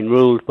have been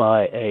ruled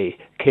by a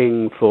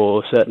king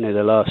for certainly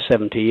the last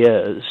 70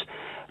 years.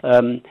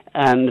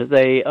 And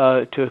they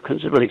are, to a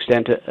considerable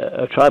extent,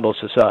 a tribal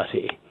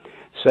society.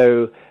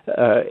 So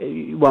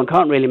one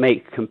can't really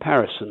make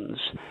comparisons.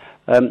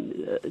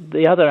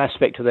 The other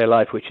aspect of their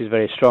life, which is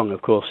very strong,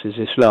 of course, is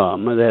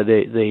Islam.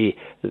 They're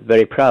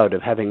very proud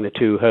of having the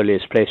two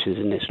holiest places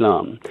in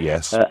Islam.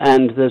 Yes.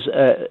 And there's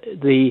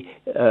the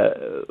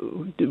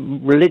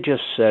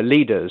religious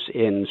leaders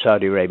in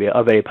Saudi Arabia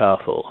are very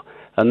powerful.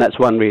 And that's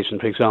one reason,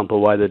 for example,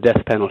 why the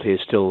death penalty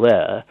is still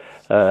there.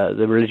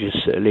 The religious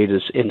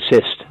leaders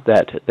insist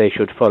that they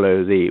should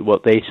follow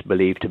what they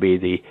believe to be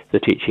the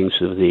teachings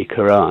of the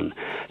Quran.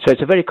 So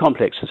it's a very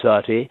complex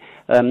society,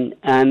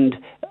 and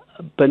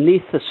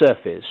beneath the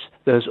surface,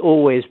 there's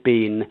always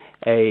been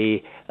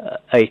a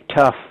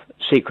tough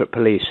secret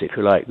police, if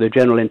you like. The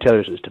General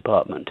Intelligence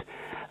Department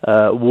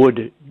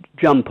would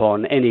jump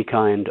on any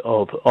kind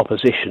of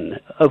opposition,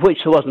 of which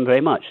there wasn't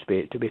very much,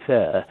 to be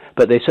fair,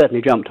 but they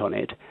certainly jumped on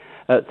it.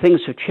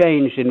 Things have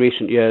changed in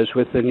recent years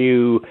with the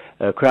new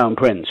Crown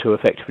Prince, who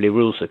effectively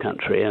rules the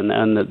country, and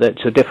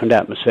it's a different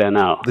atmosphere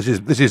now. This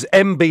is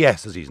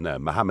MBS, as he's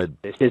known, Mohammed.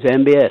 This is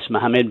MBS,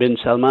 Mohammed bin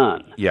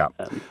Salman. Yeah.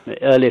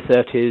 Early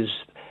 30s,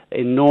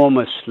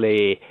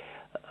 enormously,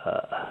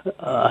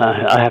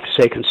 I have to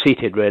say,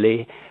 conceited,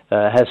 really.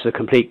 Has the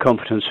complete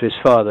confidence of his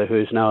father, who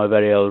is now a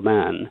very old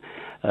man.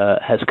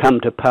 Has come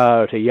to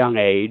power at a young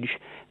age,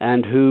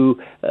 and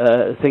who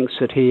thinks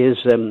that he is,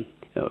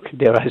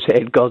 dare I say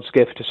it, God's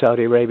gift to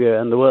Saudi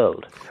Arabia and the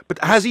world. But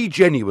has he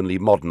genuinely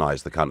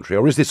modernised the country,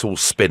 or is this all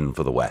spin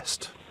for the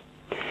West?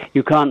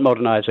 You can't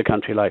modernise a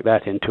country like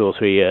that in 2 or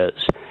 3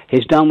 years.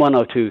 He's done one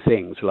or two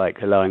things,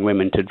 like allowing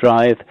women to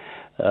drive.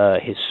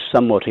 He's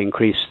somewhat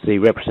increased the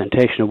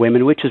representation of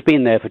women, which has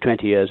been there for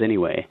 20 years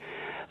anyway.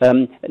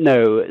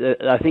 No,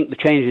 I think the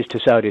changes to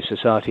Saudi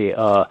society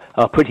are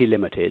pretty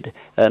limited,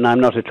 and I'm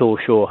not at all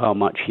sure how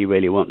much he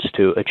really wants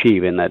to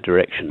achieve in that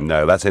direction.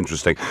 No, that's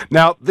interesting.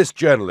 Now, this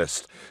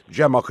journalist,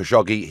 Jamal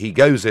Khashoggi, he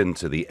goes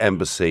into the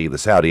embassy, the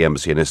Saudi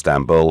embassy in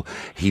Istanbul.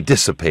 He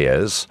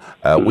disappears.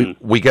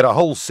 We get a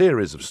whole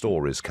series of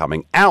stories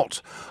coming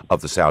out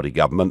of the Saudi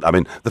government. I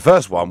mean, the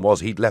first one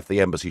was he'd left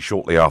the embassy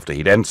shortly after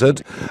he'd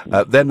entered.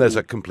 Then there's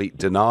a complete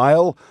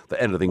denial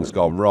that anything's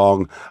gone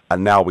wrong,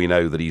 and now we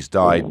know that he's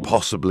died,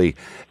 possibly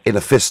in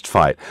a fist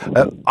fight.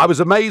 I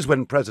was amazed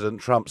when President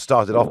Trump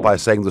started off by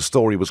saying the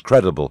story was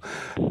credible.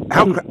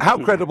 How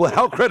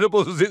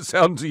credible does it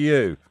sound to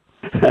you?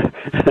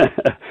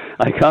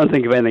 I can't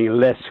think of anything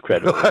less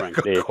credible,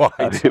 frankly.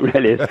 It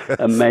really is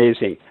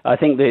amazing. I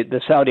think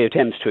the Saudi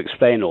attempts to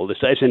explain all this,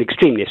 it's an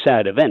extremely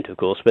sad event, of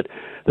course, but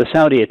the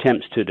Saudi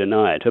attempts to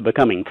deny it are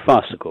becoming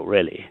farcical,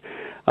 really.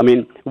 I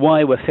mean,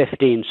 why were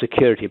 15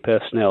 security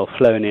personnel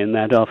flown in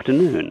that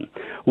afternoon?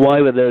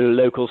 Why were the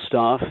local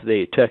staff,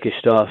 the Turkish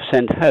staff,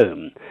 sent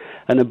home?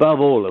 And above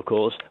all, of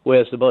course,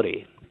 where's the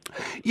body?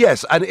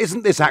 Yes, and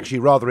isn't this actually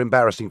rather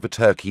embarrassing for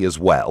Turkey as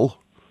well?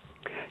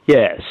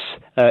 Yes,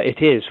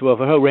 it is. Well,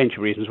 for a whole range of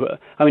reasons.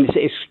 I mean, it's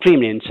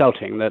extremely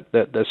insulting that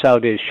the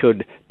Saudis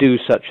should do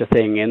such a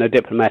thing in a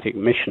diplomatic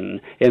mission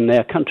in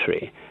their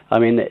country. I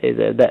mean,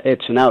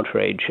 it's an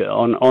outrage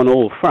on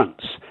all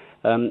fronts.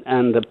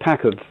 And the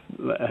pack of,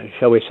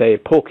 shall we say,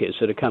 porkies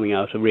that are coming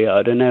out of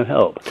Riyadh are no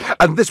help.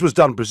 And this was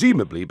done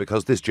presumably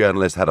because this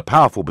journalist had a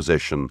powerful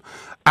position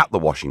at the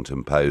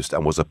Washington Post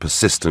and was a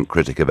persistent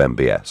critic of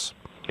MBS.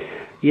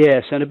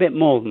 Yes, and a bit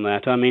more than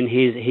that. I mean,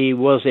 he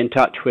was in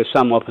touch with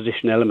some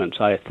opposition elements,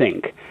 I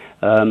think,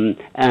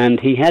 and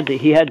he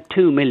had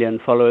 2 million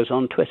followers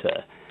on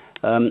Twitter.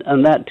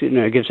 And that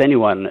gives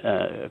anyone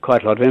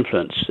quite a lot of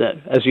influence,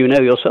 as you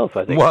know yourself,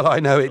 I think. Well, I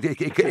know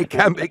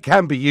it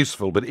can be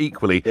useful, but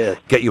equally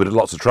get you into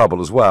lots of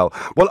trouble as well.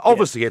 Well,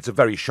 obviously it's a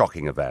very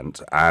shocking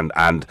event,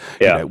 and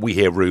we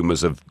hear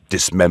rumours of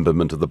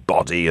dismemberment of the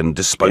body and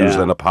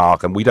disposal in a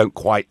park, and we don't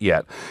quite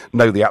yet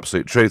know the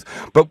absolute truth.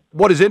 But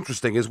what is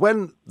interesting is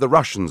when the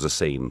Russians are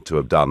seen to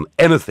have done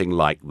anything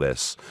like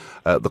this,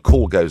 the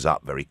call goes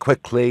up very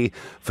quickly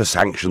for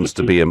sanctions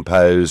to be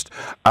imposed,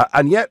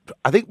 and yet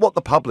I think what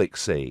the public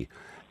see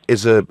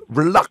is a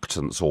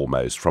reluctance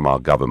almost from our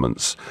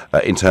governments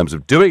in terms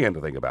of doing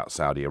anything about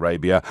Saudi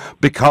Arabia,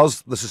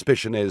 because the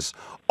suspicion is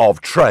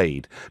of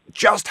trade.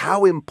 Just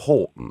how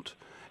important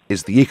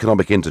is the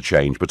economic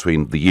interchange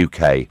between the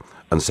UK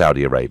and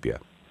Saudi Arabia?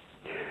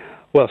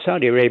 Well,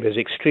 Saudi Arabia is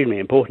extremely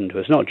important to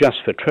us, not just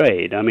for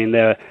trade. I mean,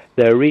 they're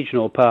a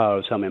regional power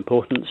of some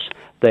importance.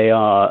 They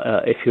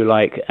are, if you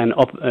like, an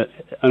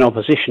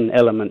opposition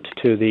element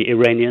to the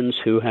Iranians,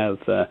 who have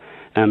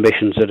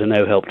ambitions that are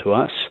no help to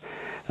us.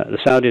 The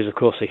Saudis, of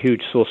course, are a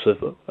huge source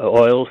of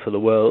oil for the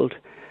world.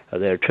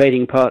 They're a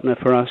trading partner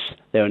for us.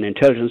 They're an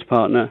intelligence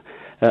partner.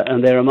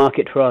 And they're a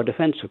market for our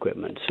defence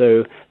equipment.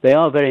 So they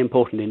are very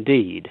important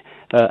indeed.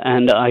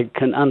 And I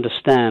can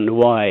understand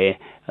why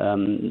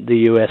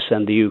the US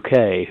and the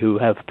UK, who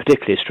have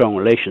particularly strong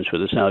relations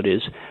with the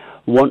Saudis,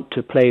 want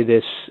to play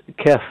this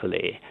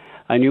carefully.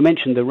 And you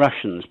mentioned the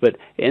Russians, but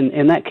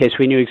in that case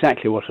we knew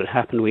exactly what had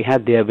happened. We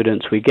had the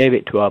evidence, we gave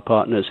it to our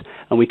partners,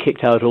 and we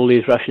kicked out all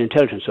these Russian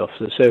intelligence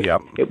officers. So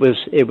it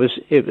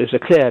was a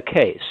clear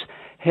case.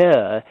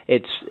 Here,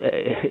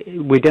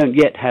 we don't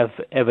yet have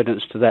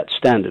evidence to that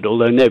standard,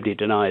 although nobody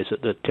denies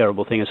that the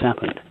terrible thing has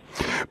happened.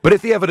 But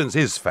if the evidence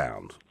is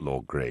found,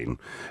 Lord Green,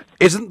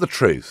 isn't the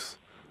truth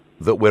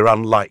that we're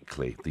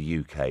unlikely, the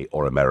UK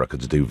or America,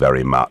 to do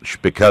very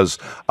much? Because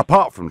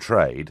apart from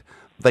trade,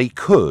 they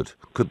could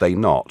they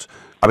not?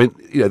 I mean,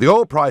 the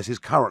oil price is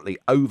currently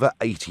over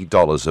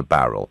 $80 a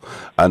barrel,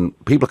 and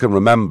people can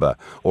remember,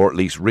 or at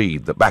least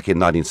read, that back in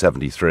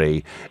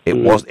 1973, it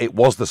was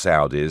the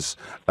Saudis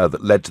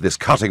that led to this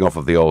cutting off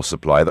of the oil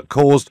supply that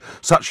caused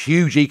such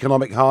huge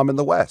economic harm in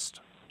the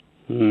West.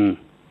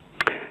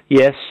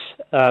 Yes,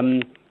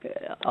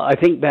 I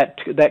think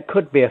that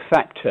could be a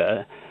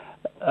factor.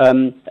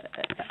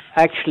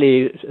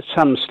 Actually,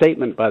 some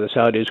statement by the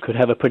Saudis could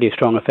have a pretty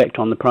strong effect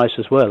on the price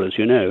as well, as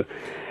you know.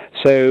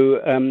 So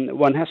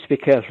one has to be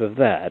careful of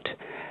that.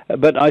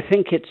 But I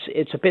think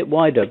it's a bit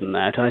wider than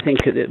that. I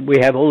think that we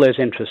have all those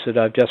interests that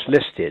I've just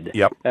listed.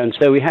 And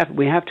so we have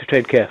to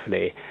trade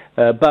carefully.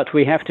 But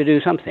we have to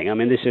do something. I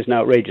mean, this is an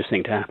outrageous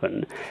thing to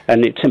happen,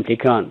 and it simply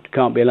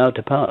can't be allowed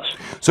to pass.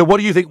 So what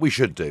do you think we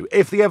should do?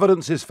 If the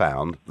evidence is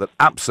found that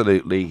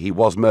absolutely he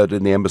was murdered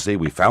in the embassy,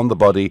 we found the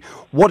body,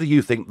 what do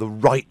you think the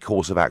right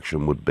course of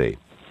action would be?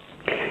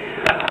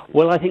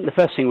 Well, I think the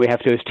first thing we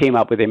have to do is team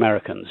up with the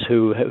Americans,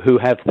 who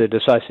have the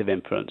decisive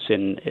influence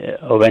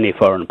of any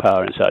foreign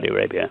power in Saudi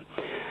Arabia.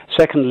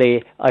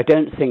 Secondly, I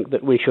don't think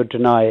that we should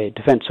deny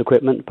defence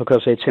equipment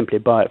because they'd simply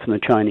buy it from the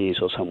Chinese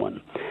or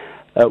someone.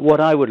 What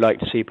I would like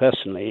to see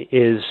personally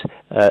is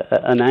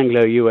an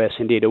Anglo-US,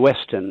 indeed a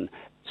Western,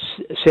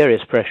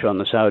 serious pressure on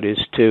the Saudis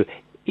to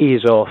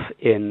ease off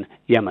in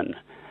Yemen,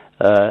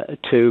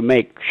 to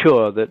make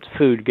sure that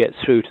food gets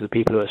through to the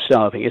people who are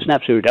starving. It's an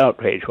absolute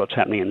outrage what's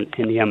happening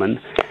in Yemen,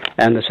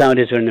 and the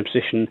Saudis are in a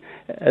position,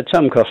 at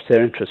some cost to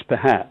their interests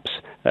perhaps,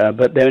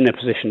 but they're in a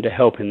position to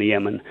help in the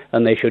Yemen,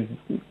 and they should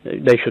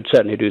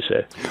certainly do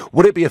so.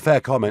 Would it be a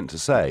fair comment to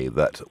say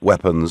that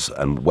weapons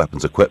and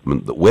weapons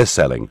equipment that we're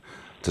selling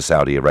to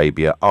Saudi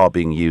Arabia are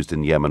being used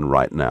in Yemen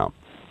right now?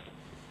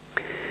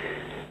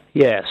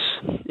 Yes,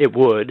 it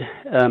would.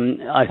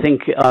 I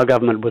think our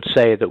government would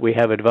say that we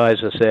have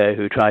advisors there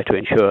who try to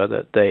ensure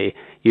that they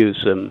use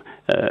them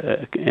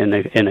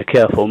in a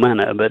careful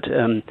manner, but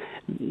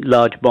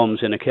large bombs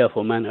in a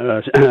careful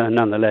manner are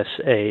nonetheless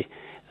a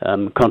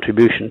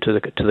contribution to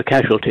the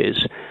casualties.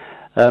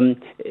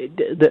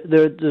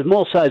 There's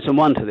more sides than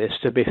one to this,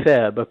 to be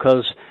fair,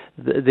 because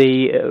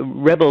the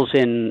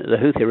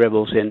Houthi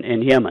rebels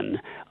in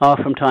Yemen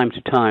are from time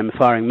to time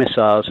firing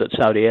missiles at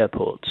Saudi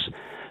airports.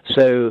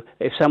 So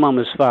if someone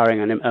was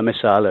firing a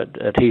missile at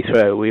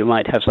Heathrow, we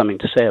might have something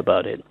to say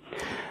about it.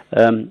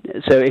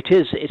 So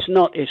it's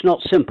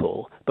not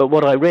simple. But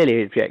what I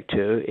really object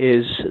to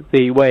is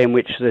the way in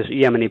which the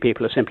Yemeni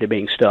people are simply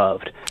being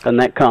starved, and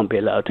that can't be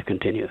allowed to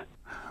continue.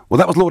 Well,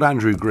 that was Lord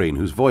Andrew Green,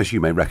 whose voice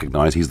you may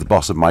recognise. He's the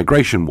boss of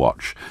Migration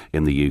Watch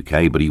in the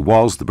UK, but he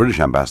was the British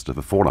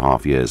ambassador for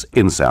 4.5 years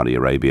in Saudi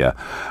Arabia,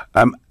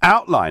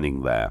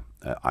 outlining there,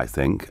 I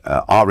think,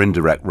 our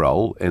indirect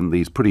role in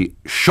these pretty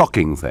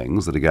shocking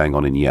things that are going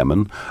on in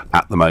Yemen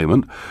at the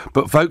moment.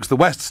 But, folks, the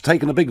West's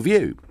taken a big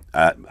view.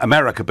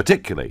 America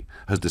particularly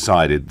has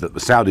decided that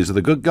the Saudis are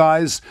the good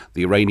guys,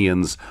 the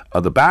Iranians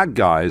are the bad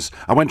guys,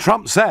 and when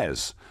Trump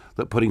says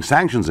that putting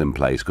sanctions in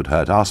place could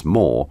hurt us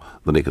more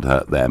than it could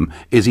hurt them,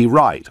 is he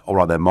right, or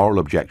are there moral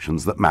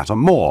objections that matter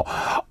more?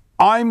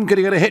 I'm going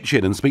to get a hitch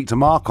in and speak to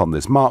Mark on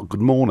this. Mark,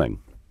 good morning.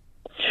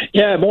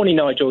 Yeah, morning,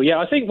 Nigel. Yeah,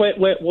 I think what's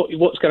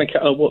going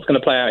to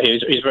play out here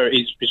is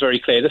very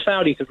clear. The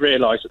Saudis have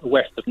realised that the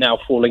West are now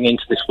falling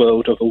into this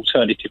world of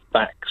alternative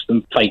facts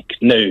and fake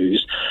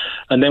news.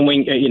 And then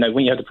when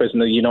you have the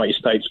President of the United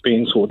States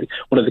being sort of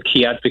one of the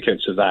key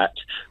advocates of that,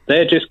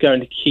 they're just going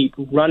to keep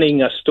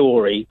running a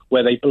story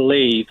where they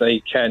believe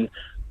they can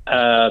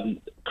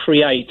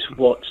create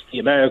what the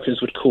Americans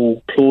would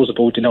call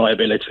plausible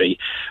deniability.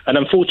 And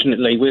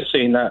unfortunately, we're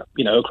seeing that,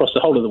 across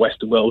the whole of the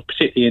Western world,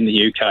 particularly in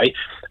the UK,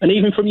 and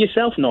even from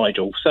yourself,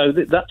 Nigel. So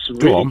that's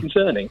really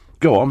concerning.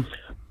 Go on.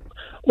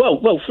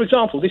 Well, for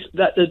example,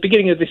 at the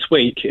beginning of this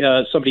week,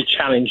 somebody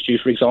challenged you,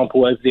 for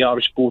example, over the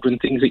Irish border and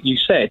things that you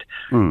said.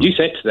 You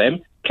said to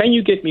them, can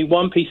you give me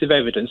one piece of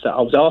evidence that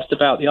I was asked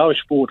about the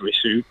Irish border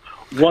issue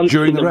once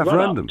during the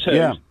referendum?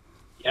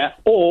 Yeah,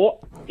 or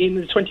in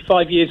the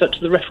 25 years up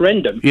to the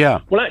referendum. Yeah.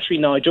 Well, actually,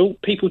 Nigel,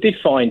 people did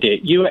find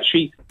it. You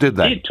actually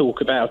did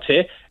talk about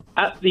it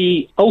at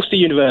the Ulster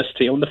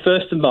University on the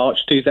 1st of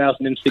March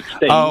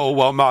 2016. Oh,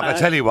 well, Mark, I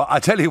tell you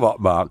what,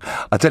 Mark.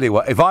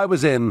 If I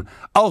was in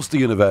Ulster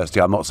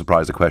University, I'm not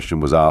surprised the question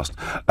was asked.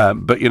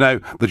 But,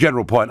 the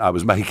general point I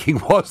was making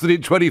was that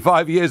in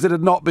 25 years it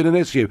had not been an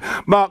issue.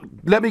 Mark,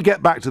 let me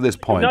get back to this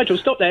point. Nigel,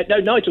 stop there. No,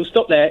 Nigel,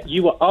 stop there.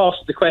 You were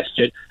asked the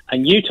question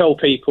and you told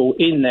people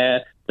in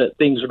there that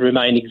things would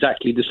remain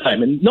exactly the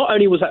same. And not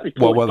only was that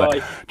reported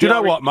by... Do you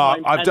know what, Mark?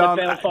 I've done...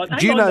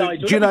 Do you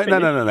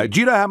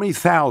know how many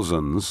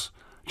thousands...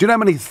 Do you know how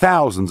many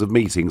thousands of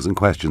meetings and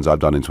questions I've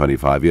done in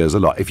 25 years? A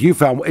lot. If you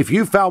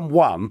found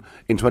one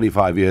in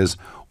 25 years,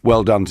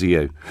 well done to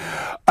you.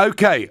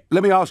 OK,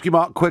 let me ask you,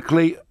 Mark,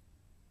 quickly.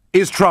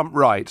 Is Trump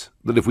right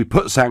that if we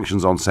put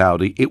sanctions on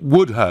Saudi, it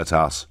would hurt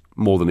us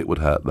more than it would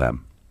hurt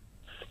them?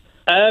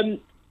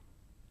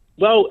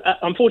 Well,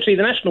 unfortunately,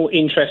 the national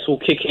interest will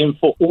kick in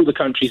for all the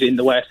countries in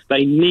the West.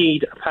 They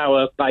need a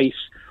power base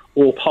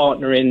or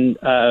partner in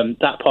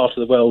that part of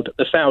the world.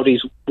 The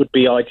Saudis would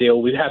be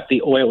ideal. We have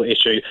the oil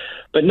issue.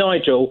 But,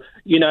 Nigel,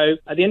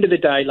 at the end of the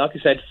day, like I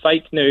said,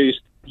 fake news.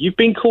 You've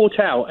been caught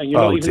out and you're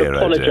not even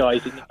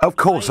apologising. Of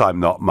course I'm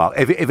not, Mark.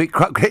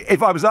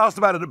 If I was asked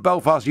about it at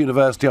Belfast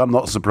University, I'm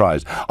not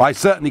surprised. I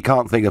certainly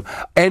can't think of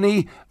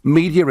any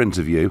media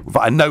interview,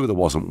 I know there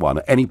wasn't one,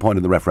 at any point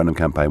in the referendum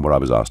campaign where I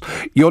was asked.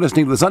 You're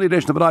listening to the Sunday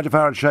edition of the Nigel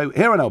Farage Show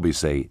here on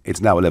LBC.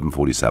 It's now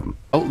 11:47.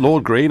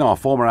 Lord Green, our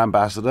former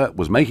ambassador,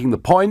 was making the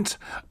point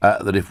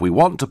that if we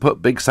want to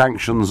put big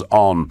sanctions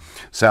on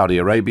Saudi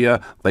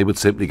Arabia, they would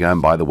simply go and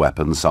buy the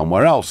weapons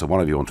somewhere else. And one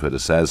of you on Twitter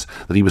says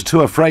that he was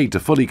too afraid to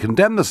fully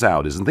condemn the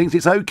Saudis and thinks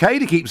it's okay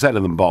to keep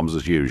selling them bombs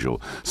as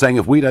usual, saying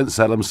if we don't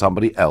sell them,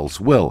 somebody else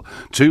will.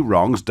 Two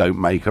wrongs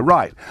don't make a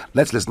right.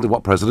 Let's listen to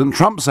what President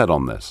Trump said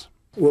on this.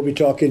 We'll be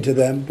talking to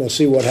them. We'll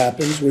see what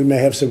happens. We may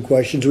have some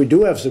questions. We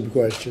do have some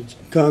questions.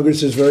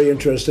 Congress is very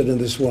interested in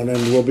this one,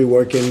 and we'll be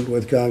working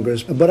with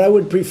Congress. But I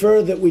would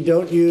prefer that we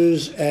don't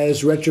use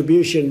as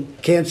retribution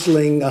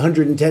canceling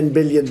 $110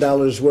 billion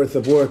worth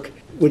of work,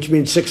 which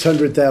means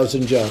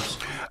 600,000 jobs.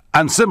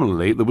 And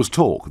similarly, there was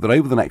talk that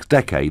over the next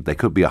decade there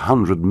could be there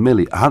could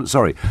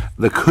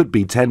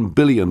be $10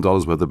 billion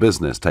worth of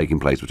business taking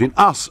place between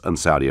us and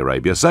Saudi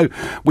Arabia. So,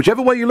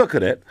 whichever way you look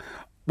at it,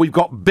 we've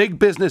got big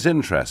business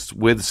interests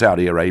with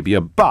Saudi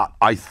Arabia, but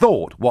I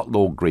thought what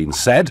Lord Green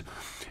said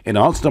in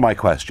answer to my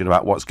question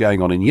about what's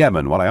going on in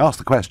Yemen, when I asked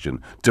the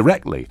question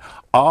directly,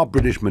 are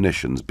British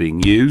munitions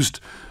being used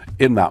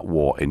in that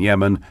war in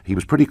Yemen? He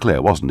was pretty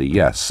clear, wasn't he?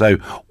 Yes. So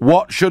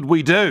what should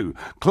we do?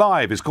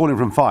 Clive is calling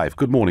from Fife.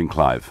 Good morning,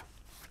 Clive.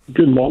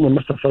 Good morning,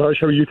 Mr.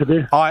 Farage. How are you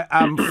today? I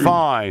am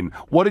fine.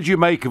 What did you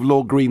make of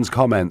Lord Green's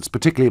comments,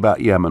 particularly about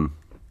Yemen?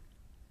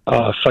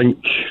 I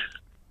think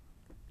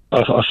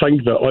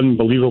the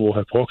unbelievable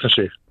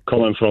hypocrisy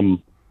coming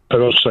from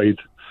our side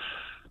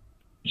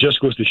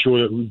just goes to show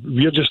that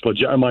we're just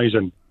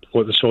legitimising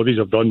what the Saudis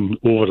have done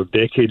over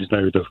decades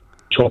now. They're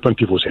chopping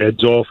people's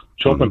heads off,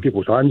 chopping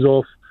people's hands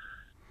off,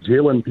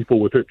 jailing people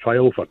without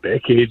trial for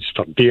decades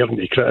for daring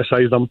to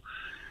criticise them.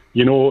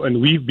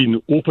 And we've been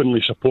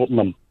openly supporting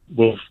them.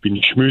 We've been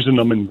schmoozing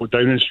them in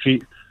Downing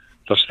Street.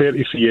 There's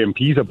 33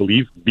 MPs, I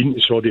believe, been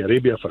to Saudi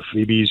Arabia for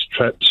freebies,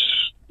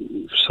 trips.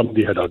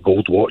 Somebody had a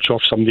gold watch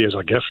off somebody as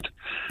a gift.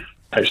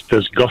 It's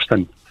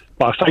disgusting.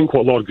 But I think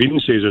what Lord Green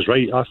says is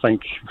right.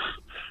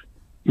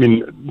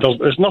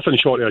 There's nothing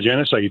short of a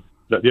genocide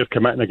that they're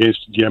committing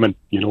against Yemen,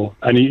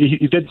 And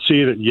he did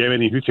say that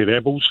Yemeni Houthi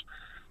rebels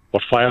were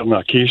firing an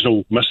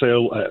occasional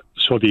missile at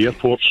Saudi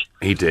airports.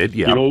 He did,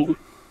 yeah. Look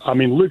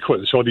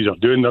what the Saudis are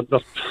doing.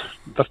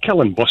 They're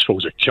killing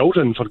busfuls of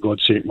children, for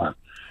God's sake, man.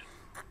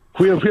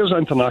 Where's the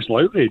international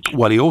outrage?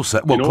 Well, he also...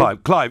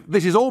 Clive,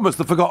 this is almost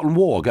the forgotten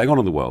war going on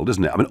in the world,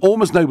 isn't it?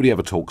 Almost nobody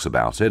ever talks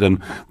about it.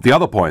 And the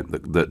other point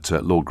that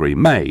Lord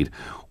Green made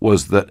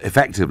was that,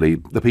 effectively,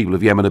 the people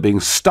of Yemen are being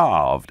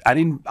starved.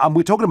 And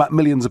we're talking about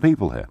millions of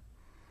people here.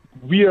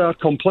 We are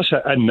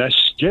complicit in this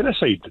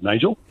genocide,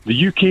 Nigel.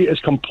 The UK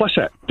is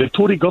complicit. The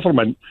Tory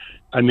government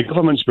and the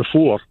governments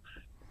before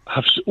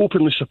have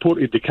openly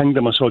supported the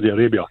Kingdom of Saudi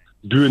Arabia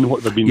doing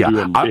what they've been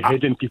doing,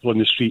 beheading people in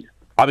the street.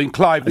 I mean,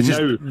 Clive,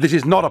 this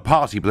is not a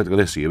party political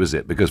issue, is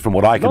it? Because from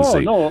what I can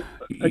see... No,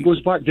 it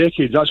goes back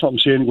decades, that's what I'm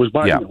saying. It goes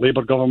back to the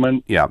Labour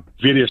government,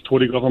 various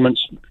Tory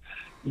governments.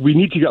 We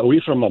need to get away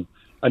from them.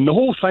 And the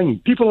whole thing,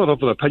 people are of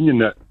the opinion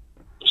that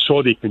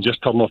Saudi can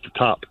just turn off the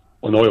tap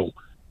on oil.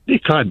 They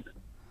can't,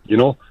 you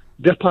know.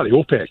 They're part of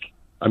OPEC.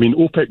 I mean,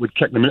 OPEC would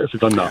kick them out if they'd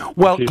done that.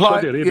 Well,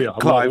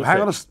 Clive,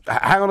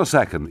 hang on a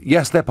second.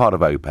 Yes, they're part of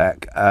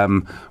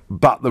OPEC,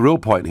 but the real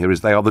point here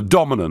is they are the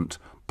dominant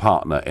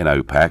partner in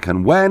OPEC.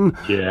 And when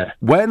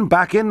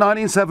back in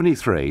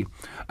 1973,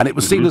 and it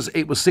was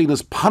seen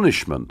as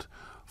punishment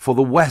for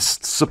the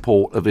West's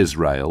support of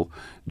Israel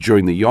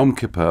during the Yom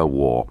Kippur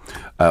War,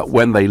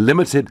 when they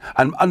limited,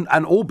 and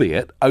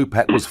albeit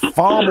OPEC was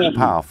far more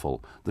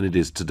powerful than it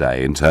is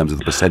today in terms of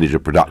the percentage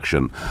of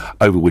production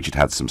over which it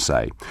had some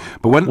say.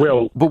 But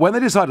when they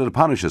decided to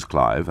punish us,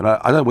 Clive, and I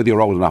don't know whether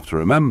you're old enough to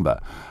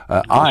remember.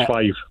 I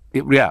was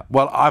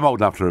 5. I'm old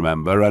enough to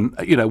remember, and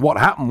you know what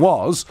happened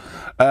was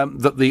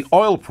that the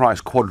oil price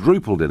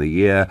quadrupled in a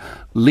year,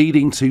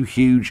 leading to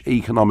huge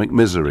economic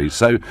misery.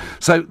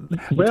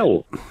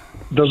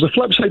 There's the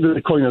flip side of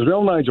the coin as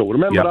well, Nigel.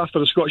 Remember after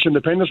the Scottish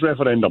independence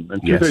referendum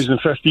in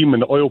 2015 when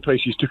the oil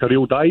prices took a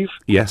real dive?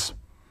 Yes.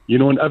 You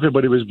know, and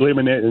everybody was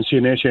blaming it and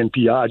saying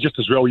SNP, just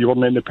as well you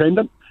weren't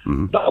independent.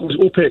 Mm-hmm. That was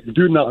OPEC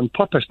doing that on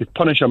purpose to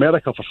punish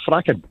America for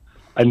fracking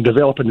and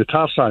developing the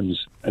tar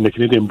sands in the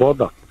Canadian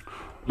border.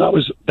 That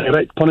was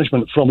direct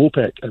punishment from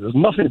OPEC. It has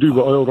nothing to do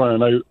with oil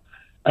running out.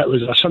 It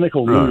was a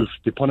cynical move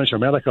to punish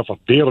America for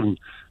daring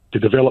to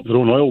develop their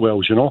own oil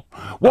wells, you know.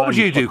 What would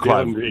you do,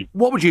 Clive?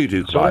 What would you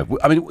do, Clive?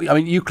 I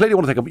mean, you clearly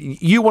want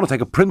to take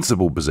a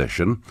principled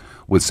position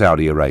with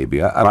Saudi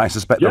Arabia, and I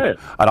suspect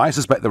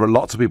there are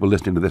lots of people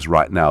listening to this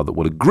right now that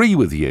would agree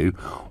with you.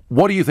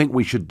 What do you think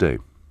we should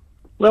do?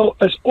 Well,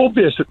 it's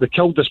obvious that they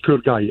killed this poor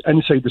guy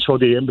inside the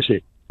Saudi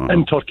embassy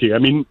in Turkey. I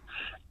mean,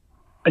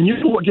 and you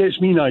know what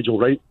gets me, Nigel,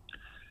 right?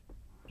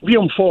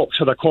 Liam Fox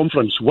had a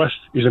conference with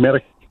his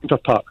American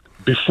counterpart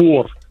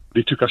before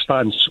they took a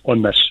stance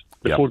on this.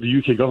 Before the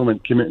UK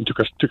government came out and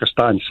took a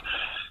stance.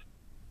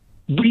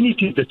 We need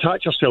to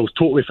detach ourselves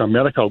totally from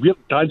America. We're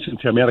dancing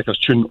to America's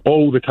tune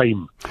all the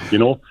time, you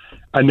know.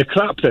 And the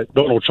crap that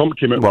Donald Trump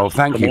came out with. Well,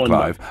 thank you,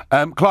 Clive.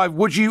 Clive,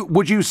 would you?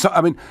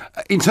 I mean,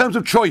 in terms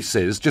of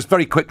choices, just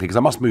very quickly, because I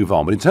must move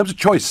on. But in terms of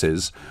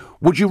choices,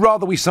 would you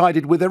rather we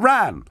sided with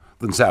Iran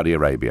than Saudi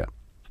Arabia?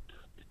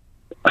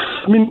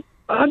 I mean,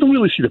 I don't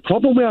really see the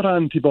problem with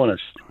Iran, to be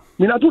honest. I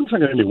mean, I don't think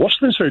they're any worse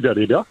than Saudi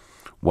Arabia.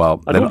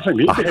 Well, I tell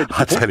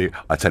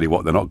you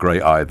what, they're not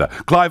great either.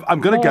 Clive,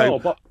 I'm going to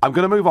go. I'm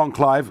going to move on,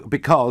 Clive,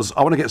 because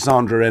I want to get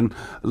Sandra in.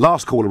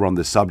 Last caller on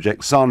this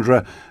subject.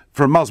 Sandra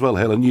from Muswell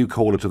Hill, a new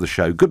caller to the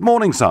show. Good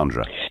morning,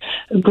 Sandra.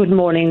 Good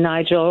morning,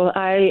 Nigel.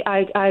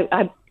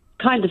 I'm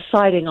kind of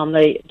siding on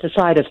the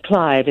side of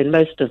Clive in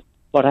most of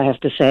what I have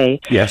to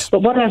say. Yes.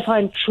 But what I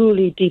find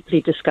truly, deeply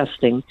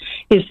disgusting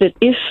is that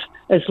if,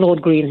 as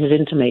Lord Green has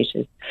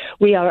intimated,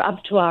 we are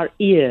up to our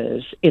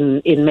ears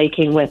in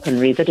making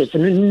weaponry, that it's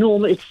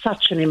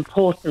such an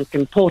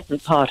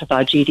important part of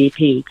our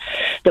GDP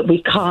that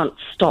we can't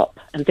stop,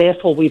 and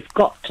therefore we've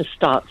got to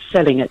start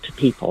selling it to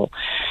people.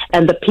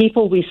 And the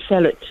people we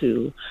sell it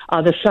to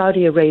are the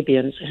Saudi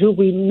Arabians, who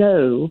we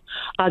know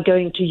are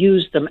going to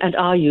use them and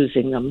are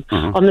using them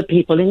on the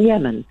people in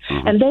Yemen.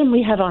 And then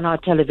we have on our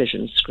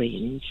television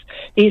screens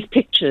these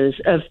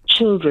pictures of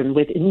children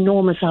with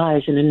enormous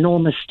eyes and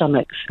enormous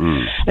stomachs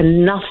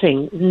and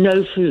nothing,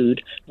 no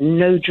food,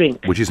 no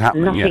drink, which is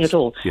happening, nothing at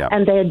all,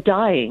 and they're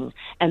dying.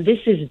 And this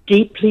is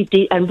deeply,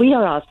 and we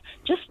are asked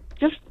just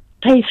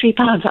pay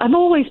 £3. I'm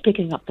always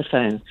picking up the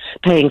phone,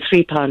 paying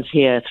 £3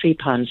 here,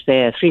 £3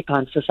 there,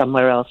 £3 for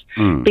somewhere else,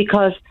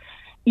 because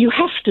you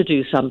have to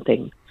do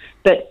something.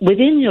 But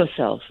within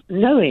yourself,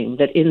 knowing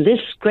that in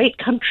this great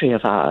country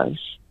of ours,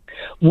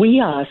 we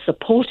are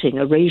supporting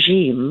a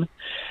regime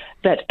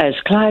that, as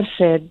Clive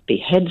said,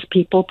 beheads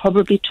people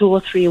probably 2 or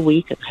 3 a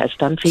week. It has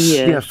done for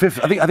years.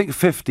 Yeah, I think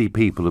 50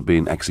 people have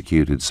been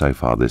executed so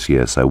far this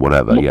year. So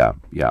whatever.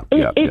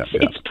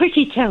 It's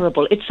pretty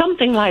terrible. It's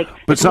something like.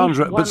 But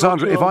Sandra,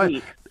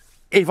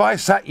 if I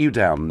sat you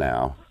down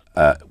now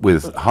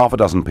with half a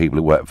dozen people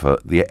who work for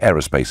the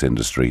aerospace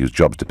industry whose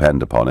jobs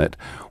depend upon it,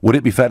 would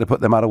it be fair to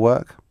put them out of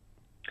work?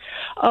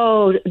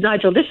 Oh,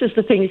 Nigel, this is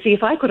the thing. You see,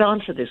 if I could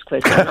answer this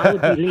question, I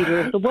would be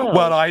leader of the world.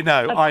 Well, I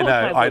know.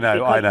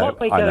 What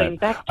we're going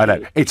back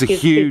to it's a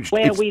huge...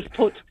 where we've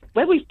put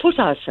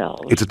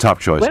ourselves. It's a tough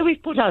choice. Where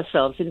we've put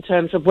ourselves in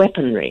terms of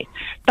weaponry.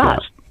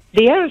 But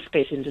the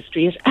aerospace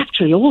industry is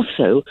actually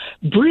also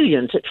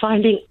brilliant at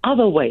finding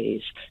other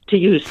ways to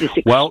use this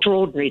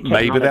extraordinary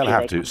technology. Maybe they'll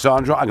have to.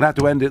 Sandra, I'm going to have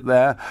to end it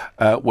there.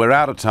 We're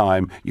out of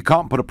time. You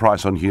can't put a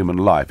price on human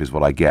life, is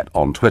what I get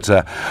on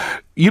Twitter.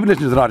 You've been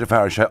listening to the Nigel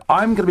Farage Show.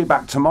 I'm going to be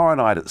back tomorrow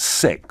night at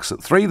 6.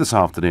 At 3 this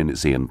afternoon,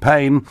 it's Ian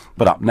Payne.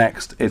 But up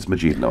next, it's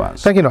Majid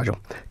Nawaz. Thank you, Nigel.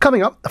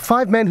 Coming up,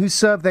 5 men who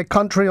served their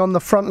country on the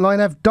front line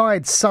have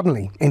died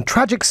suddenly in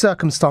tragic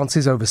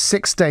circumstances over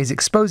 6 days,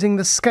 exposing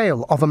the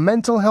scale of a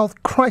mental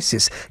health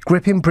crisis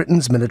gripping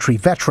Britain's military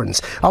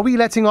veterans. Are we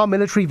letting our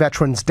military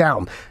veterans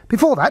down?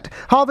 Before that,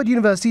 Harvard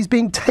University is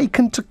being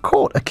taken to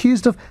court,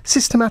 accused of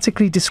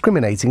systematically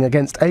discriminating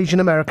against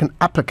Asian American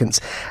applicants,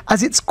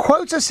 as its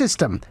quota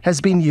system has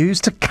been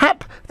used to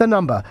cap the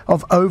number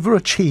of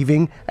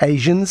overachieving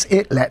Asians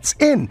it lets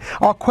in.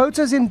 Are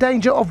quotas in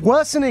danger of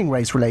worsening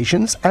race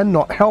relations and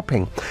not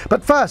helping?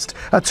 But first,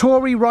 a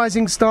Tory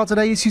rising star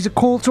today issues a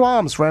call to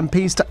arms for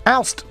MPs to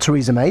oust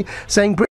Theresa May, saying